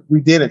peaked, but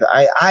we didn't.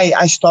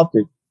 I stopped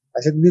it.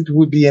 I said it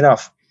would be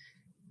enough,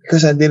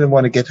 because I didn't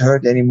want to get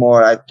hurt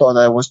anymore. I thought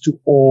I was too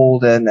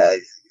old, and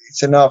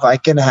it's enough. I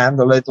can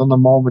handle it on the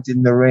moment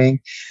in the ring.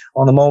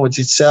 On the moment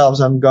itself,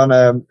 I'm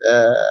gonna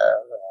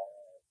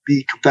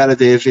be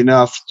competitive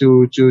enough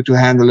to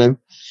handle him.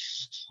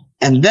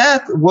 And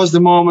that was the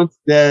moment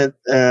that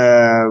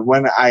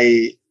when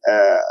I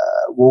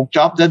woke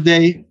up that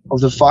day of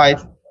the fight,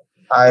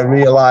 I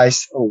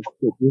realized, oh,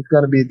 it's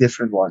gonna be a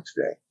different one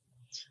today.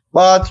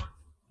 But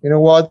you know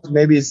what?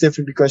 Maybe it's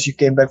different because you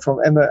came back from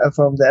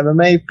the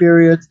MMA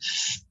period.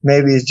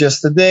 Maybe it's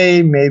just a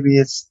day. Maybe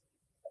it's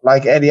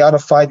like any other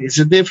fight. It's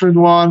a different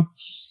one.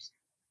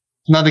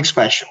 Nothing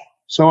special.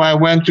 So I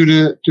went to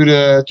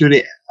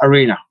the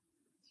arena.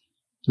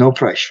 No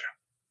pressure.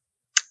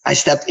 I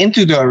stepped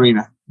into the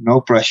arena. No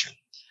pressure.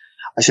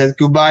 I said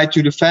goodbye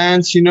to the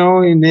fans, in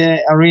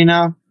the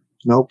arena.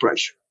 No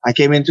pressure. I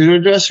came into the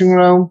dressing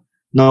room.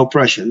 No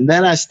pressure. And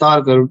then I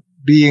started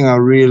being a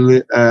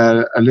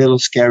little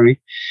scary,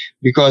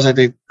 because I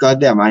think,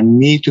 goddamn, I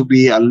need to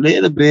be a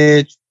little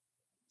bit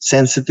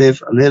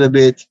sensitive, a little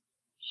bit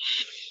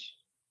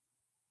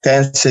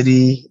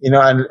intensity,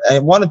 I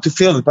wanted to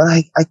feel it, but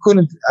I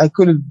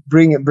couldn't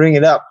bring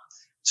it up.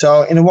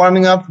 So in the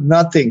warming up,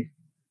 nothing.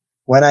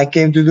 When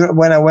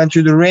I went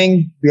to the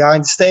ring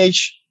behind the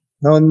stage,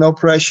 no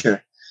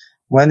pressure.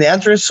 When the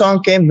entrance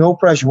song came, no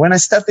pressure. When I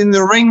stepped in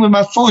the ring with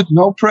my foot,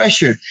 no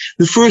pressure.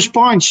 The first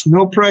punch,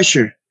 no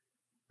pressure.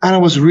 And I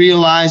was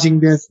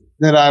realizing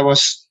that I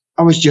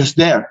was just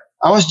there.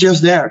 I was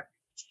just there.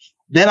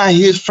 Then I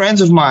hear friends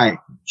of mine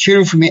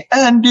cheering for me.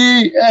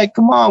 Andy, hey,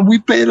 come on, we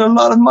paid a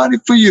lot of money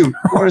for you.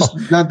 Of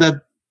course, not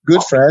that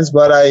good friends,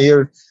 but I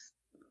hear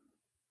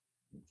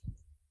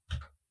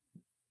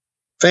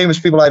famous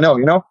people I know,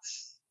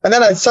 And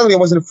then suddenly I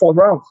was in the fourth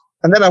round.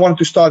 And then I wanted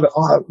to start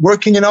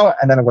working, and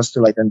then it was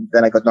too late, and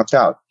then I got knocked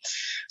out.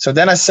 So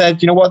then I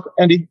said, you know what,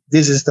 Andy,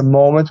 this is the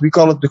moment. We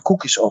call it the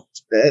cookies off.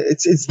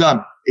 It's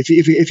done.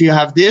 If you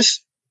have this,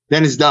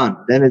 then it's done.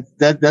 Then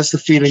that's the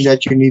feeling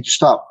that you need to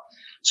stop.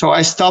 So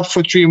I stopped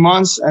for 3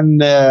 months,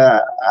 and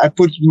I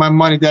put my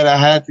money that I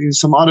had in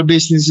some other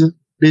business.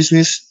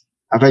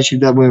 Eventually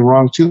that went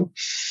wrong too.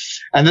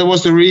 And that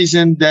was the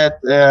reason that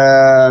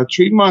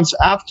 3 months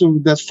after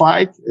that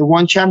fight,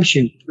 one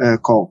champion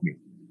called me.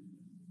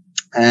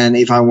 And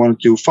if I wanted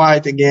to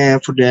fight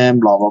again for them,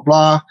 blah, blah,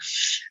 blah.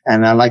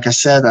 And like I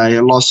said, I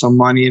lost some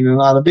money in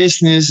another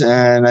business.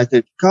 And I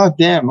said, God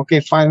damn, okay,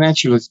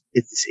 financially,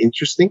 it is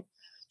interesting.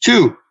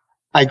 2,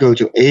 I go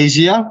to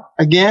Asia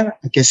again.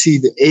 I can see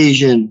the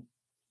Asian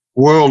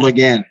world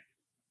again,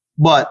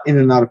 but in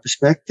another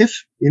perspective,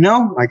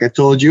 like I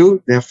told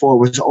you, therefore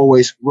was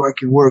always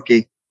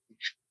working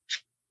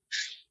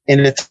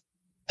in the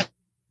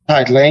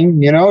tight lane,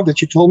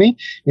 that you told me,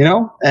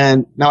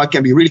 and now I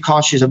can be really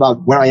conscious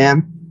about where I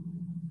am,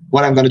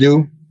 what I'm going to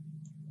do,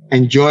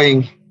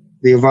 enjoying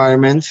the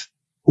environment,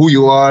 who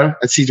you are,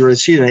 etc.,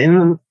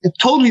 in a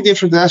totally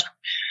different aspect.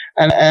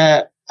 And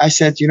I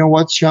said, you know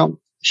what, Chantal,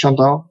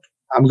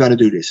 I'm going to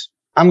do this.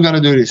 I'm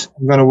going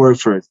to work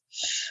for it.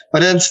 But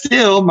then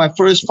still, my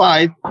first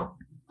fight,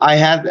 I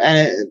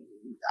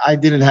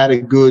didn't have a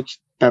good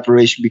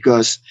preparation,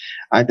 because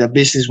the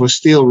business was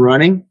still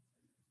running,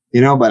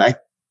 but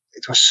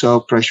it was so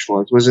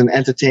pressureful. It was an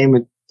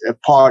entertainment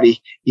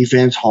party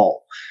event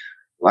hall,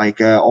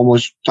 like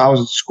almost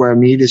 1,000 square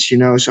meters,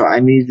 so I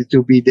needed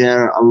to be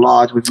there a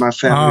lot with my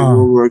family. We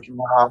were working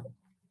hard.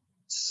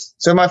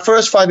 So my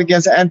first fight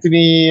against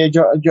Anthony,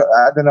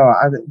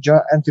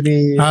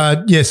 Anthony.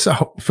 Yes,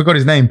 I forgot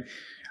his name.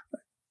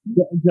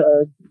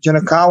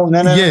 Janakawa?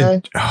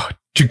 No. Oh,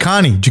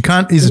 Jukani.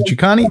 Is it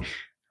Jukani?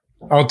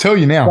 I'll tell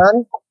you now.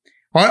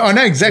 I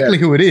know exactly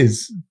who it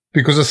is,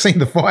 because I've seen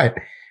the fight.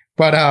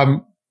 But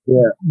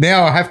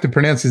now I have to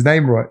pronounce his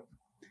name right.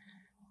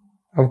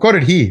 I've got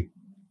it here.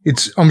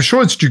 I'm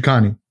sure it's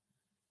Jukani.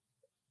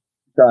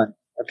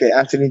 Okay,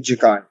 Anthony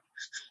Jukani.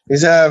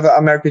 He's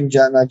American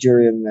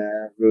Nigerian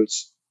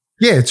roots.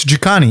 Yeah, it's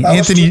Jukani.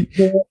 Anthony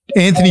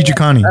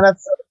Jukani. And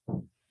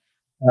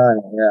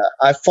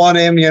I fought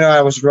him.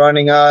 I was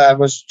running. I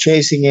was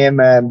chasing him,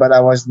 but I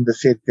wasn't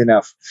fit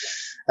enough.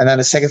 And then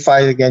the second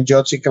fight against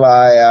Joe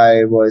Cikalai,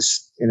 I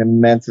was in a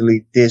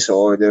mentally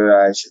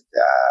disorder. I said,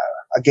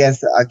 again,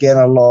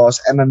 I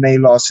lost.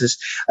 MMA losses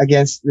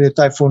against the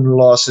Typhoon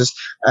losses.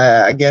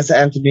 Against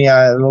Anthony,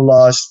 I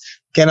lost.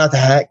 Can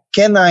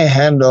I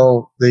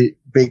handle the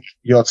big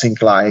yachts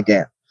incline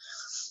again.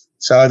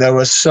 So there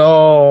were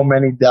so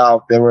many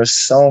doubts. There were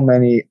so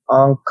many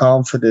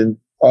unconfidence.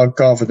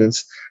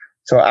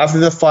 So after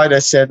the fight, I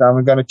said,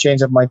 I'm going to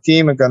change up my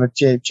team. I'm going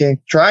to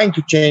trying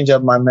to change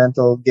up my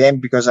mental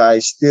game because I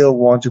still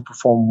want to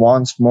perform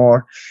once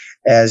more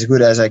as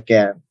good as I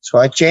can. So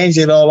I changed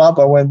it all up.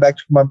 I went back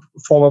to my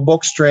former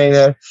box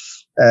trainer.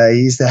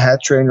 He's the head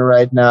trainer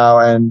right now.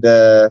 And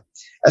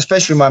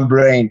especially my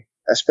brain,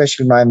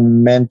 especially my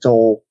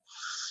mental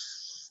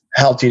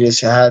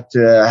healthiness, I had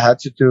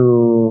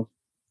to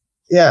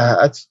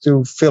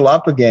fill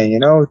up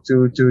again,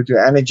 to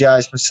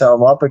energize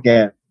myself up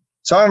again.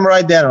 So I'm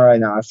right there right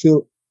now. I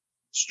feel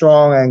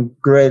strong and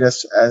great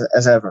as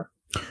ever.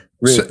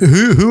 Really. So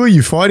who are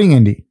you fighting,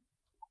 Andy?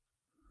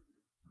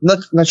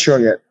 Not sure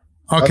yet.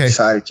 Okay. Not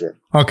decided yet.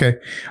 Okay.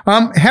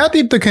 How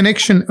did the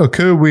connection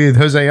occur with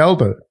Jose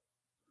Aldo?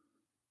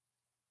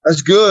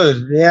 That's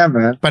good. Yeah,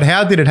 man. But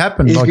how did it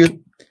happen? He's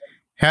good.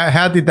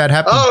 How did that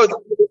happen? Oh,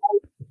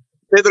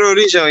 Pedro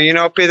Rizzo. You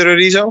know Pedro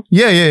Rizzo?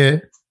 Yeah.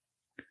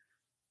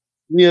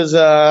 He is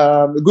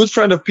a good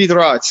friend of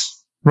Peter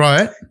Arts.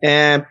 Right.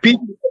 And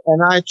Peter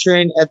and I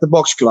train at the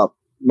box club.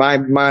 My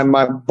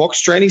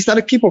box trainer, he's not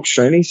a kickbox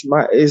trainer,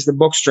 he's the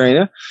box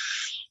trainer.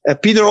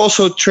 Peter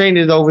also trained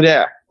it over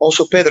there.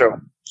 Also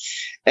Pedro.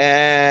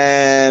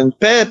 And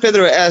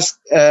Pedro asked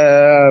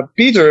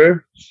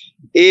Peter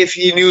if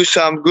he knew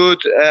some good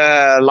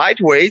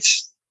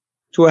lightweights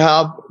to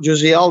help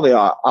Jose Aldo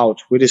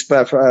out with his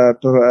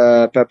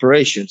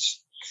preparations.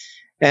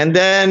 And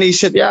then he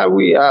said, yeah,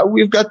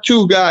 we've got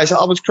two guys,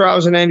 Albert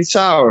Kraus and Andy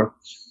Souwer.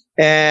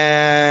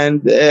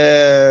 And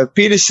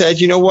Peter said,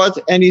 you know what?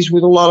 Andy's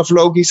with a lot of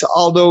Lokis.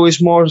 Aldo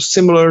is more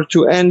similar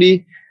to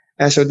Andy.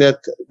 And so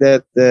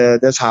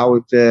that's how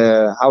it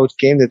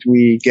came that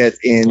we get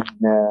in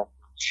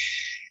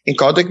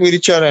contact with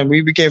each other and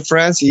we became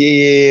friends.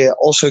 He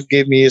also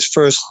gave me his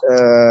first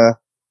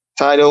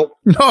title.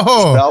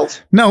 No,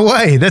 belt. No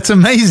way. That's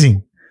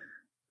amazing.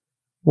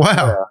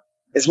 Wow. Yeah.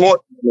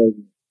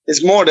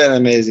 It's more than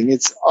amazing.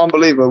 It's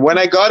unbelievable. When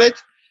I got it,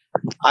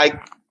 I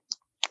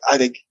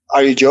think,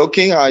 are you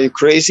joking? Are you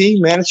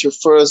crazy, man? It's your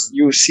first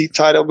UFC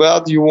title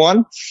belt you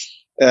won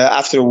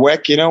after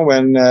WEC,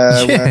 when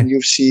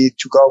UFC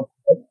took over.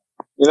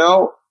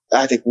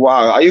 I think,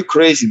 wow, are you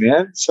crazy,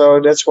 man? So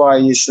that's why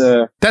he's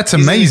that's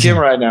amazing. He's in the gym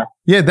right now.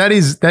 Yeah, that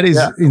is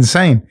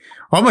insane.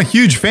 I'm a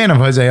huge fan of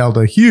Jose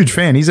Aldo. Huge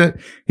fan. He is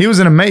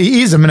an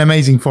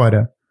amazing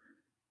fighter.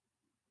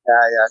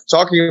 Yeah.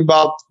 Talking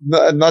about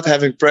not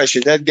having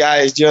pressure, that guy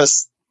is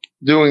just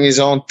doing his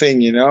own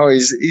thing,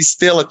 He's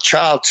still a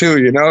child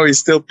too, He's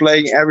still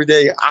playing every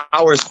day,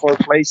 hours for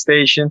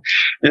PlayStation.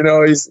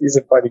 He's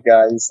a funny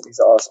guy. He's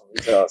awesome.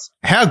 He's awesome.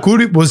 How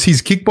good was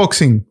his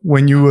kickboxing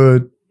when you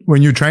were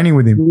training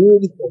with him?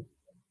 Really good.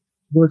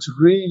 It's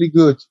really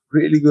good.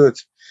 Really good.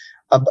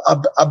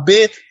 A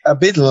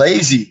bit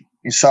lazy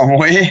in some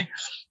way,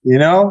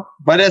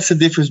 but that's the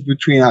difference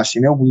between us.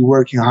 We're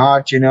working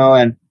hard,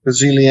 and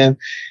Brazilian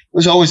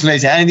was always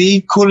lazy and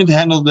he couldn't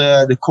handle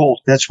the cold.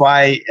 That's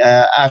why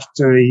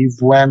after he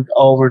went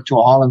over to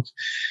Holland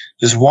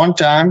just one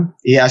time,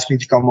 he asked me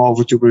to come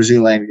over to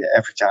Brazil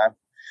every time.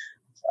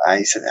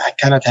 I said, I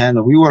cannot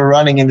handle. We were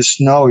running in the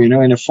snow, in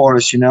the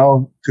forest, to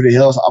the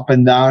hills, up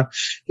and down.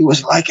 He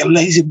was like a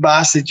lazy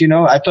bastard,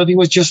 I thought he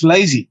was just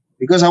lazy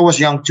because I was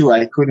young too.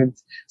 I couldn't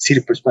see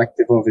the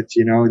perspective of it,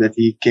 that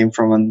he came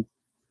from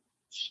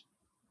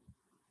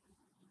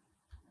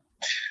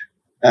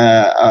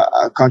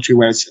a country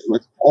where it's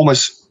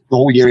almost the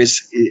whole year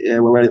is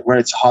where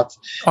it's hot.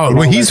 Oh,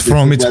 where he's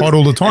from, it's hot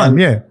all the time.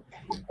 Yeah.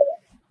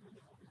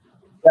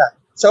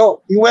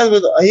 So he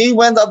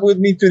went up with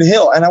me to the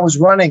hill, and I was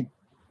running,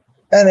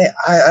 and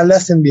I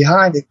left him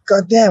behind.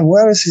 God damn,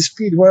 where is his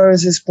speed? Where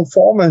is his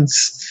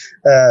performance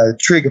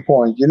trigger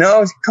point?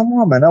 Come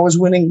on, man, I was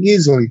winning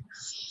easily.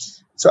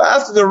 So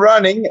after the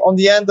running, on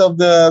the end of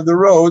the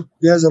road,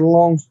 there's a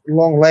long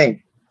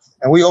lane,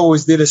 and we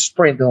always did a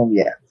sprint on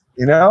the end.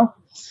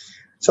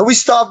 So we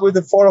stopped with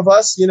the four of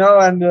us,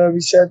 and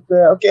we said,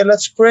 okay,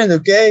 let's sprint,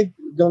 okay?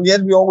 On the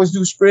end, we always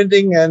do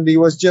sprinting, and he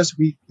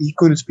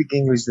couldn't speak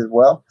English that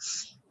well.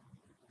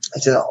 I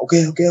said,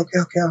 okay.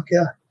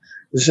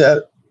 He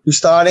said, you're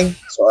starting?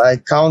 So I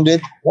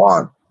counted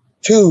 1,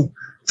 2,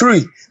 3.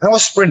 And I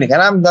was sprinting,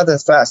 and I'm not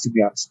that fast, to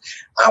be honest.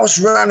 I was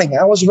running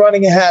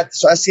ahead.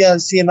 So I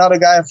see another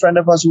guy, a friend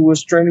of us who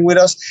was training with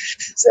us,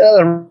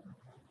 said,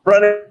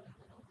 running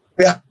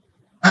behind.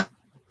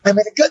 I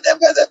mean, got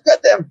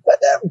them.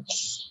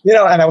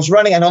 And I was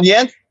running, and on the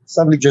end,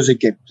 suddenly Jose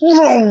came.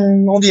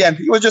 On the end,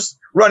 he was just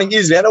running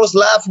easily, and I was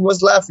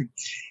laughing,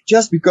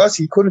 just because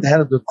he couldn't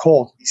handle the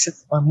cold. He said,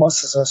 my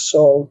muscles are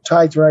so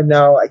tight right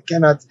now, I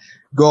cannot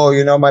go,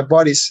 my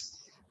body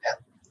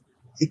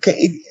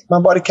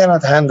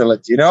cannot handle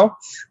it,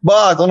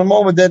 But on the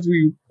moment that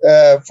we,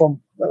 from,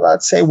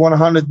 let's say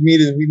 100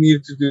 meters, we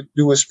needed to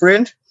do a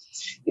sprint,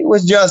 it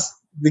was just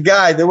the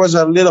guy, there was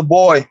a little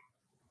boy,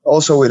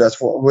 also with us,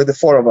 with the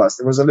four of us.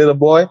 There was a little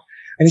boy,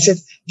 and he said,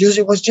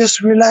 Jose was just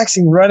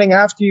relaxing, running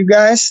after you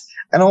guys,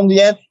 and on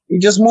the end, he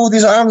just moved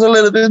his arms a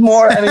little bit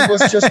more, and he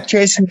was just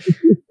chasing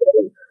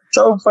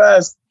so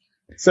fast.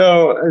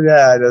 So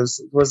yeah, it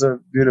was a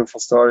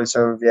beautiful story.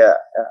 So yeah.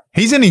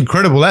 He's an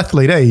incredible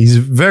athlete, eh? He's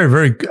very,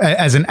 very,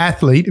 as an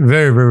athlete,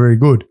 very, very, very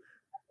good.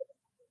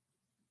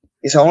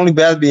 His only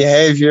bad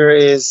behavior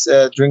is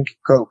drinking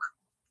Coke.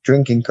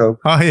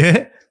 Oh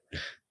yeah.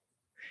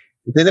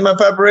 Did in my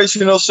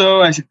preparation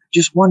also, I said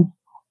just one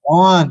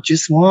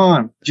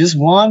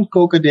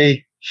Coke a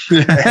day.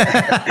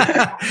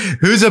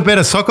 Who's a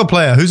better soccer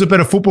player? Who's a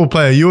better football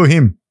player? You or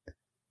him?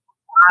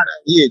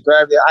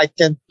 I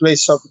can play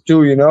soccer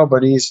too,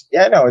 but he's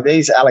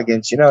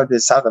elegant. The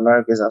South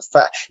Americans are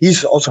fast.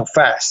 He's also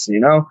fast,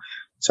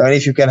 So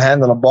if you can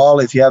handle a ball,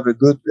 if you have a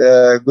good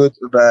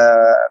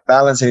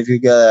balance, and if you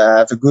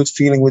have a good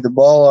feeling with the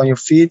ball on your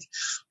feet,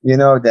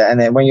 and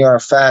then when you are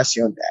fast,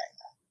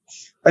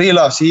 but he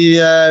loves. He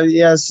has he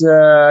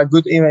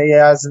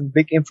has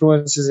big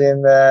influences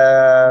in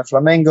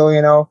Flamengo.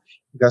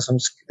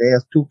 They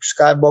have 2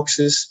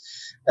 skyboxes.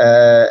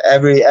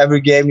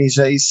 Every game he's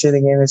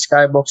sitting in his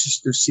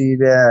skyboxes to see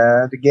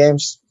the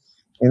games.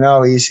 I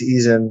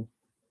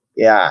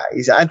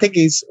think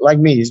he's like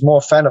me. He's more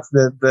a fan of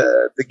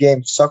the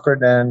game soccer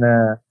than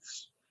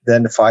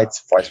the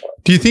fights.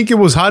 Do you think it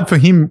was hard for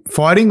him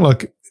fighting,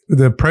 like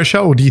the pressure,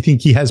 or do you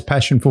think he has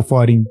passion for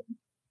fighting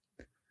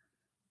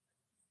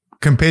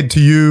compared to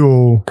you,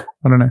 or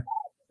I don't know?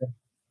 I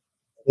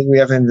think we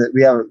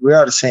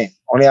are the same.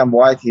 Only I'm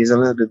white. He's a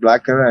little bit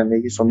blacker, and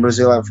he's from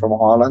Brazil. I'm from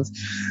Holland,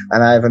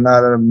 and I have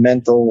another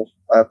mental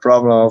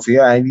problem over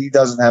here, and he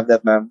doesn't have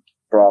that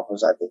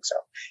problems. I think so.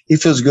 He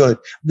feels good.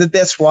 But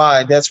that's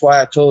why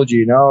I told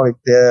you.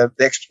 The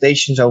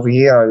expectations over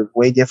here are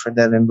way different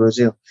than in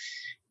Brazil.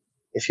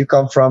 If you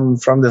come from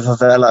the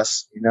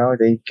favelas,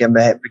 they can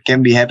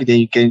be happy that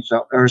you can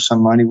earn some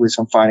money with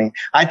some fighting.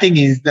 I think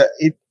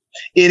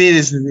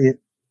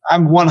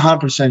I'm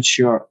 100%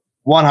 sure.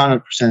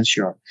 100%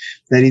 sure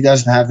that he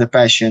doesn't have the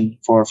passion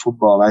for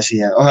football as he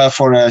has,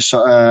 for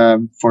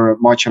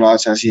martial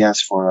arts as he has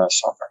for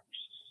soccer.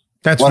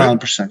 That's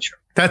 100% sure.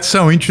 That's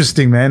so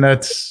interesting, man.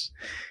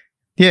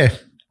 Yeah.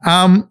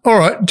 All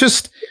right.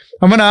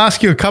 I'm going to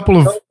ask you a couple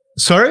of.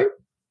 Sorry,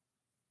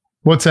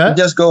 what's that?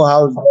 Just go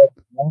how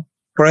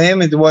for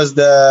him it was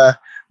the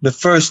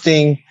first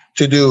thing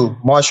to do.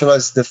 Martial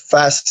arts is the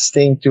fastest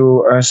thing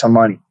to earn some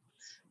money.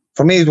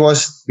 For me, it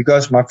was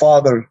because my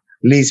father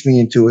leads me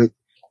into it.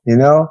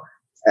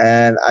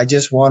 And I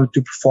just wanted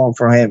to perform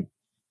for him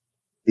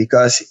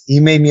because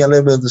he made me a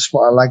little bit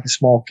like a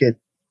small kid.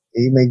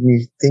 He made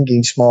me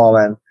thinking small,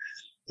 and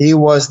he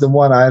was the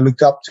one I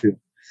looked up to.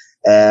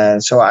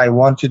 And so I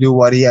want to do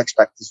what he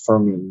expected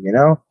from me,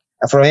 And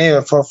for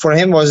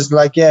him was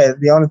like,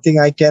 the only thing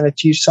I can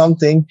achieve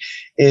something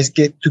is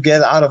get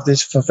out of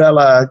this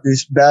favela,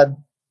 this bad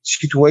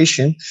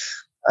situation.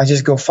 I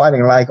just go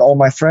fighting like all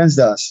my friends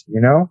does,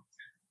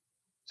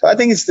 So I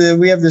think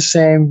we have the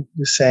same.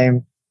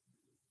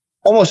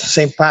 Almost the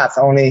same path,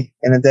 only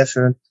in a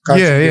different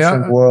country,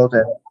 different world,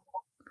 and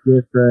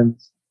different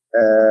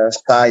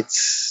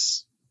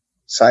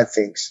side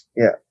things.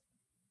 Yeah.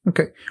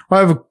 Okay. I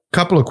have a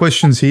couple of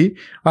questions here.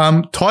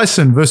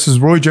 Tyson versus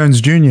Roy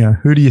Jones Jr.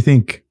 Who do you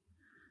think?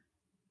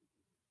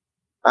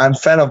 I'm a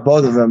fan of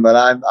both of them, but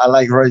I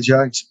like Roy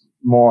Jones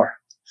more.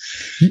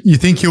 You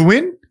think he'll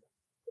win?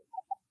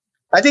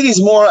 I think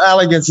he's more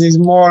elegant. He's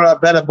more a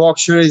better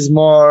boxer. He's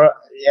more,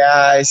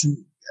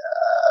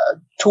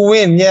 to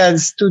win,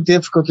 it's too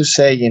difficult to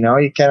say,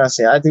 you cannot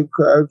say. I think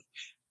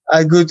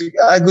I could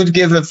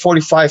give it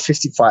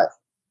 45-55.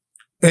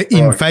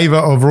 In favor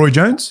of Roy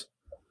Jones?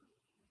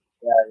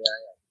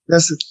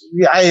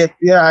 I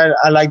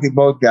like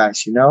both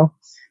guys,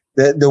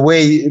 The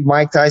way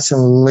Mike Tyson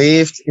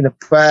lived in the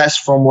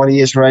past from what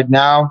he is right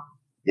now,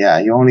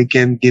 you only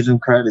can give him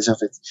credits of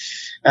it.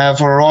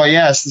 For Roy,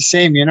 it's the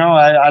same,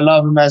 I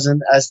love him as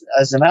an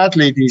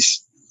athlete.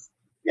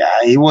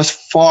 He was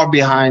far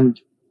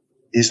behind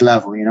his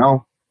level,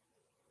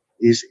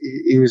 He's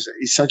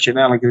such an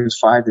elegant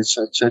fighter,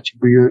 such a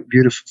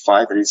beautiful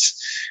fighter. It's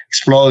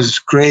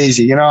explosive,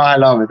 crazy. I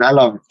love it.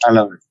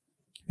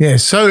 Yeah.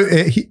 So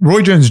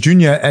Roy Jones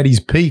Jr. at his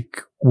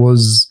peak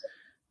was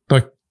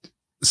like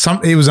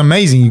it was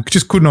amazing. You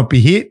just could not be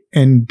hit,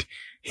 and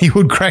he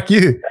would crack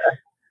you.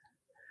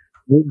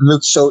 It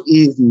looked so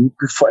easy.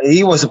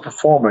 He was a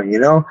performer,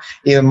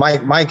 Even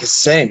Mike is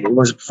saying he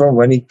was a performer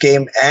when he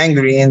came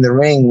angry in the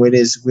ring with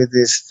his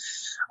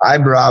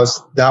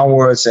eyebrows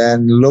downwards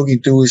and looking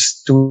to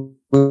his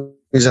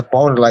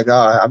opponent like,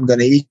 I'm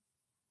gonna eat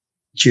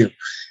you,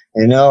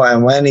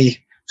 And when he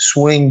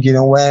swung,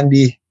 when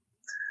he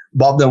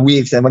bobbed and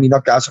weaved, and when he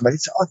knocked out somebody,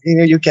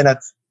 you cannot.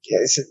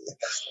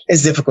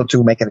 It's difficult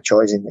to make a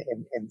choice in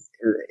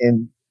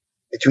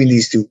between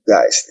these two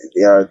guys.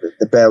 They are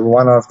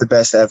one of the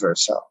best ever.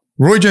 So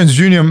Roy Jones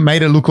Jr.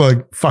 made it look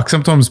like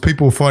sometimes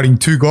people are fighting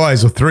 2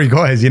 guys or 3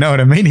 guys. You know what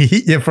I mean? He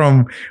hit you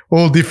from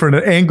all different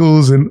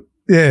angles, and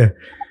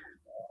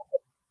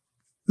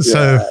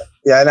So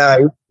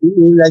no,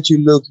 he let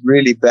you look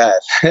really bad.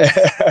 Okay,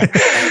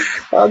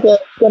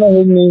 it's gonna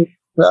hit me.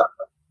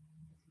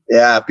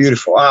 Yeah,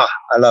 beautiful. I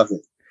love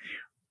it.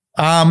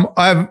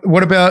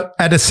 What about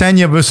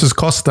Adesanya versus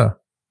Costa?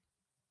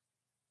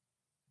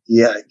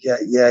 Yeah.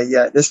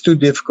 That's too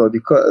difficult.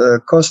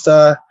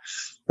 Costa,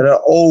 there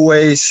are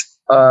always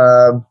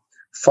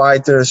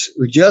fighters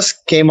who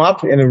just came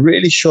up in a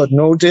really short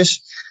notice.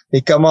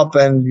 They come up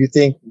and you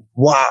think,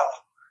 wow,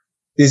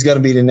 this is going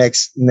to be the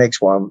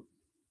next one.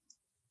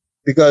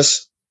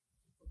 Because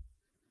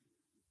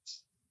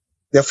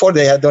therefore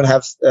they didn't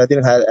have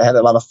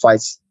a lot of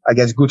fights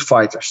against good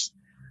fighters.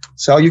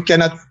 So you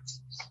cannot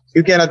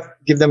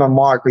give them a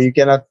mark, or you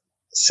cannot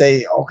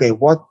say, okay,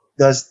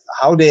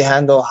 how they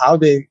handle, how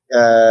they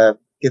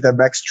get their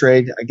back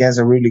straight against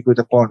a really good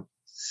opponent.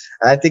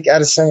 And I think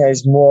Adesanya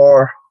is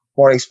more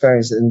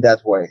experienced in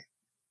that way.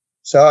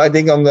 So I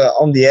think on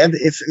the end,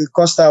 if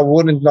Costa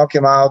wouldn't knock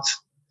him out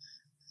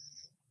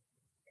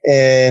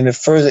in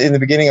the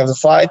beginning of the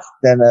fight,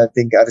 then I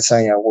think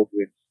Adesanya would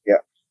win.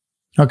 Yeah.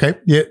 Okay.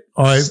 Yeah,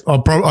 I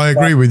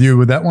agree with you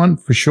with that one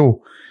for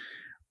sure.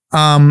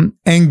 And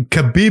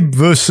Khabib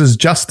versus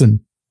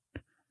Justin.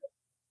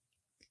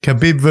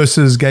 Khabib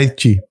versus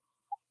Gaethje.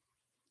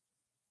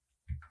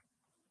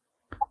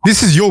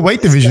 This is your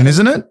weight division,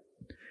 isn't it?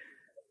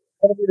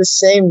 Gonna be the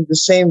same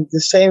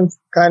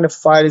kind of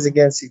fighters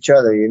against each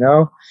other, you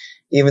know.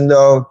 Even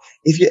though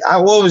I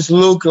always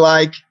look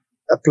like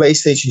a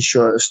PlayStation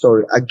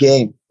story, a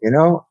game, you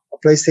know, a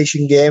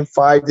PlayStation game,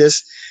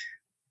 fighters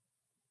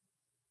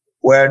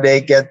where they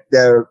get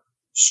their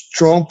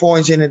strong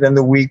points in it and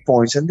the weak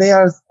points, and they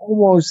are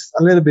almost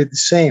a little bit the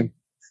same.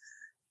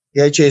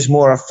 Gaethje is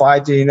more a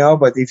fighter, you know,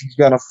 but if he's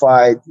gonna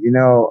fight, you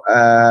know,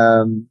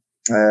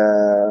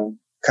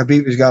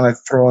 Khabib is gonna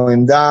throw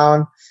him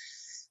down.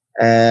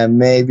 And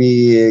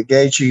maybe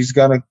Gaethje is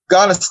gonna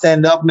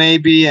stand up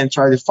maybe and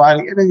try to fight.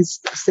 I think it's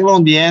still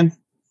on the end.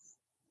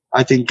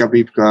 I think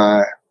Khabib.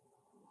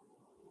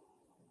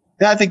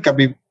 I think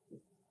Khabib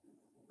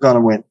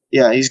gonna win.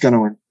 Yeah, he's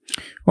gonna win.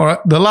 All right.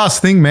 The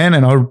last thing, man,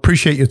 and I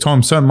appreciate your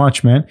time so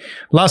much, man.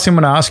 Last thing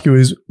I'm gonna ask you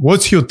is,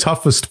 what's your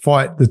toughest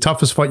fight? The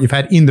toughest fight you've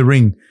had in the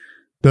ring?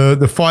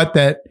 The fight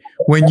that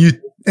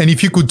and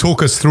if you could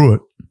talk us through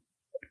it.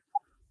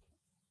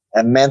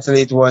 And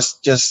mentally, it was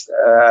just.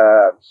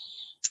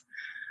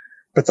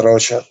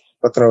 Petrosian,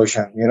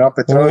 you know,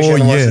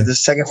 Petrosian was the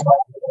second fight.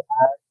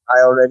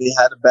 I already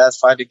had a bad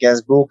fight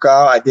against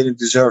Bulkau. I didn't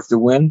deserve the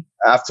win.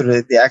 After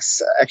the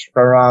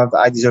extra round,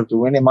 I deserved the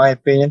win, in my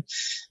opinion.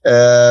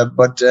 It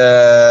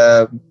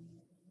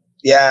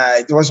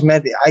was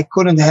meant. I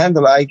couldn't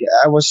handle. I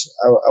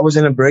was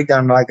in a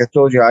breakdown, like I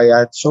told you. I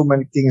had so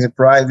many things in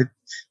private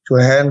to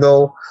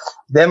handle.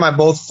 Then my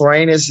both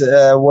trainers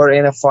were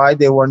in a fight.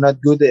 They were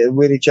not good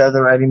with each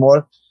other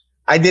anymore.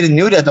 I didn't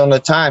know that on the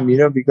time, you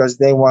know, because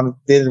they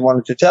didn't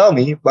want to tell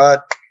me,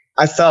 but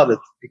I felt it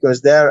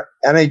because their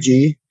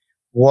energy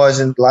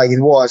wasn't like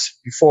it was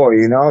before,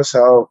 you know.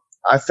 So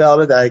I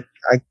felt it. I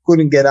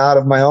couldn't get out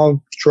of my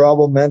own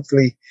trouble,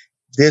 mentally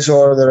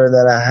disorder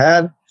that I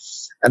had,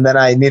 and then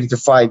I needed to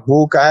fight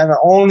Bulk. I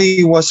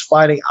only was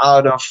fighting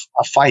out of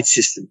a fight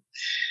system.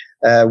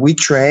 I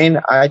train.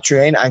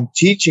 I'm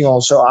teaching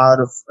also out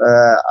of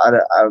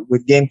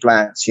with game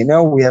plans. You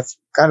know, we have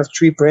kind of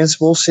 3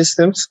 principal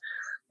systems.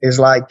 Is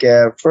like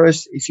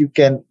first, if you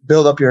can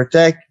build up your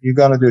attack, you're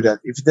gonna do that.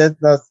 If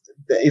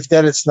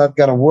that is not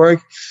gonna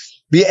work,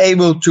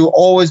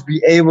 always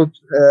be able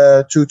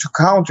to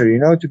counter. You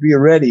know, to be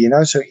ready. You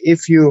know, so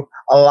if you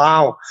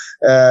allow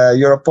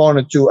your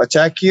opponent to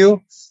attack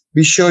you,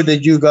 be sure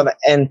that you're gonna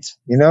end.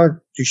 You know,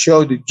 to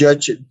show the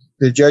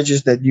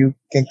judges that you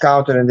can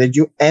counter and that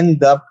you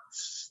end up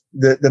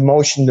the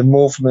motion, the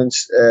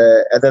movements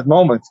at that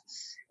moment.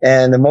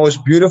 And the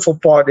most beautiful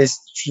part is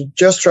to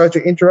just try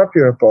to interrupt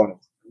your opponent.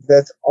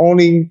 That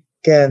only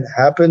can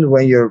happen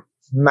when you're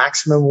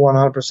maximum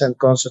 100%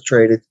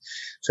 concentrated,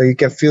 so you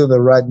can feel the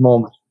right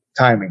moment,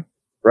 timing,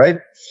 right?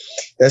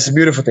 That's a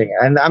beautiful thing.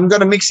 And I'm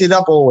going to mix it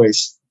up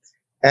always.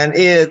 And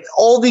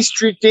all these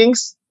 3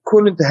 things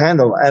couldn't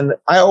handle. And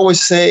I always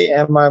say,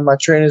 and my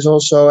trainers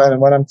also, and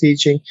when I'm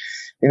teaching,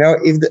 you know,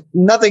 if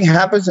nothing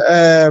happens,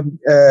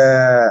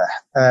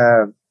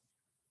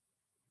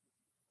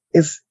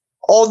 if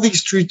all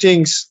these 3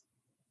 things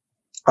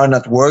are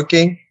not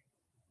working,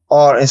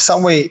 or in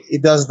some way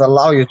it doesn't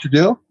allow you to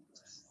do,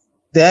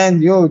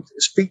 then you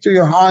speak to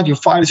your heart. Your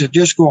fighters should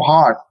just go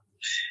hard.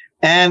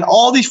 And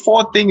all these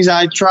 4 things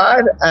I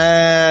tried,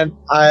 and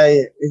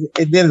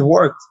it didn't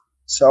work.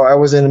 So I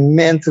was in a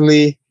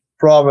mentally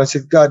problem. I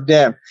said, God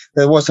damn,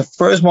 that was the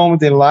first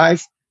moment in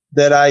life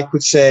that I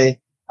could say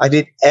I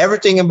did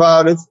everything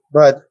about it,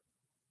 but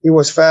he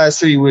was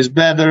faster, he was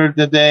better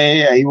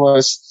today, he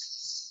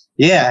was,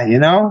 you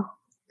know.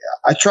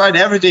 I tried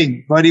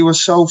everything, but he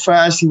was so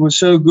fast, he was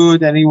so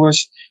good, and he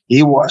was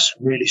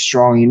really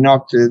strong. He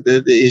knocked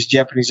his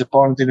Japanese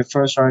opponent in the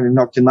first round. He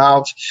knocked him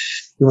out.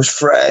 He was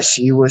fresh.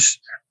 He was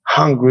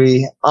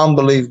hungry,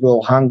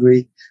 unbelievable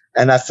hungry,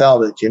 and I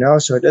felt it, you know.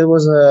 So that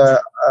was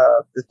the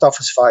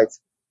toughest fight,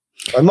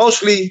 but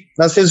mostly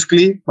not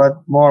physically,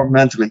 but more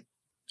mentally.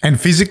 And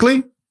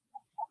physically?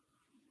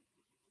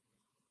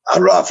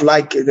 rough,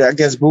 like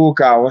against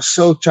Buka. I was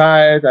so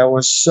tired. I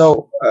was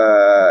so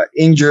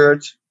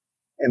injured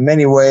in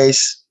many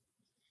ways.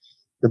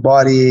 The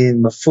body,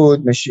 my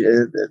foot,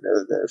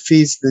 the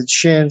feet, the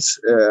shins,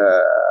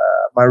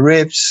 my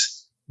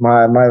ribs,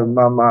 my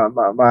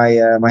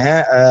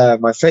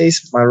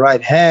face, my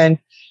right hand.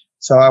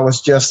 So I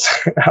was just,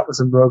 I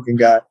was a broken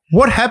guy.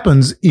 What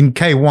happens in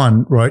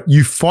K1, right?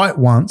 You fight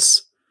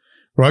once,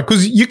 right?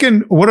 Because you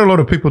can, what a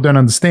lot of people don't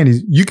understand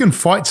is you can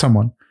fight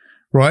someone,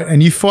 right?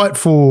 And you fight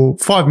for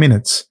 5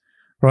 minutes,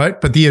 right?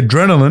 But the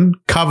adrenaline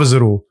covers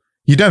it all.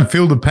 You don't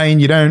feel the pain.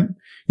 You don't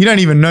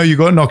even know you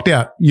got knocked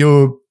out.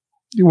 You're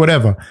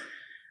whatever.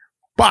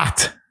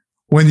 But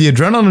when the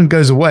adrenaline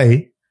goes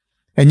away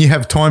and you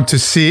have time to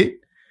sit,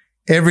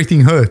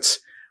 everything hurts.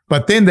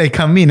 But then they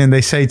come in and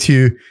they say to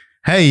you,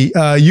 hey,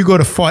 you got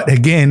to fight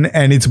again,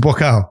 and it's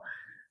Bokal.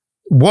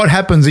 What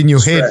happens in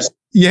your head?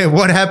 Yeah,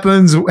 what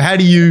happens? How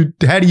do you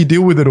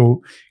deal with it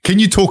all? Can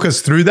you talk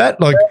us through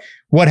that? Like,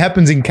 what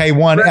happens in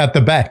K1 out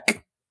the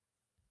back?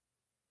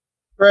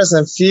 Stress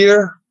and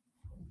fear,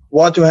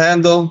 what to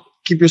handle,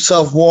 keep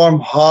yourself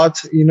warm,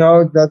 hot,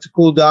 not to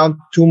cool down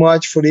too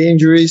much for the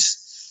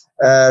injuries,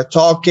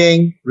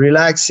 talking,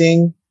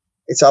 relaxing.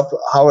 It's up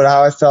how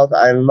I felt.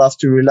 I love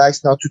to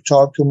relax, not to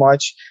talk too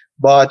much.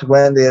 But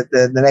when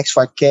the next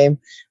fight came,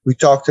 we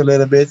talked a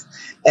little bit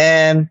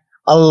and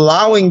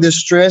allowing the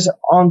stress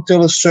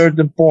until a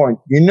certain point.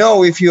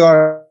 If you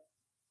are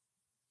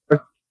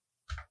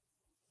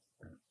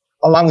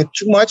allowing it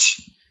too much,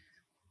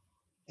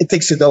 it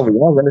takes it over.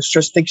 When the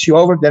stress takes you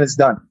over, then it's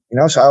done.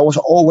 So I was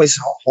always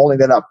holding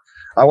that up.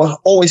 I was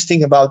always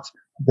thinking about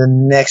the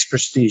next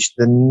prestige,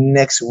 the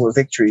next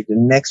victory, the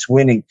next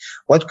winning.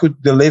 What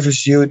could deliver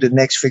you the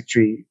next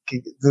victory?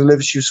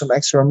 Delivers you some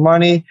extra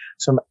money,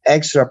 some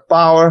extra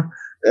power,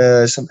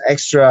 some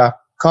extra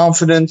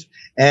confidence,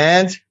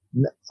 and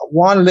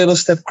one little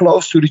step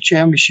close to the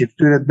championship,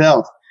 to the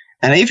belt.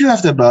 And if you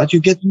have the belt, you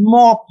get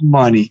more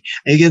money,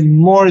 and you get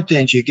more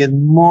attention, you get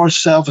more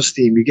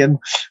self-esteem. You get,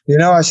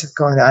 I said,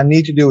 I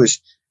need to do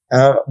this.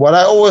 What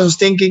I always was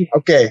thinking,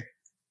 okay,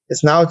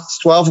 it's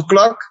 12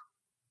 o'clock.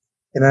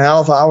 In a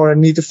half hour, I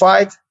need to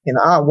fight. In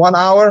 1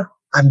 hour,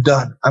 I'm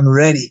done. I'm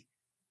ready.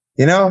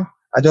 I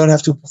don't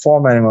have to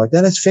perform anymore.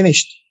 Then it's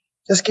finished.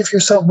 Just give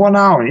yourself 1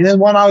 hour. In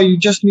 1 hour, you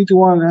just need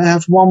to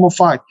have one more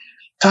fight.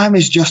 Time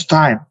is just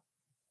time.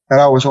 That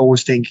I was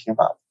always thinking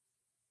about.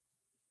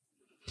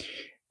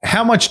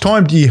 How much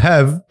time do you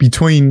have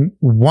between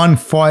one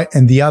fight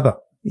and the other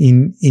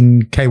in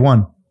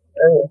K1?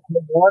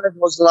 It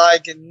was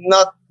like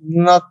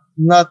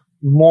not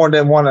more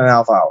than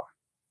 1.5 hours.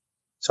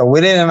 So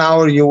within an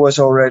hour, you was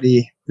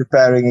already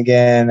preparing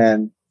again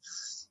and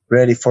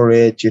ready for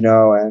it,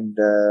 and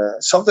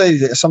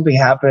something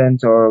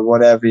happened or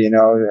whatever,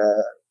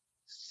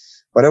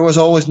 but it was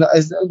always not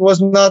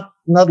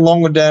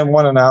longer than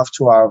 1.5,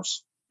 2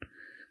 hours.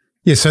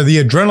 Yeah, so the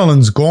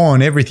adrenaline's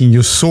gone, everything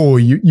you saw,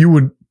 you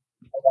would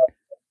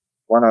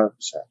 100%.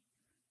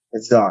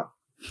 It's done.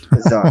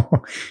 It's done.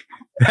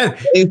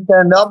 You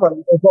stand up,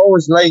 and it's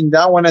always laying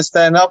down when I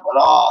stand up.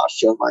 And I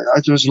feel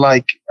like it was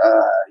like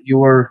you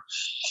were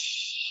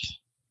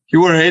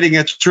hitting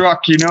a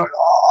truck,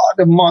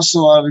 the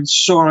muscle are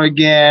sore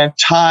again,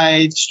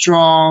 tight,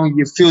 strong.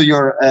 You feel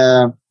your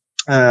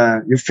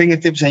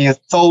fingertips and your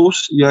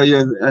toes,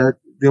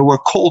 they were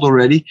cold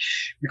already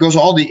because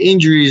all the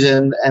injuries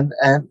and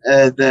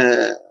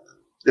the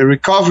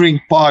recovering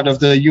part of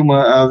the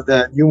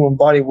human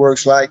body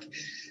works like.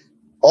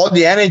 All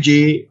the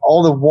energy,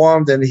 all the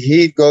warmth and the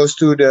heat goes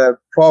to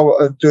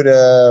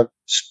the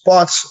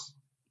spots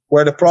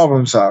where the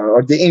problems are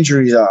or the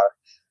injuries are.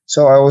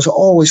 So I was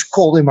always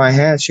cold in my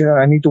hands.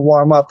 I need to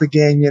warm up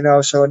again.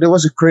 So that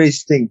was a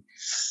crazy thing.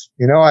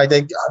 I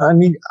think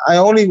I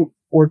only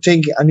were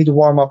thinking I need to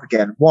warm up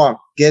again.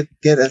 Get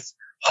as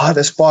hot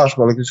as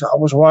possible because I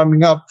was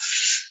warming up,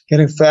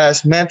 getting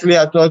fast. Mentally,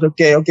 I thought,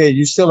 okay,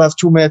 you still have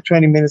 20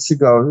 minutes to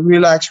go.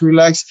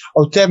 Relax.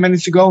 Oh, 10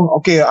 minutes to go.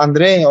 Okay,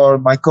 Andre or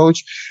my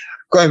coach,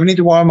 okay, we need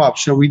to warm up.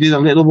 So we did a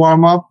little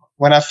warm up.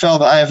 When I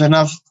felt I have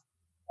enough,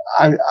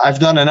 I've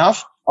done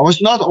enough. I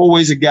was not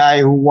always a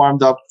guy who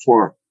warmed up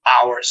for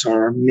hours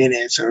or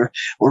minutes or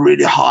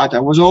really hot. I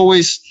was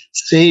always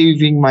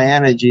saving my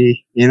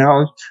energy,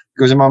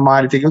 because in my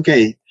mind I think,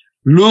 okay,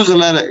 lose a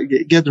little,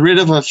 get rid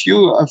of a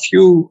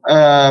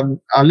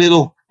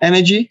little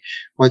energy,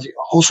 but you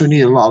also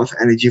need a lot of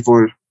energy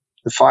for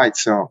the fight.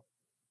 So,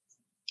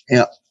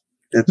 yeah,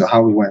 that's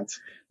how we went.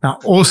 Now,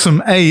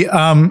 awesome. Hey,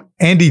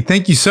 Andy,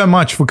 thank you so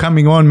much for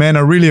coming on, man.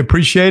 I really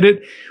appreciate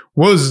it.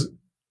 Was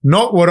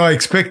not what I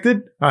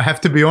expected. I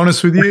have to be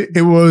honest with you.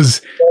 It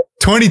was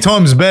 20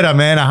 times better,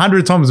 man.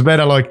 100 times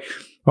better. Like,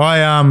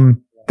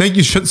 thank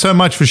you so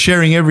much for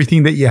sharing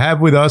everything that you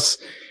have with us.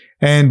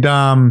 And,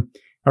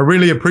 I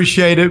really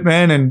appreciate it,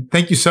 man. And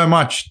thank you so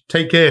much.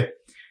 Take care.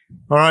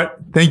 All right.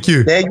 Thank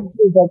you. Thank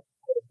you.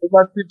 Good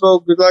luck, people.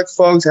 Good luck,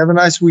 folks. Have a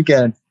nice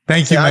weekend.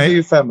 Thank you, mate. Say hi to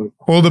your family.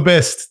 All the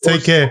best.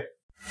 Take care.